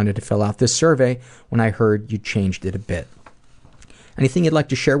why I wanted to fill out this survey when I heard you changed it a bit. Anything you'd like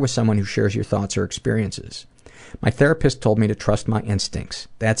to share with someone who shares your thoughts or experiences? My therapist told me to trust my instincts.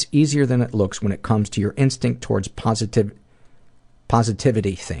 That's easier than it looks when it comes to your instinct towards positivity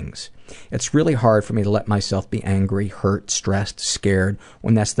things. It's really hard for me to let myself be angry, hurt, stressed, scared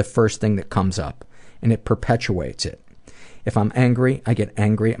when that's the first thing that comes up, and it perpetuates it. If I'm angry, I get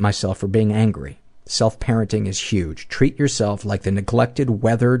angry at myself for being angry. Self-parenting is huge. Treat yourself like the neglected,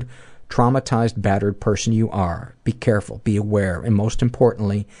 weathered, traumatized, battered person you are. Be careful, be aware, and most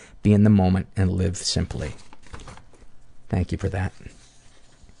importantly, be in the moment and live simply. Thank you for that.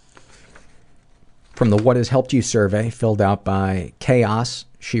 From the What Has Helped You survey, filled out by Chaos,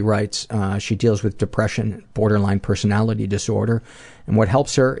 she writes, she deals with depression, borderline personality disorder, and what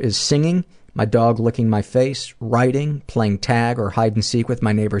helps her is singing, my dog licking my face, writing, playing tag or hide and seek with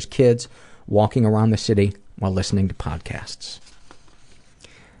my neighbor's kids, walking around the city while listening to podcasts.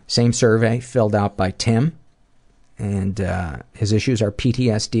 Same survey, filled out by Tim, and his issues are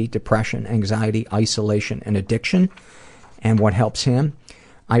PTSD, depression, anxiety, isolation, and addiction. And what helps him?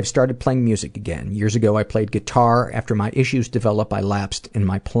 I've started playing music again. Years ago I played guitar. After my issues developed, I lapsed in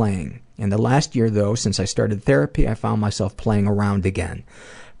my playing. In the last year, though, since I started therapy, I found myself playing around again,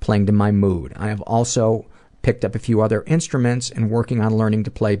 playing to my mood. I have also picked up a few other instruments and working on learning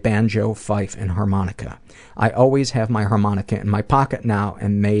to play banjo, fife, and harmonica. I always have my harmonica in my pocket now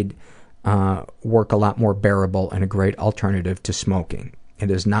and made work a lot more bearable and a great alternative to smoking.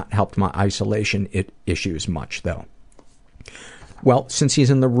 It has not helped my isolation issues much, though. Well, since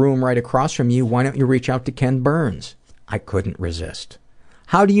he's in the room right across from you, why don't you reach out to Ken Burns? I couldn't resist.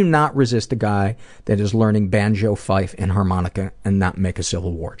 How do you not resist a guy that is learning banjo, fife, and harmonica and not make a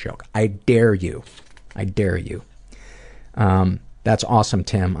Civil War joke? I dare you. I dare you. That's awesome,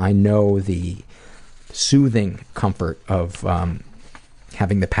 Tim. I know the soothing comfort of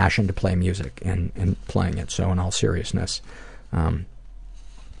having the passion to play music and playing it. So in all seriousness,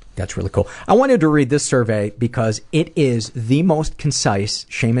 that's really cool. I wanted to read this survey because it is the most concise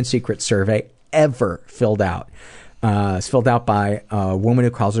Shame and Secret survey ever filled out. It's filled out by a woman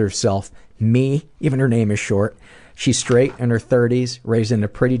who calls herself Me. Even her name is short. She's straight, in her 30s, raised in a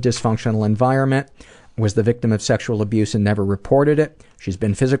pretty dysfunctional environment, was the victim of sexual abuse and never reported it. She's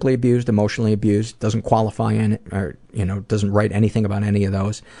been physically abused, emotionally abused, doesn't qualify in it, or, doesn't write anything about any of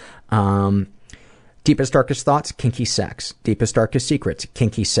those. Deepest, darkest thoughts, kinky sex. Deepest, darkest secrets,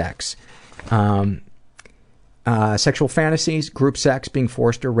 kinky sex. Sexual fantasies, group sex, being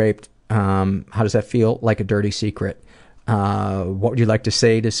forced or raped. How does that feel? Like a dirty secret. What would you like to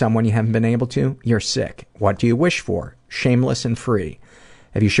say to someone you haven't been able to? You're sick. What do you wish for? Shameless and free.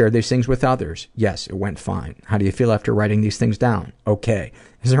 Have you shared these things with others? Yes, it went fine. How do you feel after writing these things down? Okay.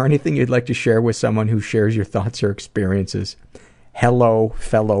 Is there anything you'd like to share with someone who shares your thoughts or experiences? Hello,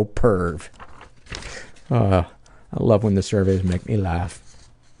 fellow perv. I love when the surveys make me laugh.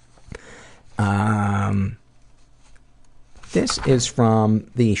 This is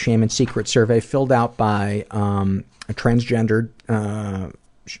from the Shame and Secret survey filled out by a transgendered,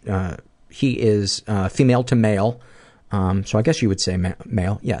 he is female to male, so I guess you would say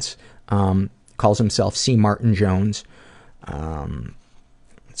male, yes. Calls himself C. Martin Jones.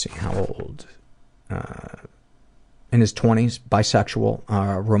 Let's see, how old? In his 20s, bisexual,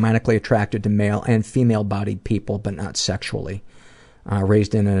 romantically attracted to male and female-bodied people, but not sexually.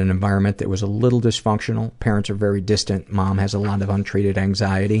 Raised in an environment that was a little dysfunctional. Parents are very distant. Mom has a lot of untreated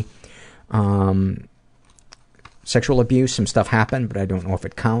anxiety. Sexual abuse, some stuff happened, but I don't know if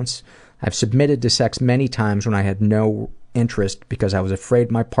it counts. I've submitted to sex many times when I had no interest because I was afraid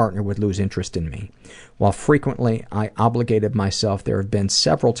my partner would lose interest in me. While frequently I obligated myself, there have been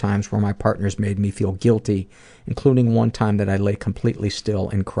several times where my partners made me feel guilty, including one time that I lay completely still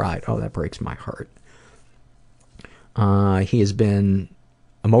and cried. Oh, that breaks my heart. He has been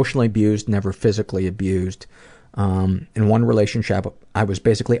emotionally abused, never physically abused. In one relationship, I was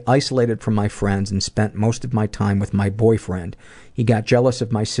basically isolated from my friends and spent most of my time with my boyfriend. He got jealous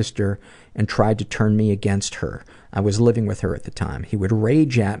of my sister and tried to turn me against her. I was living with her at the time. He would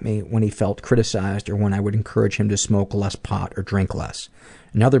rage at me when he felt criticized or when I would encourage him to smoke less pot or drink less.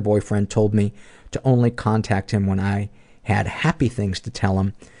 Another boyfriend told me to only contact him when I had happy things to tell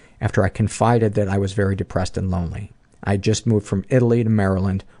him after I confided that I was very depressed and lonely. I had just moved from Italy to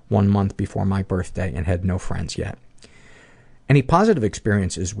Maryland 1 month before my birthday and had no friends yet. Any positive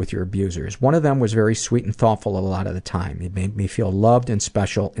experiences with your abusers? One of them was very sweet and thoughtful a lot of the time. He made me feel loved and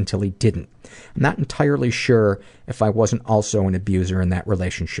special until he didn't. I'm not entirely sure if I wasn't also an abuser in that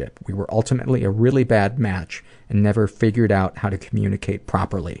relationship. We were ultimately a really bad match and never figured out how to communicate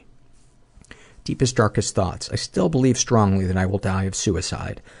properly. Deepest, darkest thoughts. I still believe strongly that I will die of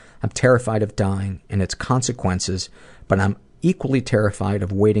suicide. I'm terrified of dying and its consequences, but I'm equally terrified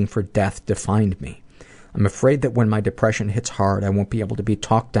of waiting for death to find me. I'm afraid that when my depression hits hard, I won't be able to be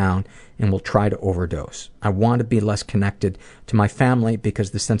talked down and will try to overdose. I want to be less connected to my family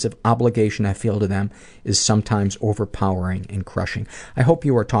because the sense of obligation I feel to them is sometimes overpowering and crushing. I hope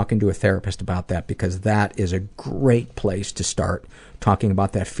you are talking to a therapist about that, because that is a great place to start, talking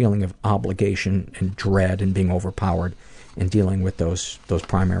about that feeling of obligation and dread and being overpowered and dealing with those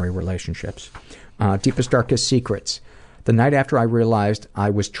primary relationships. Deepest, darkest secrets. The night after I realized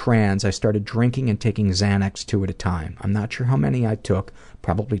I was trans, I started drinking and taking Xanax 2 at a time. I'm not sure how many I took,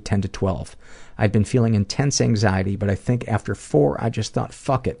 probably 10 to 12. I'd been feeling intense anxiety, but I think after 4, I just thought,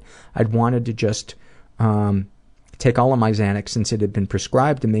 fuck it. I'd wanted to just take all of my Xanax since it had been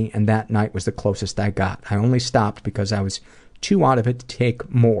prescribed to me, and that night was the closest I got. I only stopped because I was too out of it to take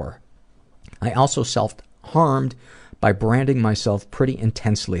more. I also self-harmed by branding myself pretty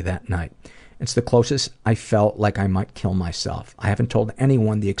intensely that night. It's the closest I felt like I might kill myself. I haven't told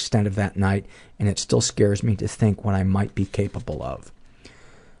anyone the extent of that night, and it still scares me to think what I might be capable of.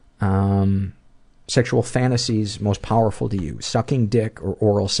 Sexual fantasies most powerful to you. Sucking dick or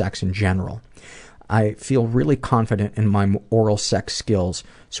oral sex in general. I feel really confident in my oral sex skills,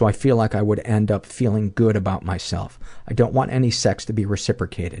 so I feel like I would end up feeling good about myself. I don't want any sex to be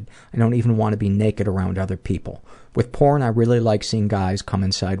reciprocated. I don't even want to be naked around other people. With porn, I really like seeing guys come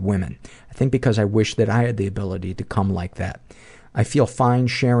inside women. I think because I wish that I had the ability to come like that. I feel fine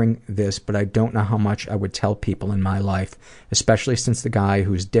sharing this, but I don't know how much I would tell people in my life, especially since the guy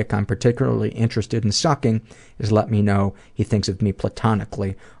whose dick I'm particularly interested in sucking has let me know he thinks of me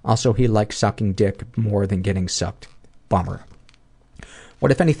platonically. Also, he likes sucking dick more than getting sucked. Bummer.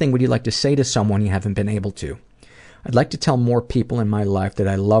 What, if anything, would you like to say to someone you haven't been able to? I'd like to tell more people in my life that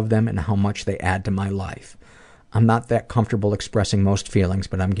I love them and how much they add to my life. I'm not that comfortable expressing most feelings,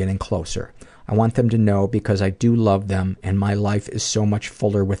 but I'm getting closer. I want them to know because I do love them and my life is so much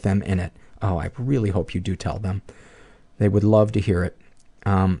fuller with them in it. Oh, I really hope you do tell them. They would love to hear it.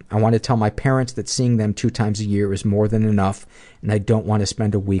 I want to tell my parents that seeing them 2 times a year is more than enough, and I don't want to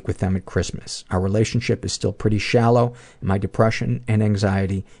spend a week with them at Christmas. Our relationship is still pretty shallow, and my depression and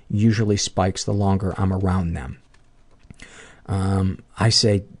anxiety usually spikes the longer I'm around them. I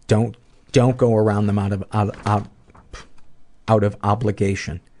say don't go around them out of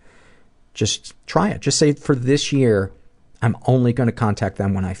obligation. Just try it. Just say, for this year, I'm only going to contact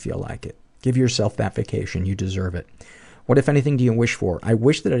them when I feel like it. Give yourself that vacation. You deserve it. What, if anything, do you wish for? I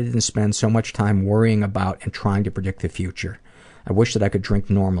wish that I didn't spend so much time worrying about and trying to predict the future. I wish that I could drink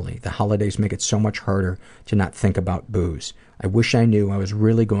normally. The holidays make it so much harder to not think about booze. I wish I knew I was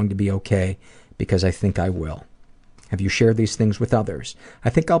really going to be okay, because I think I will. Have you shared these things with others? I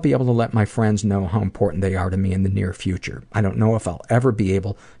think I'll be able to let my friends know how important they are to me in the near future. I don't know if I'll ever be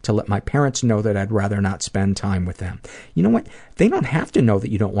able to let my parents know that I'd rather not spend time with them. You know what? They don't have to know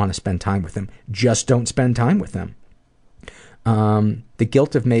that you don't want to spend time with them. Just don't spend time with them. The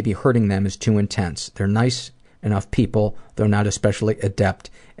guilt of maybe hurting them is too intense. They're nice enough people, though not especially adept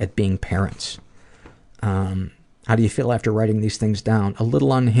at being parents. How do you feel after writing these things down? A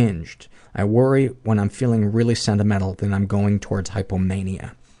little unhinged. I worry when I'm feeling really sentimental that I'm going towards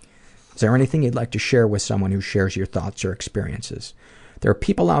hypomania. Is there anything you'd like to share with someone who shares your thoughts or experiences? There are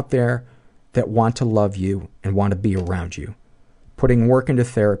people out there that want to love you and want to be around you. Putting work into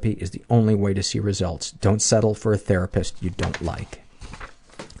therapy is the only way to see results. Don't settle for a therapist you don't like.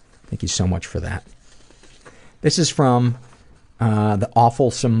 Thank you so much for that. This is from the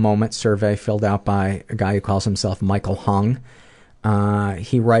Awfulsome Moment survey filled out by a guy who calls himself Michael Hung.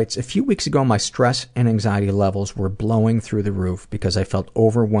 He writes, a few weeks ago my stress and anxiety levels were blowing through the roof because I felt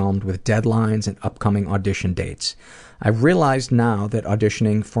overwhelmed with deadlines and upcoming audition dates. I've realized now that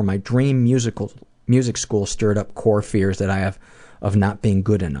auditioning for my dream music school stirred up core fears that I have of not being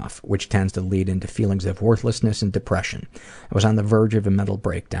good enough, which tends to lead into feelings of worthlessness and depression. I was on the verge of a mental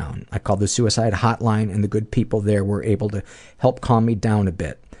breakdown. I called the suicide hotline, and the good people there were able to help calm me down a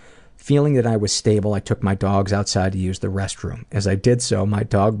bit. Feeling that I was stable, I took my dogs outside to use the restroom. As I did so, my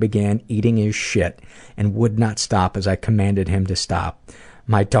dog began eating his shit and would not stop as I commanded him to stop.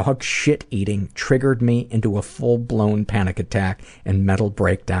 My dog's shit eating triggered me into a full-blown panic attack and mental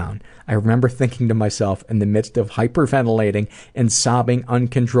breakdown. I remember thinking to myself in the midst of hyperventilating and sobbing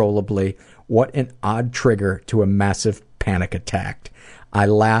uncontrollably, what an odd trigger to a massive panic attack. I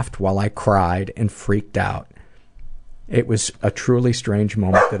laughed while I cried and freaked out. It was a truly strange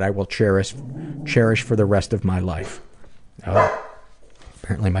moment that I will cherish for the rest of my life. Oh,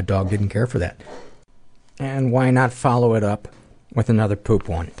 apparently my dog didn't care for that. And why not follow it up with another poop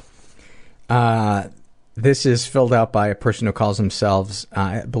one? This is filled out by a person who calls themselves,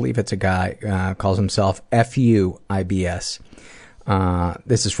 I believe it's a guy, calls himself FUIBS.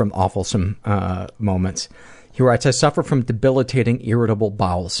 This is from Awfulsome Moments. He writes, I suffer from debilitating irritable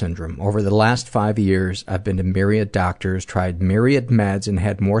bowel syndrome. Over the last 5 years, I've been to myriad doctors, tried myriad meds, and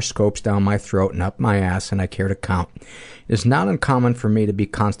had more scopes down my throat and up my ass than I care to count. It is not uncommon for me to be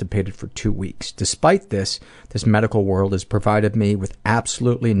constipated for 2 weeks. Despite this medical world has provided me with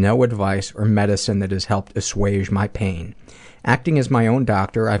absolutely no advice or medicine that has helped assuage my pain. Acting as my own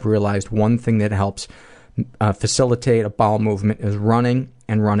doctor, I've realized one thing that helps facilitate a bowel movement is running,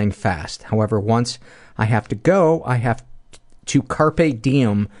 and running fast. However, once I have to go, I have to carpe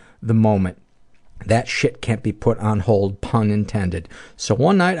diem the moment. That shit can't be put on hold, pun intended. So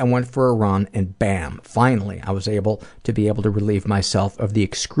one night I went for a run, and bam, finally I was able to relieve myself of the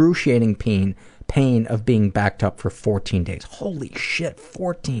excruciating pain of being backed up for 14 days. Holy shit,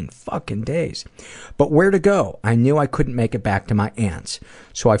 14 fucking days. But where to go? I knew I couldn't make it back to my aunt's.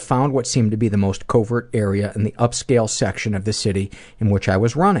 So I found what seemed to be the most covert area in the upscale section of the city in which I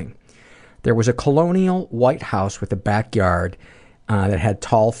was running. There was a colonial white house with a backyard that had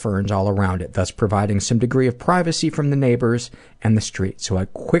tall ferns all around it, thus providing some degree of privacy from the neighbors and the street. So I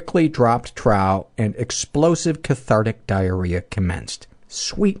quickly dropped trow, and explosive cathartic diarrhea commenced.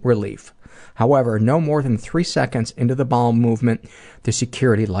 Sweet relief. However, no more than 3 seconds into the bowel movement, the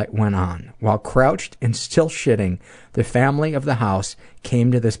security light went on. While crouched and still shitting, the family of the house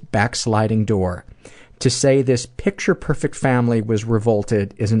came to this backsliding door. To say this picture-perfect family was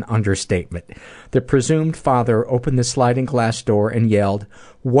revolted is an understatement. The presumed father opened the sliding glass door and yelled,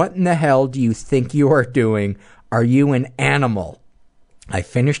 "What in the hell do you think you are doing? Are you an animal?" I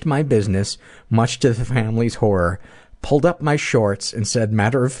finished my business, much to the family's horror, pulled up my shorts, and said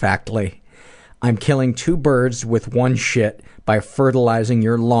matter-of-factly, "I'm killing 2 birds with 1 shit by fertilizing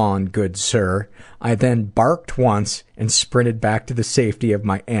your lawn, good sir." I then barked once and sprinted back to the safety of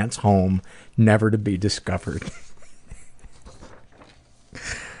my aunt's home, never to be discovered.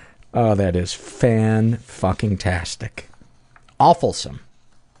 Oh, that is fan-fucking-tastic. Awfulsome.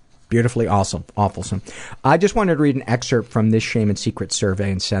 Beautifully awesome. Awfulsome. I just wanted to read an excerpt from this Shame and Secret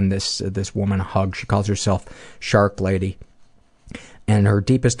survey and send this woman a hug. She calls herself Shark Lady. And her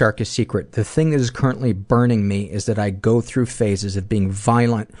deepest, darkest secret: the thing that is currently burning me is that I go through phases of being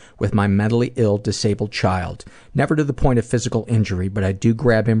violent with my mentally ill, disabled child. Never to the point of physical injury, but I do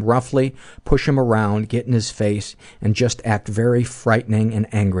grab him roughly, push him around, get in his face, and just act very frightening and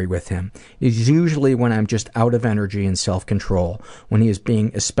angry with him. It is usually when I'm just out of energy and self-control, when he is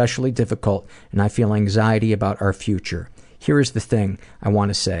being especially difficult and I feel anxiety about our future. Here is the thing I want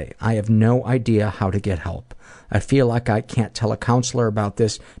to say. I have no idea how to get help. I feel like I can't tell a counselor about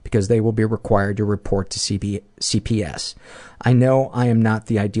this because they will be required to report to CPS. I know I am not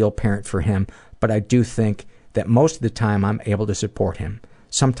the ideal parent for him, but I do think that most of the time I'm able to support him.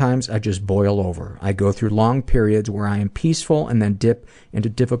 Sometimes I just boil over. I go through long periods where I am peaceful and then dip into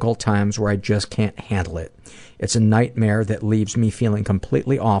difficult times where I just can't handle it. It's a nightmare that leaves me feeling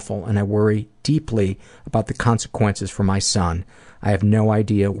completely awful, and I worry deeply about the consequences for my son. I have no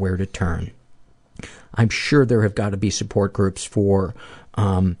idea where to turn. I'm sure there have got to be support groups for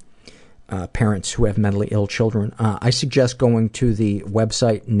parents who have mentally ill children. I suggest going to the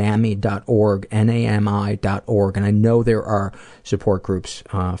website NAMI.org, NAMI.org, and I know there are support groups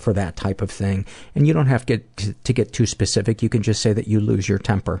for that type of thing. And you don't have to get too specific. You can just say that you lose your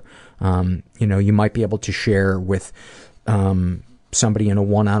temper. You might be able to share with somebody in a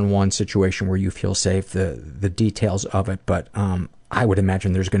one-on-one situation where you feel safe the details of it, but I would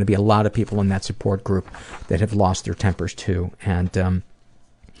imagine there's going to be a lot of people in that support group that have lost their tempers too. And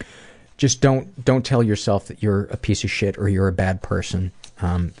just don't tell yourself that you're a piece of shit or you're a bad person.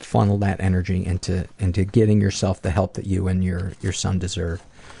 Funnel that energy into getting yourself the help that you and your son deserve.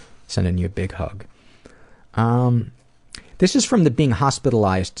 Sending you a big hug. This is from the Being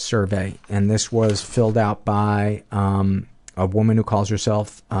Hospitalized survey, and this was filled out by a woman who calls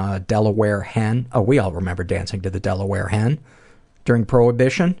herself Delaware Hen. Oh, we all remember dancing to the Delaware Hen during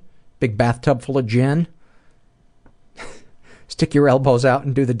Prohibition. Big bathtub full of gin. Stick your elbows out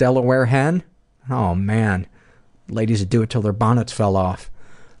and do the Delaware Hen. Oh, man. Ladies would do it till their bonnets fell off.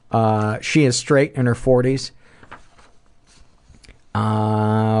 She is straight, in her 40s.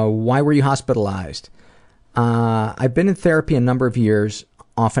 Why were you hospitalized? I've been in therapy a number of years,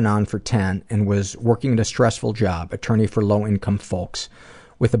 off and on for 10, and was working at a stressful job, attorney for low-income folks,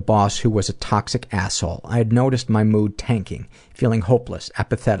 with a boss who was a toxic asshole. I had noticed my mood tanking, feeling hopeless,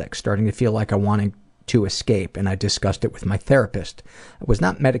 apathetic, starting to feel like I wanted to escape, and I discussed it with my therapist. I was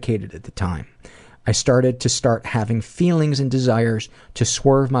not medicated at the time. I started having feelings and desires to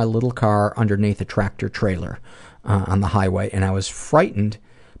swerve my little car underneath a tractor trailer on the highway, and I was frightened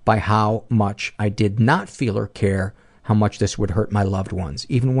by how much I did not feel or care how much this would hurt my loved ones,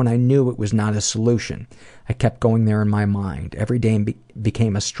 even when I knew it was not a solution. I kept going there in my mind. Every day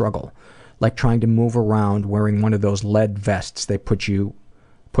became a struggle, like trying to move around wearing one of those lead vests they put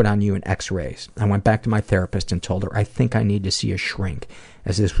on you in x-rays. I went back to my therapist and told her I think I need to see a shrink,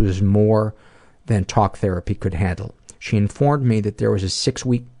 as this was more than talk therapy could handle. She informed me that there was a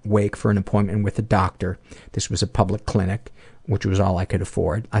 6-week wait for an appointment with a doctor. This was a public clinic, which was all I could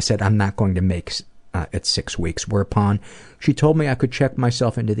afford. I said I'm not going to make it 6 weeks, whereupon she told me I could check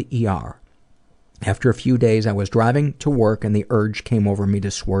myself into the ER. After a few days, I was driving to work and the urge came over me to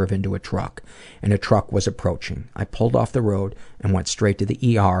swerve into a truck, and a truck was approaching. I pulled off the road and went straight to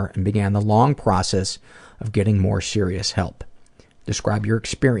the ER and began the long process of getting more serious help. Describe your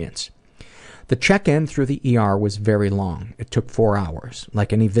experience. The check-in through the ER was very long. It took 4 hours.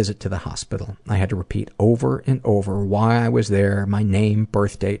 Like any visit to the hospital, I had to repeat over and over why I was there, my name,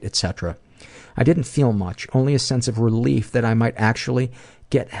 birth date, etc. I didn't feel much, only a sense of relief that I might actually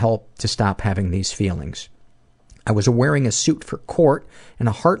get help to stop having these feelings. I was wearing a suit for court and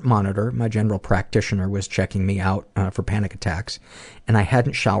a heart monitor. My general practitioner was checking me out for panic attacks, and I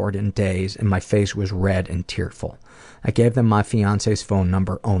hadn't showered in days, and my face was red and tearful. I gave them my fiance's phone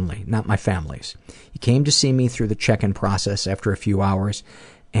number only, not my family's. He came to see me through the check-in process after a few hours,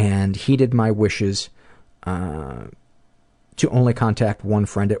 and heeded my wishes to only contact one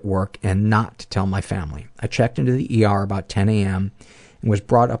friend at work and not to tell my family. I checked into the ER about 10 a.m. and was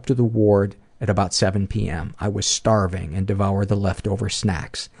brought up to the ward at about 7 p.m. I was starving and devoured the leftover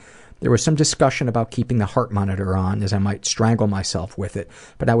snacks. There was some discussion about keeping the heart monitor on, as I might strangle myself with it,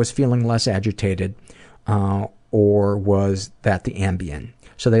 but I was feeling less agitated, or was that the Ambien?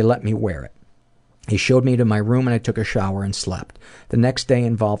 So they let me wear it. He showed me to my room and I took a shower and slept. The next day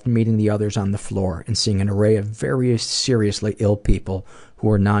involved meeting the others on the floor and seeing an array of very seriously ill people who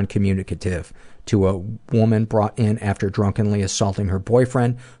were non-communicative, to a woman brought in after drunkenly assaulting her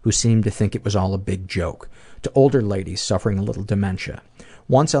boyfriend who seemed to think it was all a big joke, to older ladies suffering a little dementia.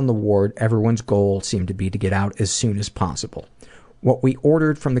 Once on the ward, everyone's goal seemed to be to get out as soon as possible. What we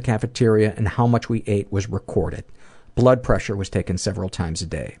ordered from the cafeteria and how much we ate was recorded. Blood pressure was taken several times a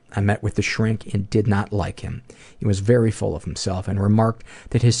day. I met with the shrink and did not like him. He was very full of himself and remarked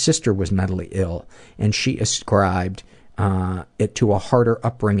that his sister was mentally ill, and she ascribed it to a harder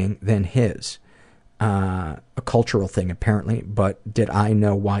upbringing than his. A cultural thing, apparently, but did I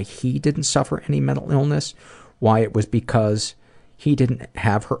know why he didn't suffer any mental illness? Why it was because he didn't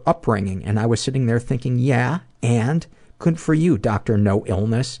have her upbringing, and I was sitting there thinking, yeah, and Good for you, Dr. No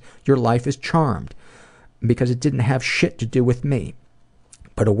Illness. Your life is charmed. Because it didn't have shit to do with me.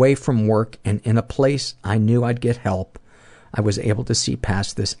 But away from work and in a place I knew I'd get help, I was able to see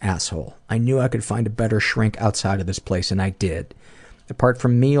past this asshole. I knew I could find a better shrink outside of this place, and I did. Apart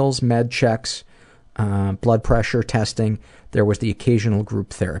from meals, med checks, blood pressure testing, there was the occasional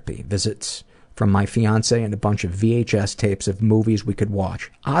group therapy visits from my fiance and a bunch of VHS tapes of movies we could watch.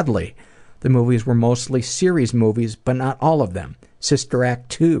 Oddly, the movies were mostly series movies, but not all of them. Sister Act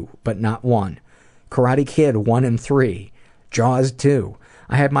 2, but not 1. Karate Kid 1 and 3. Jaws 2.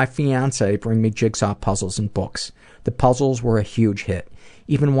 I had my fiance bring me jigsaw puzzles and books. The puzzles were a huge hit.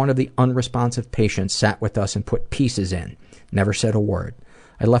 Even one of the unresponsive patients sat with us and put pieces in. Never said a word.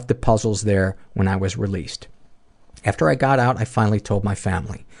 I left the puzzles there when I was released. After I got out, I finally told my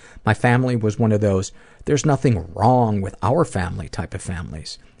family. My family was one of those, there's nothing wrong with our family type of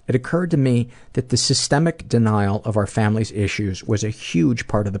families. It occurred to me that the systemic denial of our family's issues was a huge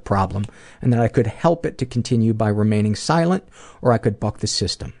part of the problem, and that I could help it to continue by remaining silent, or I could buck the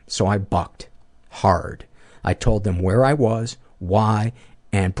system. So I bucked. Hard. I told them where I was, why,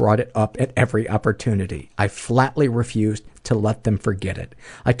 and brought it up at every opportunity. I flatly refused to let them forget it.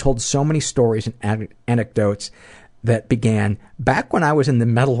 I told so many stories and anecdotes that began back when I was in the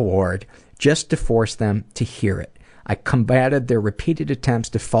mental ward, just to force them to hear it. I combated their repeated attempts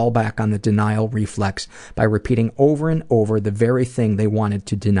to fall back on the denial reflex by repeating over and over the very thing they wanted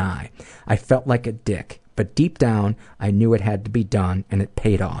to deny. I felt like a dick, but deep down, I knew it had to be done, and it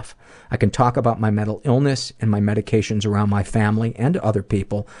paid off. I can talk about my mental illness and my medications around my family and other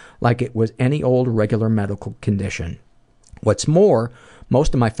people like it was any old regular medical condition. What's more,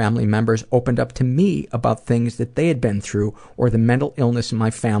 most of my family members opened up to me about things that they had been through or the mental illness in my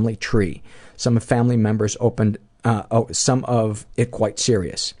family tree. Some family members opened some of it quite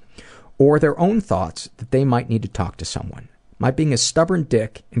serious, or their own thoughts that they might need to talk to someone. My being a stubborn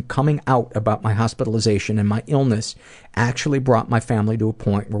dick and coming out about my hospitalization and my illness actually brought my family to a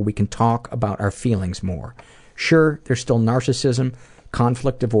point where we can talk about our feelings more. Sure, there's still narcissism,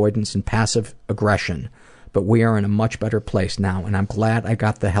 conflict avoidance, and passive aggression, but we are in a much better place now, and I'm glad I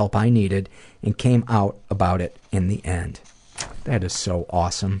got the help I needed and came out about it in the end. That is so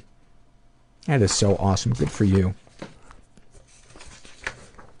awesome. That is so awesome. Good for you.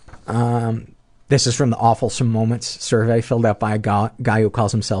 This is from the Awfulsome Moments survey filled out by a guy who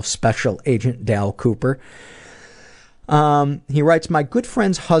calls himself Special Agent Dal Cooper. He writes, my good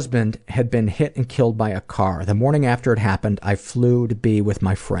friend's husband had been hit and killed by a car. The morning after it happened, I flew to be with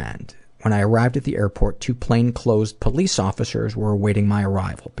my friend. When I arrived at the airport, 2 plainclothes police officers were awaiting my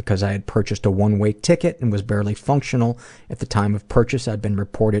arrival. Because I had purchased a one-way ticket and was barely functional at the time of purchase, I'd been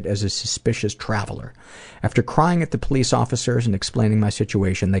reported as a suspicious traveler. After crying at the police officers and explaining my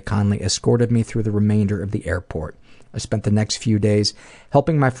situation, they kindly escorted me through the remainder of the airport. I spent the next few days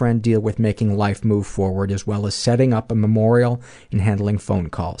helping my friend deal with making life move forward, as well as setting up a memorial and handling phone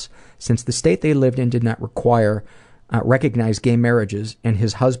calls. Since the state they lived in did not recognize gay marriages, and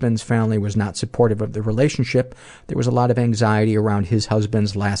his husband's family was not supportive of the relationship, there was a lot of anxiety around his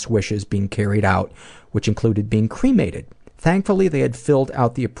husband's last wishes being carried out, which included being cremated. Thankfully, they had filled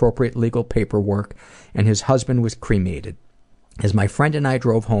out the appropriate legal paperwork, and his husband was cremated. As my friend and I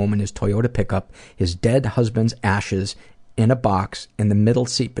drove home in his Toyota pickup, his dead husband's ashes in a box in the middle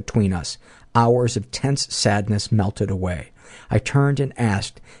seat between us, hours of tense sadness melted away. I turned and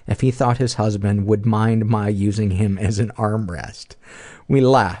asked if he thought his husband would mind my using him as an armrest. We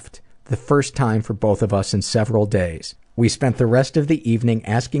laughed, the first time for both of us in several days. We spent the rest of the evening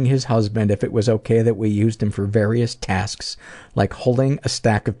asking his husband if it was okay that we used him for various tasks, like holding a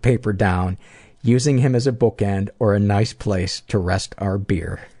stack of paper down, using him as a bookend, or a nice place to rest our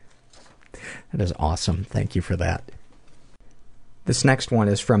beer. That is awesome. Thank you for that. This next one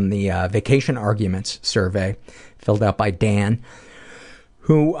is from the Vacation Arguments survey, filled out by Dan,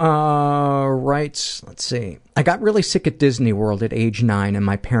 who writes, let's see, I got really sick at Disney World at age 9, and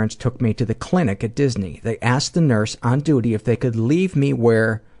my parents took me to the clinic at Disney. They asked the nurse on duty if they could leave me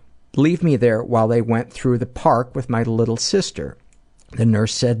there while they went through the park with my little sister. The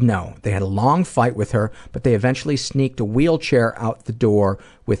nurse said no. They had a long fight with her, but they eventually sneaked a wheelchair out the door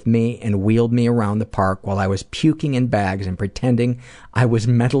with me and wheeled me around the park while I was puking in bags and pretending I was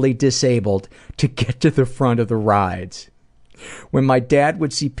mentally disabled to get to the front of the rides. When my dad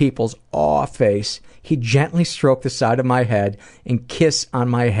would see people's awe face, he'd gently stroke the side of my head and kiss on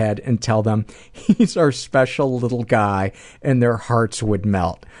my head and tell them he's our special little guy, and their hearts would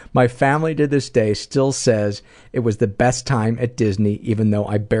melt. My family to this day still says it was the best time at Disney, even though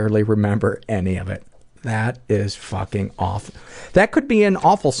I barely remember any of it. That is fucking awful. That could be an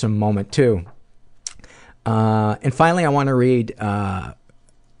awfulsome moment, too. And finally, I want to read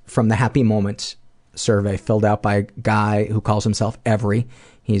from the Happy Moments survey filled out by a guy who calls himself Every.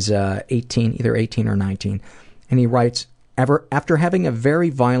 He's 18, either 18 or 19. And he writes, after having a very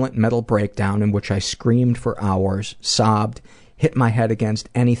violent mental breakdown in which I screamed for hours, sobbed, hit my head against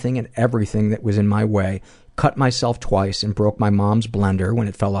anything and everything that was in my way, cut myself twice, and broke my mom's blender when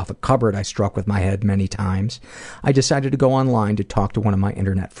it fell off a cupboard I struck with my head many times, I decided to go online to talk to one of my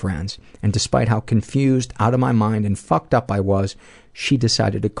internet friends. And despite how confused, out of my mind, and fucked up I was, she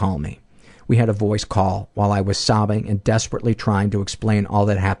decided to call me. We had a voice call while I was sobbing and desperately trying to explain all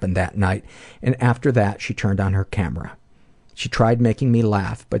that happened that night, and after that she turned on her camera. She tried making me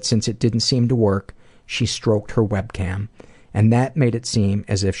laugh, but since it didn't seem to work, she stroked her webcam, and that made it seem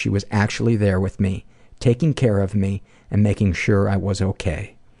as if she was actually there with me, taking care of me and making sure I was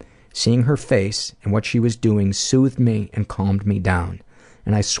okay. Seeing her face and what she was doing soothed me and calmed me down,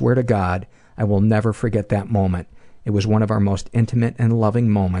 and I swear to God, I will never forget that moment. It was one of our most intimate and loving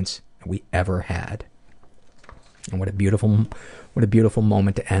moments we ever had. And what a beautiful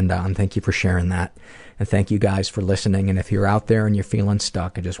moment to end on. Thank you for sharing that. And thank you guys for listening. And if you're out there and you're feeling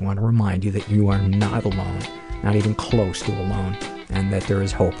stuck, I just want to remind you that you are not alone, not even close to alone, and that there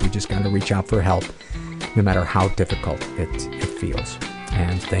is hope. You just got to reach out for help, no matter how difficult it feels.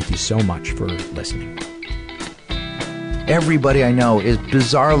 And thank you so much for listening. Everybody I know is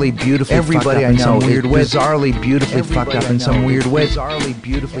bizarrely beautifully fucked up in some weird way. Bizarrely beautifully fucked up in some weird way. Bizarrely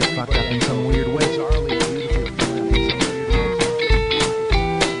beautifully fucked up in some weird way.